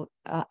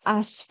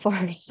 asks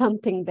for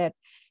something that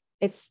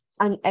it's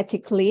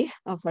unethically,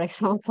 for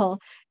example,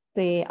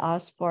 they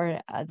ask for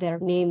their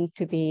name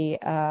to be,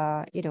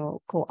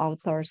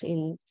 co-authors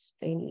in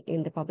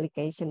the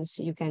publications,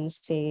 you can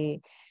say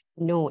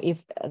no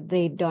if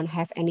they don't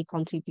have any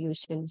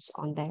contributions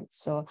on that.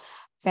 So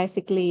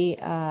basically,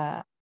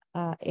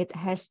 it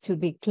has to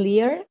be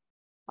clear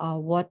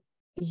what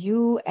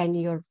you and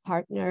your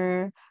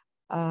partner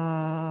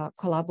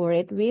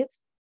collaborate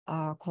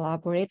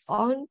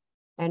on,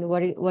 and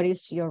what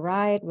is your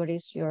right, what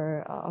is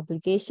your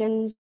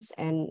obligations,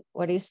 and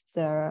what is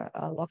the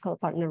local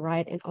partner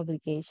right and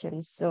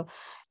obligations. So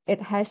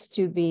it has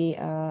to be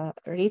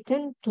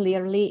written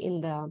clearly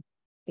in the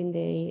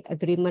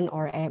agreement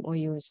or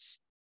MOUs.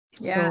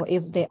 Yeah. So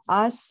if they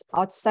ask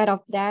outside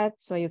of that,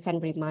 so you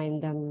can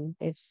remind them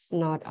it's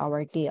not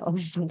our deal or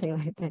something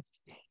like that.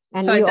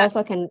 And so you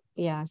also can,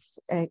 yes,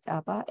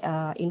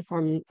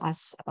 inform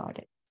us about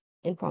it,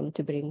 inform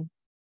to BRIN.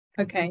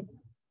 Okay.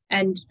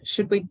 And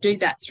should we do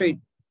that through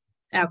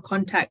our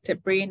contact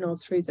at BRIN or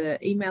through the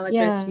email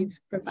address you've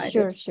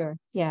provided? Sure.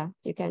 Yeah,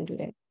 you can do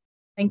that.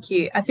 Thank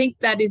you. I think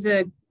that is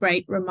a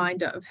great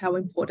reminder of how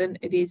important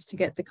it is to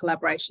get the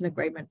collaboration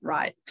agreement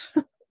right.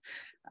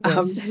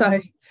 Yes.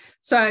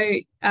 So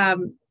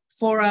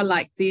fora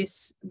like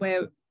this,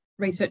 where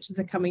researchers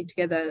are coming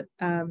together,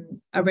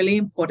 are really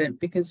important,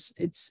 because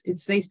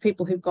it's these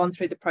people who've gone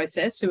through the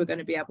process who are going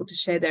to be able to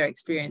share their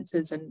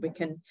experiences, and we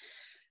can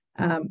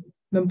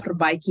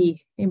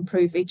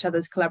improve each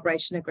other's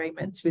collaboration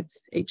agreements with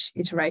each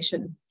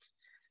iteration.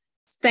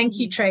 Thank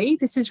you, Tree.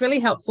 This is really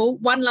helpful.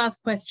 One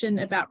last question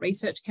about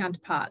research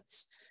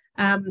counterparts.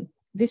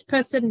 This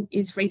person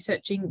is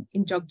researching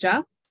in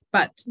Jogja,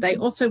 but they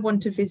also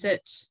want to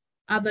visit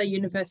other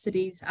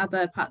universities,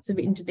 other parts of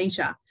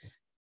Indonesia.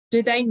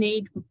 Do they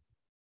need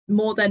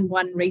more than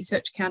one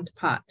research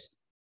counterpart?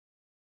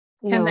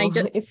 Can they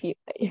just, if you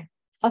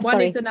one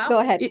sorry, is enough? go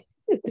ahead.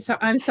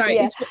 I'm sorry.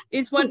 Yeah.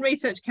 Is one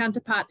research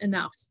counterpart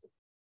enough?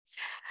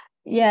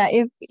 Yeah,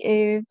 if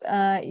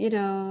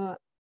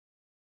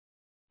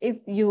if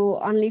you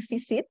only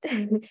visit,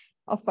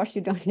 of course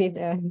you don't need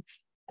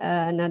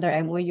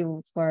another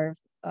MOU for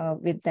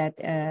with that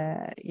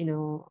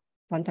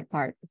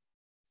counterpart.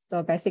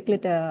 So basically,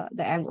 the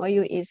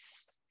MOU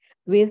is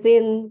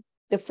within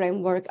the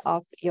framework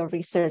of your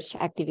research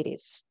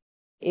activities.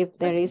 If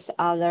there is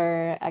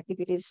other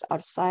activities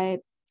outside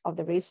of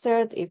the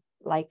research, if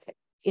like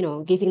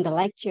giving the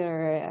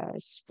lecture,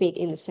 speak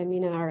in the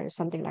seminar, or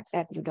something like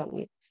that, you don't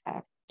need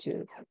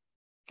to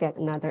get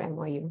another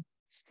MOU.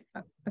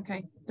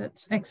 Okay,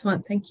 that's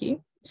excellent. Thank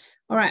you.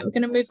 All right, we're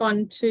going to move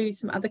on to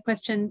some other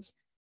questions.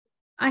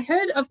 I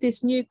heard of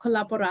this new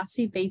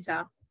collaborasi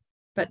visa,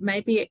 but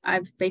maybe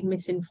I've been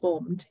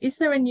misinformed. Is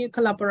there a new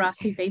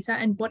collaborasi visa,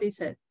 and what is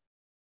it?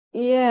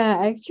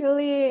 Yeah,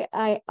 actually,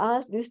 I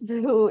asked this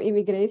to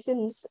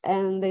immigrations,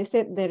 and they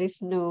said there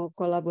is no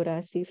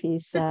collaborasi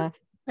visa.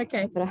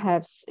 Okay.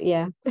 Perhaps,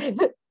 yeah.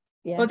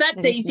 Yeah. Well,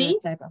 that's easy.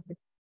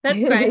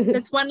 That's great.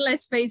 That's one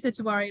less visa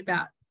to worry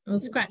about. We'll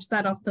scratch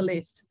that off the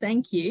list.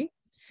 Thank you.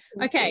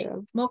 Okay,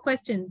 more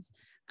questions.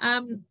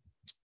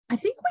 I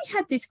think we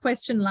had this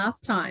question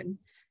last time.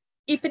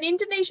 If an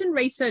Indonesian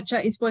researcher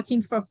is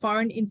working for a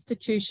foreign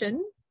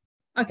institution,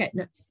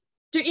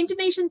 do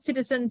Indonesian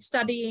citizens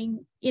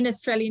studying in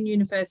Australian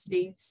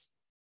universities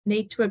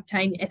need to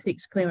obtain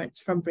ethics clearance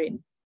from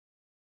BRIN?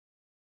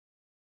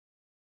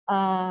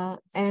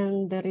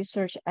 And the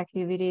research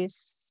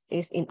activities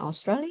is in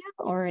Australia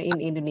or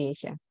in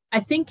Indonesia? I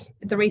think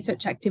the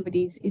research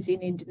activities is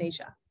in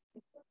Indonesia.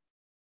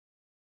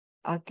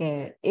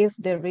 Okay, if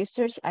the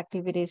research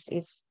activities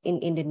is in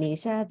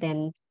Indonesia,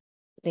 then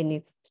they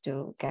need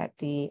to get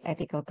the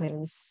ethical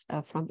clearance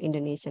from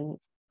Indonesian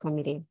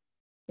committee.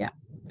 Yeah,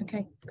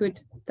 okay,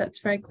 good. That's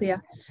very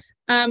clear.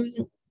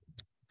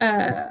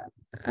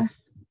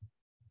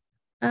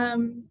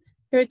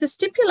 There is a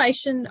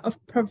stipulation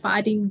of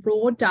providing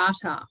raw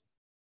data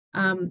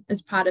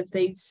as part of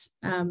these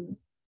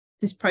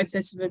this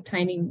process of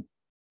obtaining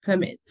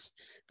permits.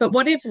 But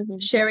what if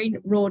sharing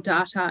raw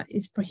data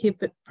is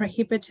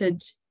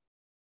prohibited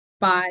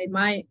by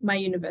my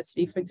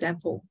university, for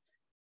example?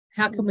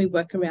 How can we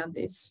work around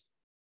this?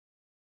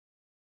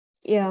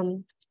 Yeah.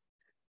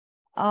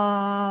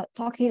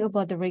 Talking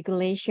about the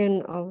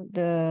regulation of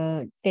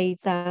the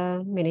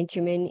data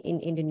management in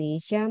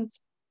Indonesia,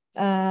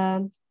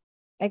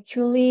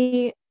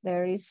 actually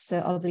there is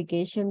an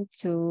obligation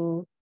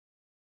to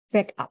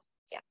back up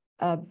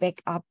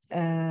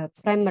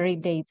primary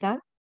data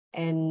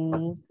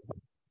and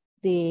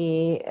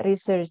the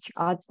research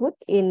output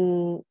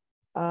in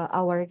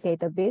our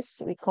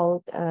database. We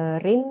call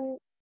BRIN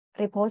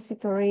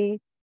repository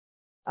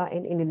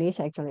in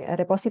Indonesia, actually, a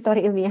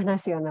repository ilmiah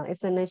nasional.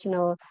 It's a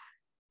national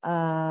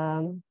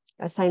a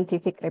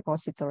scientific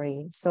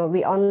repository. So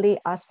we only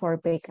ask for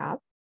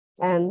backup,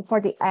 and for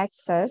the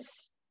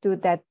access to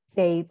that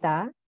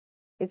data,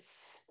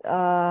 it's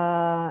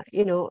BRIN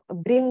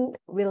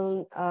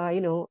will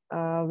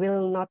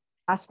will not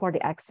ask for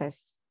the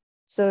access.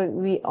 So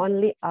we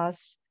only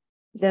ask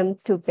them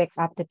to back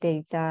up the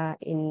data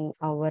in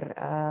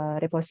our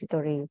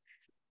repository.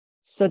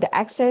 So the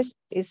access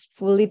is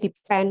fully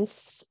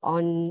depends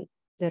on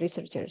the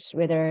researchers,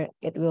 whether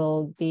it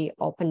will be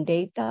open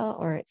data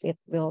or it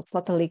will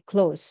totally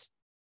close.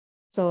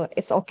 So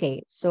it's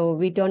okay. So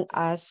we don't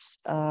ask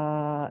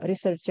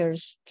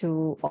researchers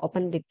to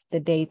open the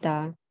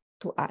data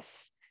to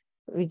us.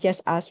 We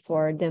just ask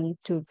for them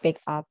to back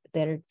up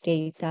their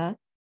data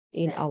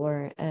in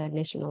our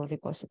national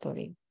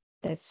repository.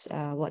 That's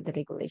what the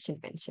regulation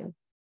mentioned.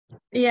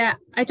 Yeah,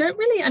 I don't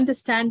really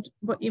understand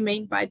what you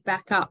mean by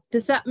backup.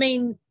 Does that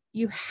mean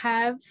you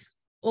have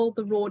all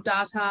the raw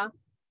data,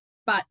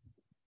 but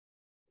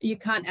you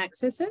can't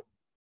access it?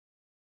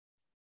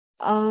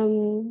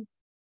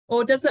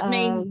 Or does it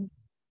mean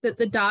that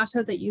the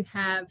data that you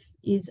have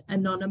is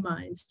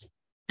anonymized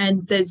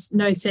and there's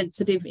no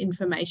sensitive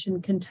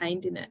information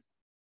contained in it?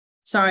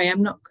 Sorry,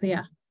 I'm not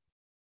clear.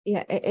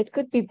 Yeah, it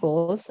could be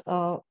both.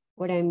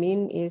 What I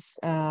mean is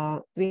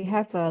we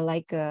have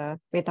like a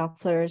data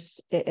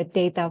first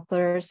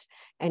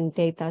and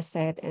data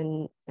set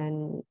and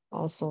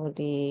also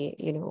the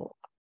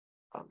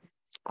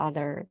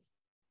other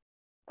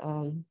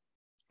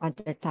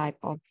type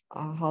of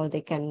how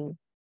they can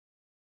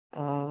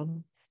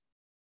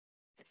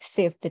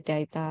save the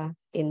data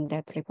in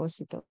that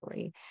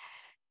repository.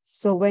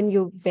 So when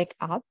you back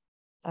up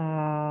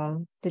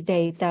the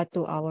data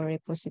to our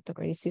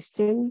repository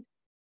system,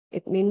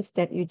 it means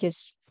that you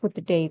just put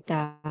the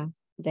data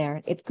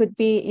there. It could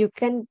be you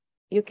can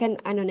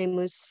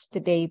anonymous the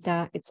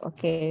data. It's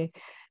okay.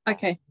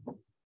 Okay,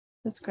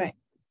 that's great.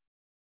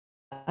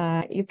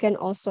 You can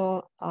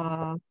also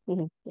yeah.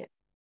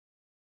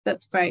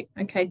 That's great.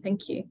 Okay,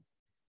 thank you.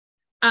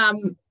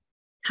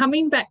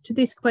 Coming back to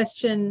this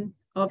question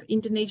of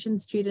Indonesian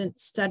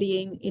students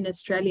studying in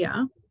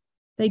Australia,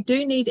 they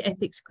do need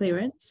ethics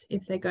clearance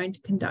if they're going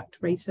to conduct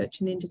research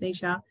in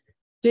Indonesia.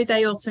 Do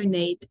they also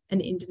need an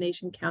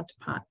Indonesian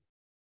counterpart?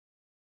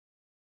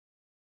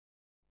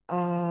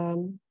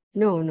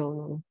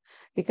 No,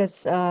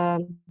 because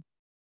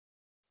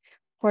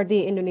for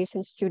the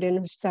Indonesian student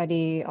who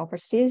study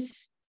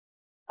overseas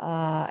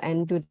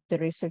and do the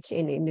research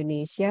in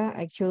Indonesia,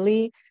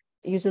 actually,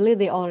 usually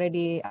they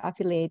already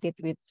affiliated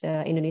with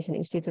the Indonesian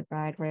Institute,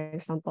 right? For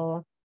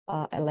example,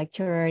 a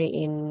lecturer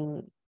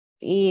in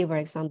E, for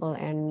example,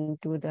 and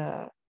do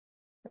the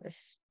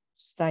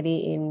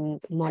study in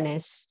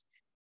Monash,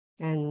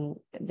 and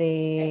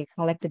they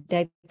collect the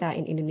data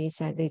in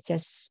Indonesia. They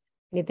just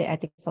need the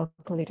ethical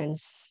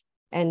clearance,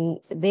 and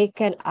they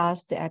can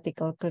ask the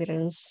ethical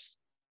clearance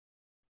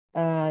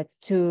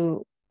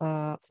to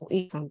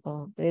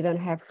example. They don't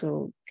have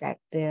to get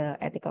the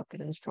ethical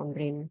clearance from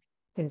BRIN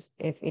if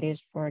it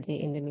is for the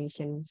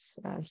Indonesian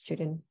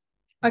student.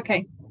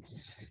 Okay,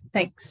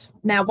 thanks.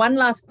 Now, one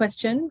last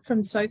question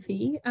from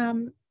Sophie.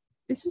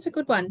 This is a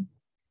good one.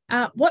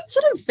 What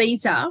sort of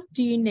visa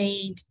do you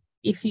need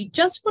if you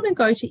just want to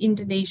go to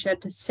Indonesia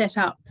to set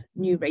up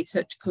new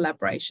research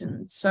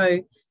collaborations?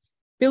 So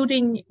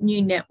building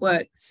new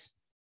networks,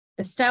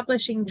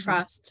 establishing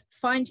trust,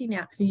 finding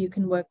out who you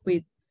can work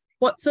with.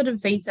 What sort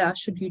of visa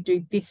should you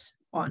do this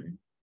on?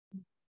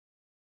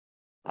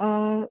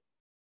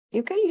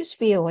 You can use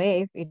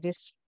VOA if it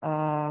is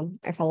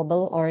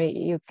available, or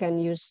you can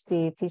use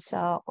the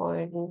visa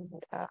on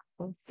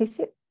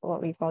visit,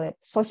 what we call it,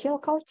 social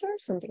culture,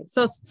 something.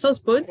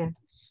 SOSBUD? Yeah.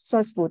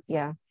 SOSBUD,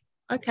 yeah.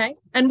 Okay.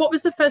 And what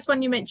was the first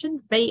one you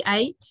mentioned?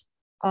 V8?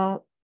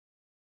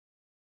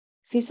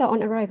 Visa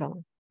on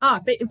arrival.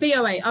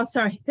 VOA. Oh,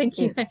 sorry. Thank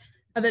you. Yeah.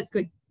 Oh, that's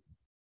good.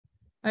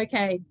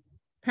 Okay.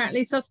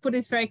 Apparently SOSBUD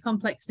is very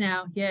complex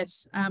now.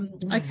 Yes.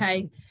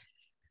 Okay.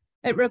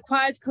 It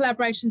requires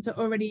collaborations are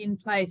already in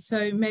place.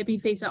 So maybe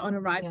visa on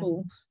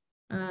arrival.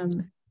 Yeah.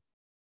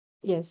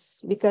 Yes,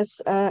 because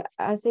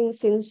I think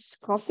since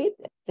COVID,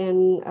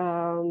 then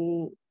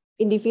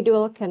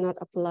individual cannot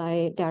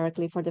apply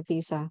directly for the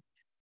visa.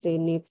 They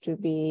need to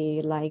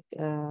be like,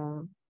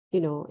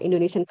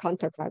 Indonesian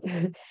counterpart.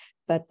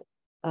 But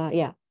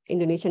yeah,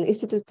 Indonesian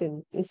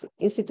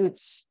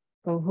institutes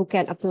who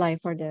can apply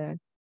for the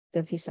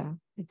visa,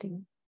 I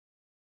think.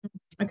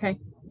 Okay,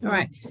 all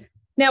right.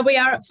 Now we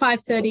are at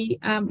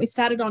 5:30. We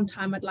started on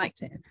time. I'd like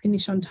to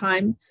finish on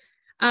time.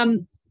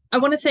 I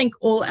want to thank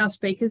all our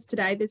speakers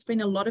today. There's been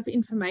a lot of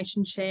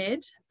information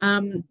shared.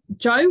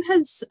 Joe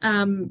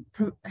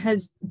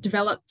has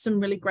developed some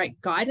really great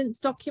guidance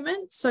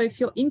documents. So if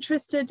you're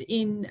interested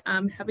in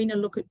having a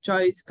look at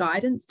Joe's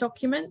guidance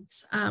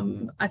documents,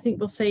 I think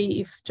we'll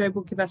see if Joe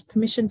will give us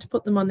permission to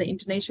put them on the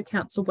Indonesia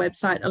Council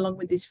website along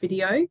with this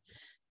video.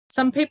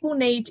 Some people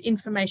need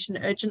information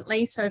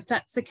urgently. So if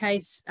that's the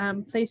case,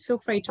 please feel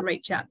free to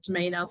reach out to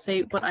me and I'll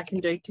see what I can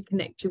do to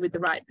connect you with the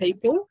right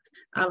people.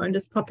 I'm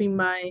just popping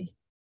my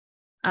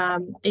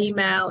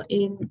email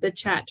in the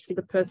chat for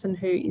the person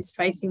who is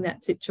facing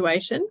that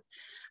situation.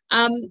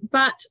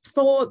 But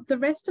for the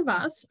rest of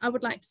us, I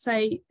would like to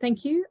say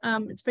thank you.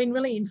 It's been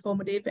really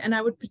informative, and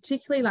I would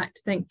particularly like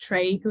to thank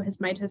Tree, who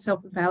has made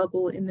herself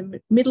available in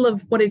the middle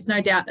of what is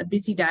no doubt a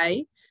busy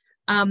day,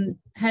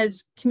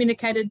 has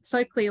communicated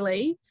so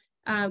clearly,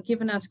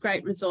 given us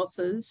great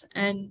resources,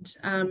 and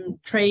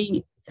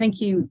Tree,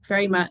 thank you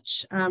very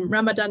much.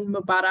 Ramadan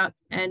Mubarak,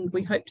 and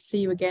we hope to see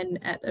you again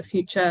at a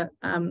future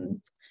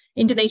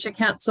Indonesia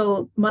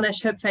Council,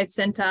 Monash Herb Feith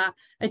Centre,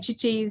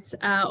 Achichi's,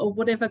 or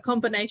whatever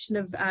combination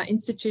of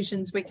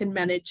institutions we can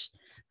manage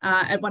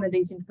at one of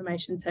these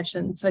information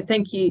sessions. So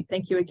thank you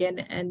again,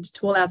 and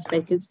to all our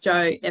speakers,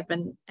 Joe,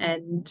 Evan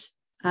and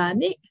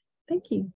Nick, thank you.